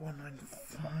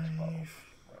 195.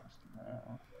 where's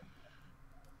now?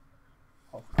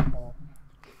 Hop.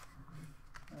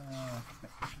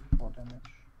 4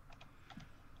 damage.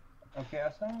 Okay,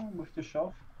 Asa, with the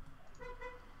shove.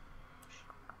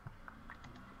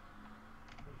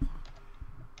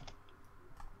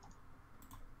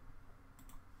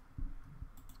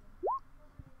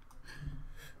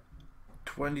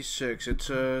 $26. It's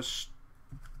a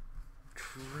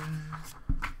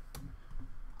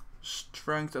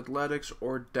strength, athletics,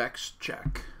 or dex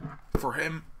check for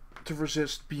him to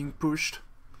resist being pushed.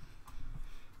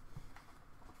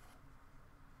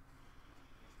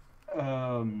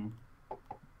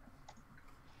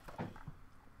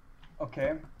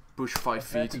 Okay. Push 5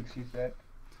 feet. Athletics, you said.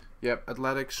 Yep,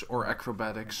 athletics or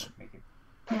acrobatics. Make it.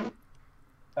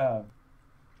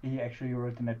 He actually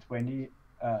wrote in a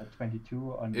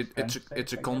 22 on his It's strength a save, I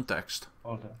guess. context.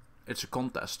 Hold on. It's a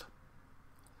contest.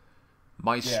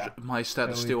 My my stat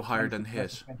So is still it's higher 20 than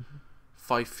plus his. 22.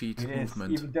 5 feet It is,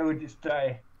 movement. even though this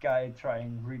guy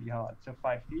trying really hard. So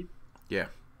 5 feet. Yeah.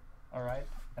 All right.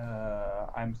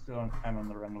 I'm on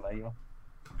the wrong layer.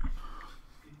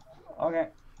 Okay,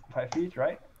 5 feet,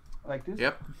 right? Like this.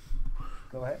 Yep.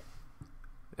 Go ahead.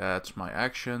 That's my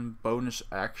action. Bonus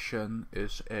action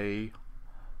is a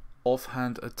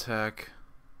offhand attack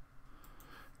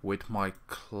with my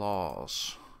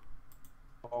claws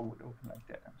Oh, would open like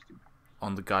that. I'm stupid.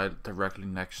 on the guy directly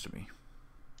next to me.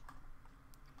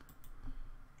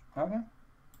 Okay.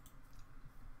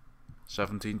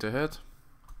 17 to hit.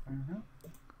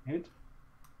 Hit.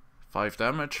 5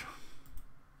 damage.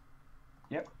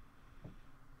 Yep.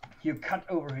 You cut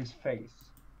over his face,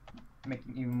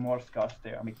 making even more scars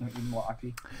there, making him even more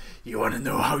ugly. You wanna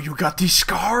know how you got these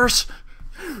scars?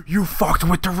 You fucked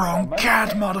with the wrong cat,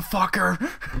 motherfucker!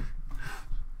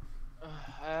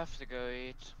 I have to go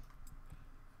eat.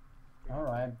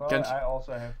 Alright, but Can't- I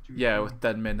also have to. Yeah, with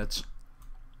 10 minutes.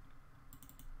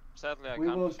 Sadly, I We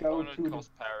can't will postpone go it to the- because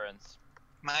parents.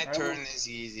 My I turn will- is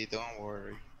easy, don't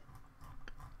worry.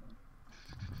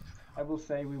 I will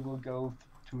say we will go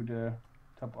to the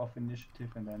top of initiative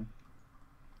and then.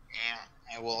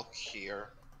 Yeah, I walk here.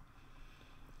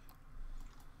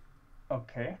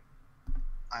 Okay.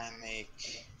 I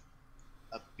make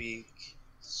a big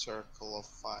circle of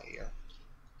fire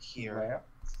here, Where?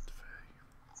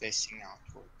 facing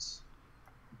outwards.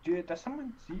 Does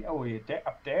someone see? Oh, yeah, they're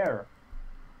up there.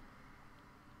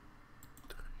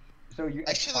 So you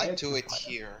Actually, aspire do to it fire.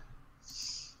 here.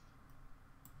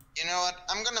 You know what?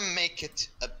 I'm gonna make it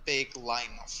a big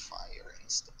line of fire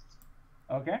instead.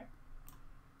 Okay.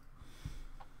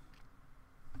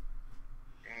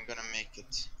 I'm gonna make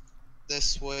it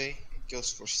this way. It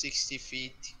goes for 60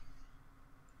 feet.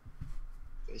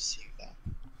 Facing that.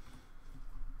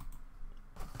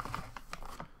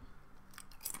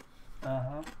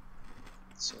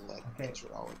 So let me Okay.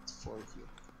 draw it for you.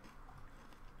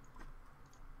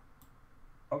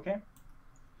 Okay.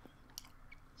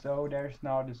 So there's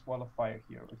now this wall of fire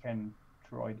here. We can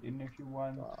throw it in if you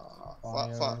want.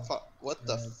 What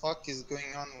the red. fuck is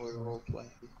going on with roll 20?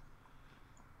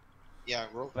 Yeah,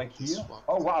 roll Like this here. one.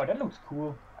 Oh wow, that looks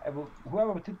cool.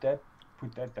 Whoever did that,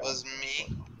 put that down. Was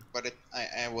me, but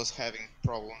I was having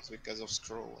problems because of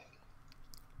scrolling.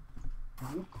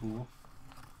 You look cool.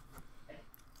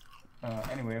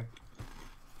 Anyway.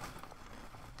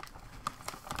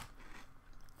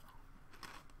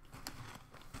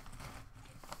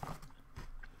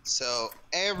 So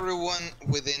everyone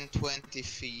within 20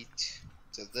 feet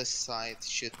to this side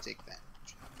should take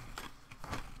damage.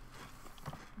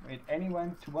 Wait,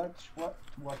 anyone to watch what?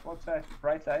 What side?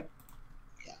 Right side?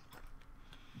 Yeah.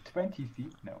 20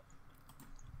 feet? No.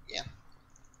 Yeah.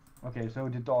 Okay, so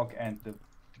the dog and the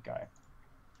guy.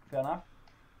 Fair enough.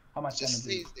 How much Just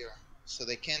damage? stays there, so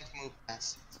they can't move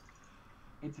past it.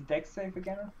 It's a dex save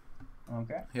again?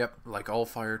 Okay. Yep, like all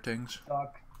fire things. Dog,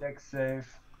 dex save.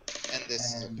 And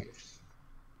this is a And- pierce.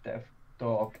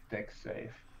 Dog, dex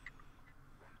save.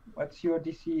 What's your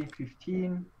DC?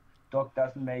 15. Dog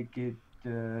doesn't make it.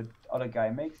 The other guy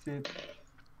makes it.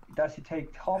 Does he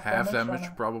take Half damage,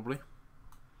 Anna? probably.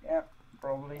 Yeah,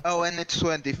 probably. Oh, and it's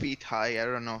 20 feet high. I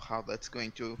don't know how that's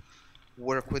going to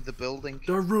work with the building.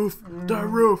 The roof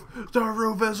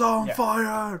is on Yeah.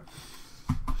 fire!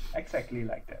 Exactly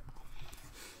like that.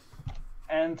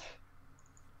 And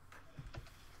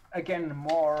again,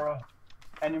 more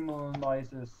animal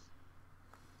noises.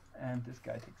 And this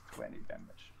guy takes 20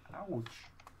 damage. Ouch.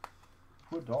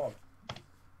 Poor dog.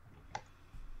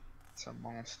 It's a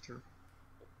monster.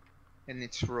 And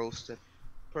it's roasted.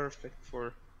 Perfect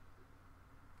for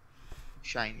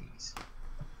shinies.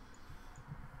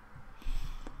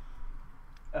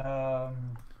 I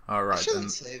Alright,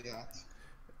 shouldn't say that.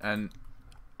 and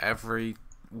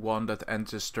everyone that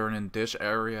ends his turn in this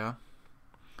area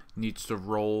needs to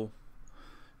roll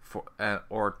for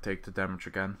or take the damage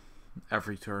again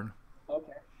every turn.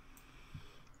 Okay.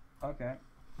 Okay.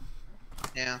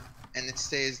 Yeah, and it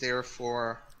stays there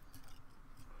for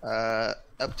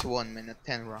up to 1 minute,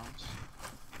 10 rounds.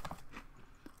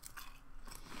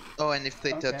 Oh, and if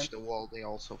they Okay. touch the wall, they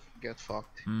also get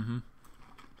fucked. Mm-hmm.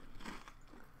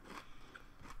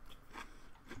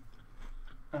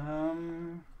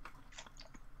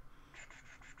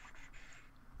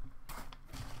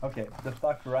 Okay, the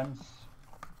thug runs.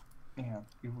 Yeah,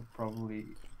 you would probably.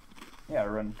 Yeah,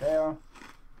 run there.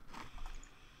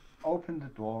 open the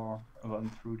door, run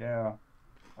through there,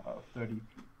 30 feet.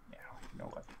 Yeah, you know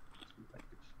what? Let's do it like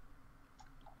this.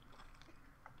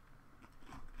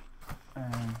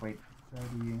 And wait for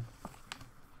 30,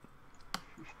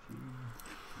 15.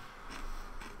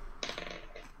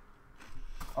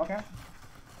 Okay.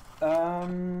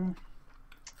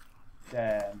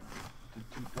 Then the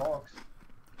two dogs.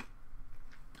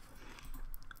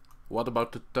 What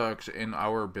about the thugs in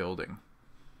our building?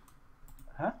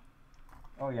 Huh?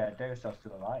 Oh yeah, they're still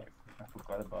alive. I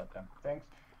forgot about them. Thanks.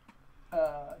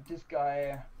 This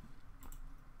guy.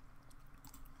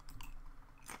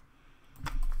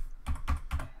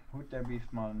 Would they be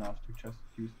smart enough to just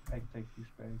use take this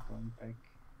way going back?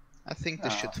 I think they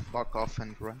should fuck off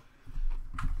and run.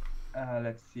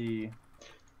 Let's see.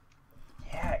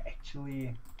 Yeah,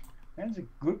 actually, that's a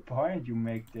good point you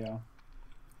make there.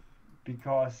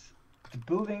 Because the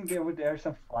building there's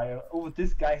some fire. Over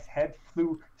this guy's head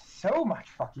flew so much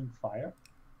fucking fire.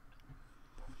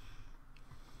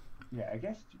 Yeah, I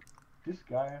guess this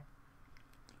guy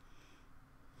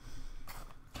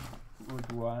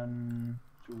would run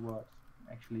towards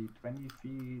actually 20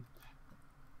 feet.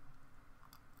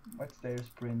 What's their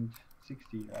sprint?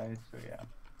 60, right? So yeah.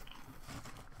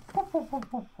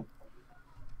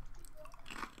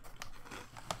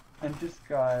 And this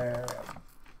guy,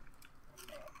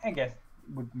 I guess,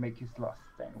 would make his last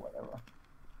stand, whatever.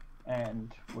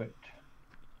 And would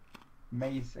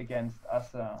mace against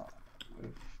us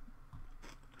with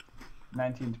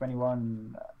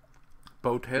 1921.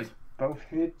 Both hit? Both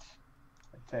hit.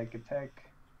 Attack.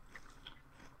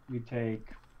 We take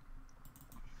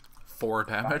 4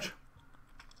 damage?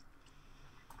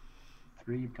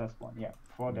 3 plus 1, yeah,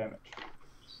 4 damage.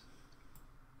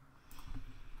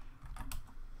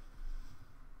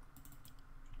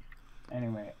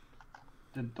 Anyway,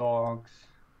 the dogs.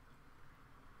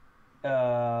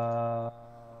 You're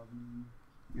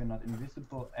not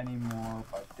invisible anymore,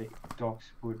 but the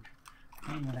dogs would.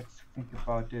 Let's think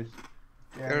about this.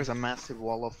 There's a massive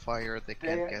wall of fire they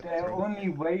can't get their through. only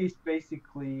way is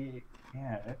basically.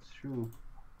 Yeah, that's true.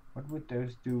 What would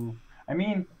those do? I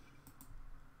mean,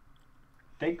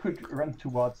 they could run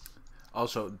towards.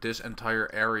 Also, this entire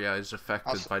area is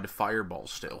affected by the fireball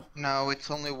still. No,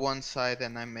 it's only one side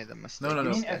and I made a mistake.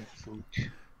 No.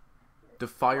 The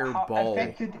fireball.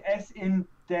 Affected as in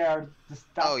the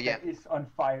stuff yeah. that is on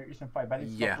fire, but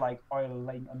it's not like oil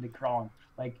laying on the ground.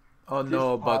 Like. Oh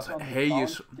no, but hay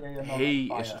ground,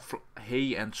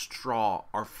 hay and straw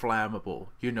are flammable.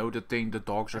 You know the thing the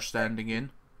dogs are standing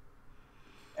in?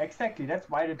 Exactly, that's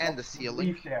why the and the dogs ceiling.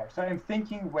 leave there. So I'm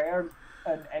thinking where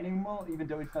an animal, even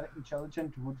though it's not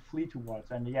intelligent, would flee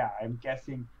towards. And yeah, I'm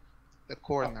guessing the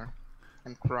corner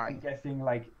and I'm crying. guessing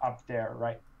like up there,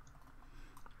 right?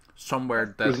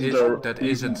 Somewhere that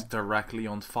isn't directly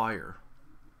on fire.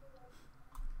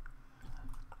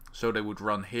 So they would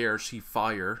run here, see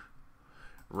fire,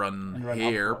 run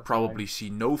here, probably see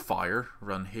no fire,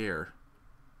 run here.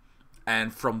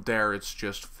 And from there it's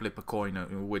just flip a coin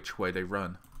in which way they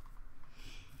run.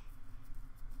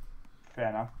 Fair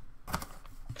enough.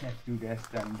 Let's do this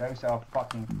then. Those are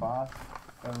fucking fast,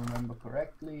 if I remember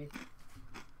correctly.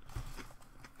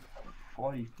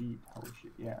 40 feet, holy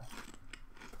shit, yeah.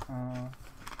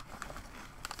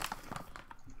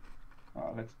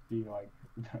 Let's be like,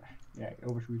 yeah,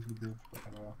 overshoot the bridge,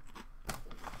 whatever.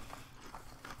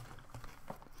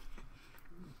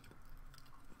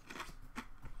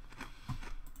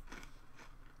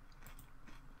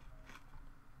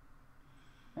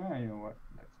 You know what?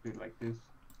 Let's do it like this.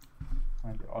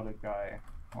 And the other guy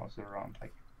also around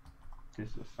like this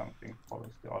or something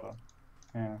follows the other.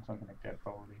 Yeah, something like that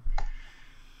probably.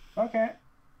 Okay.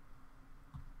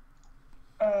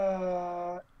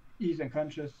 He's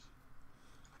unconscious.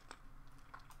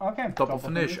 Okay. Double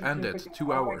finish, end it.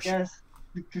 2 hours. Yes.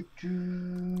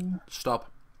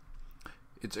 Stop.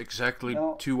 It's exactly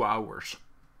 2 hours.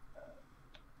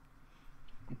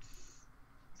 It's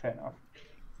fair enough.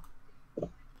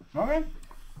 Okay.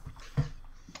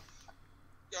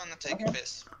 Gonna take a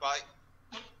piss. Bye.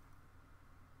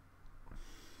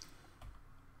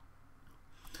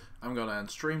 I'm gonna end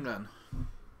stream then.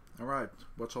 Alright,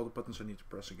 what's all the buttons I need to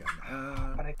press again?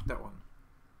 That one.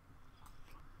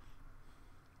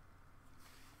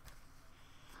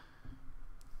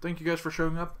 Thank you guys for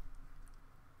showing up.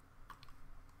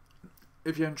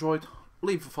 If you enjoyed,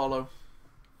 leave a follow.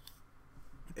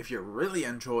 If you really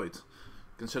enjoyed,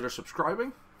 consider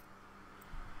subscribing.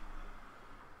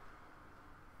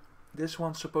 This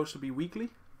one's supposed to be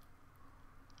weekly.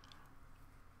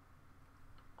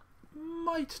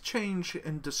 Might change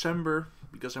in December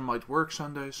because I might work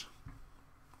Sundays.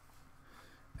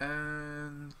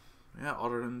 And yeah,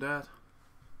 other than that,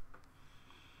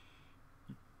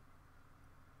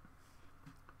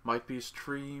 might be a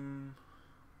stream.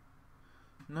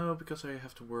 No, because I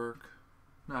have to work.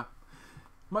 Nah,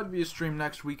 might be a stream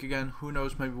next week again. Who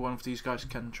knows? Maybe one of these guys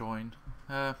can join.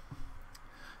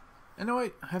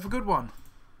 Anyway, have a good one.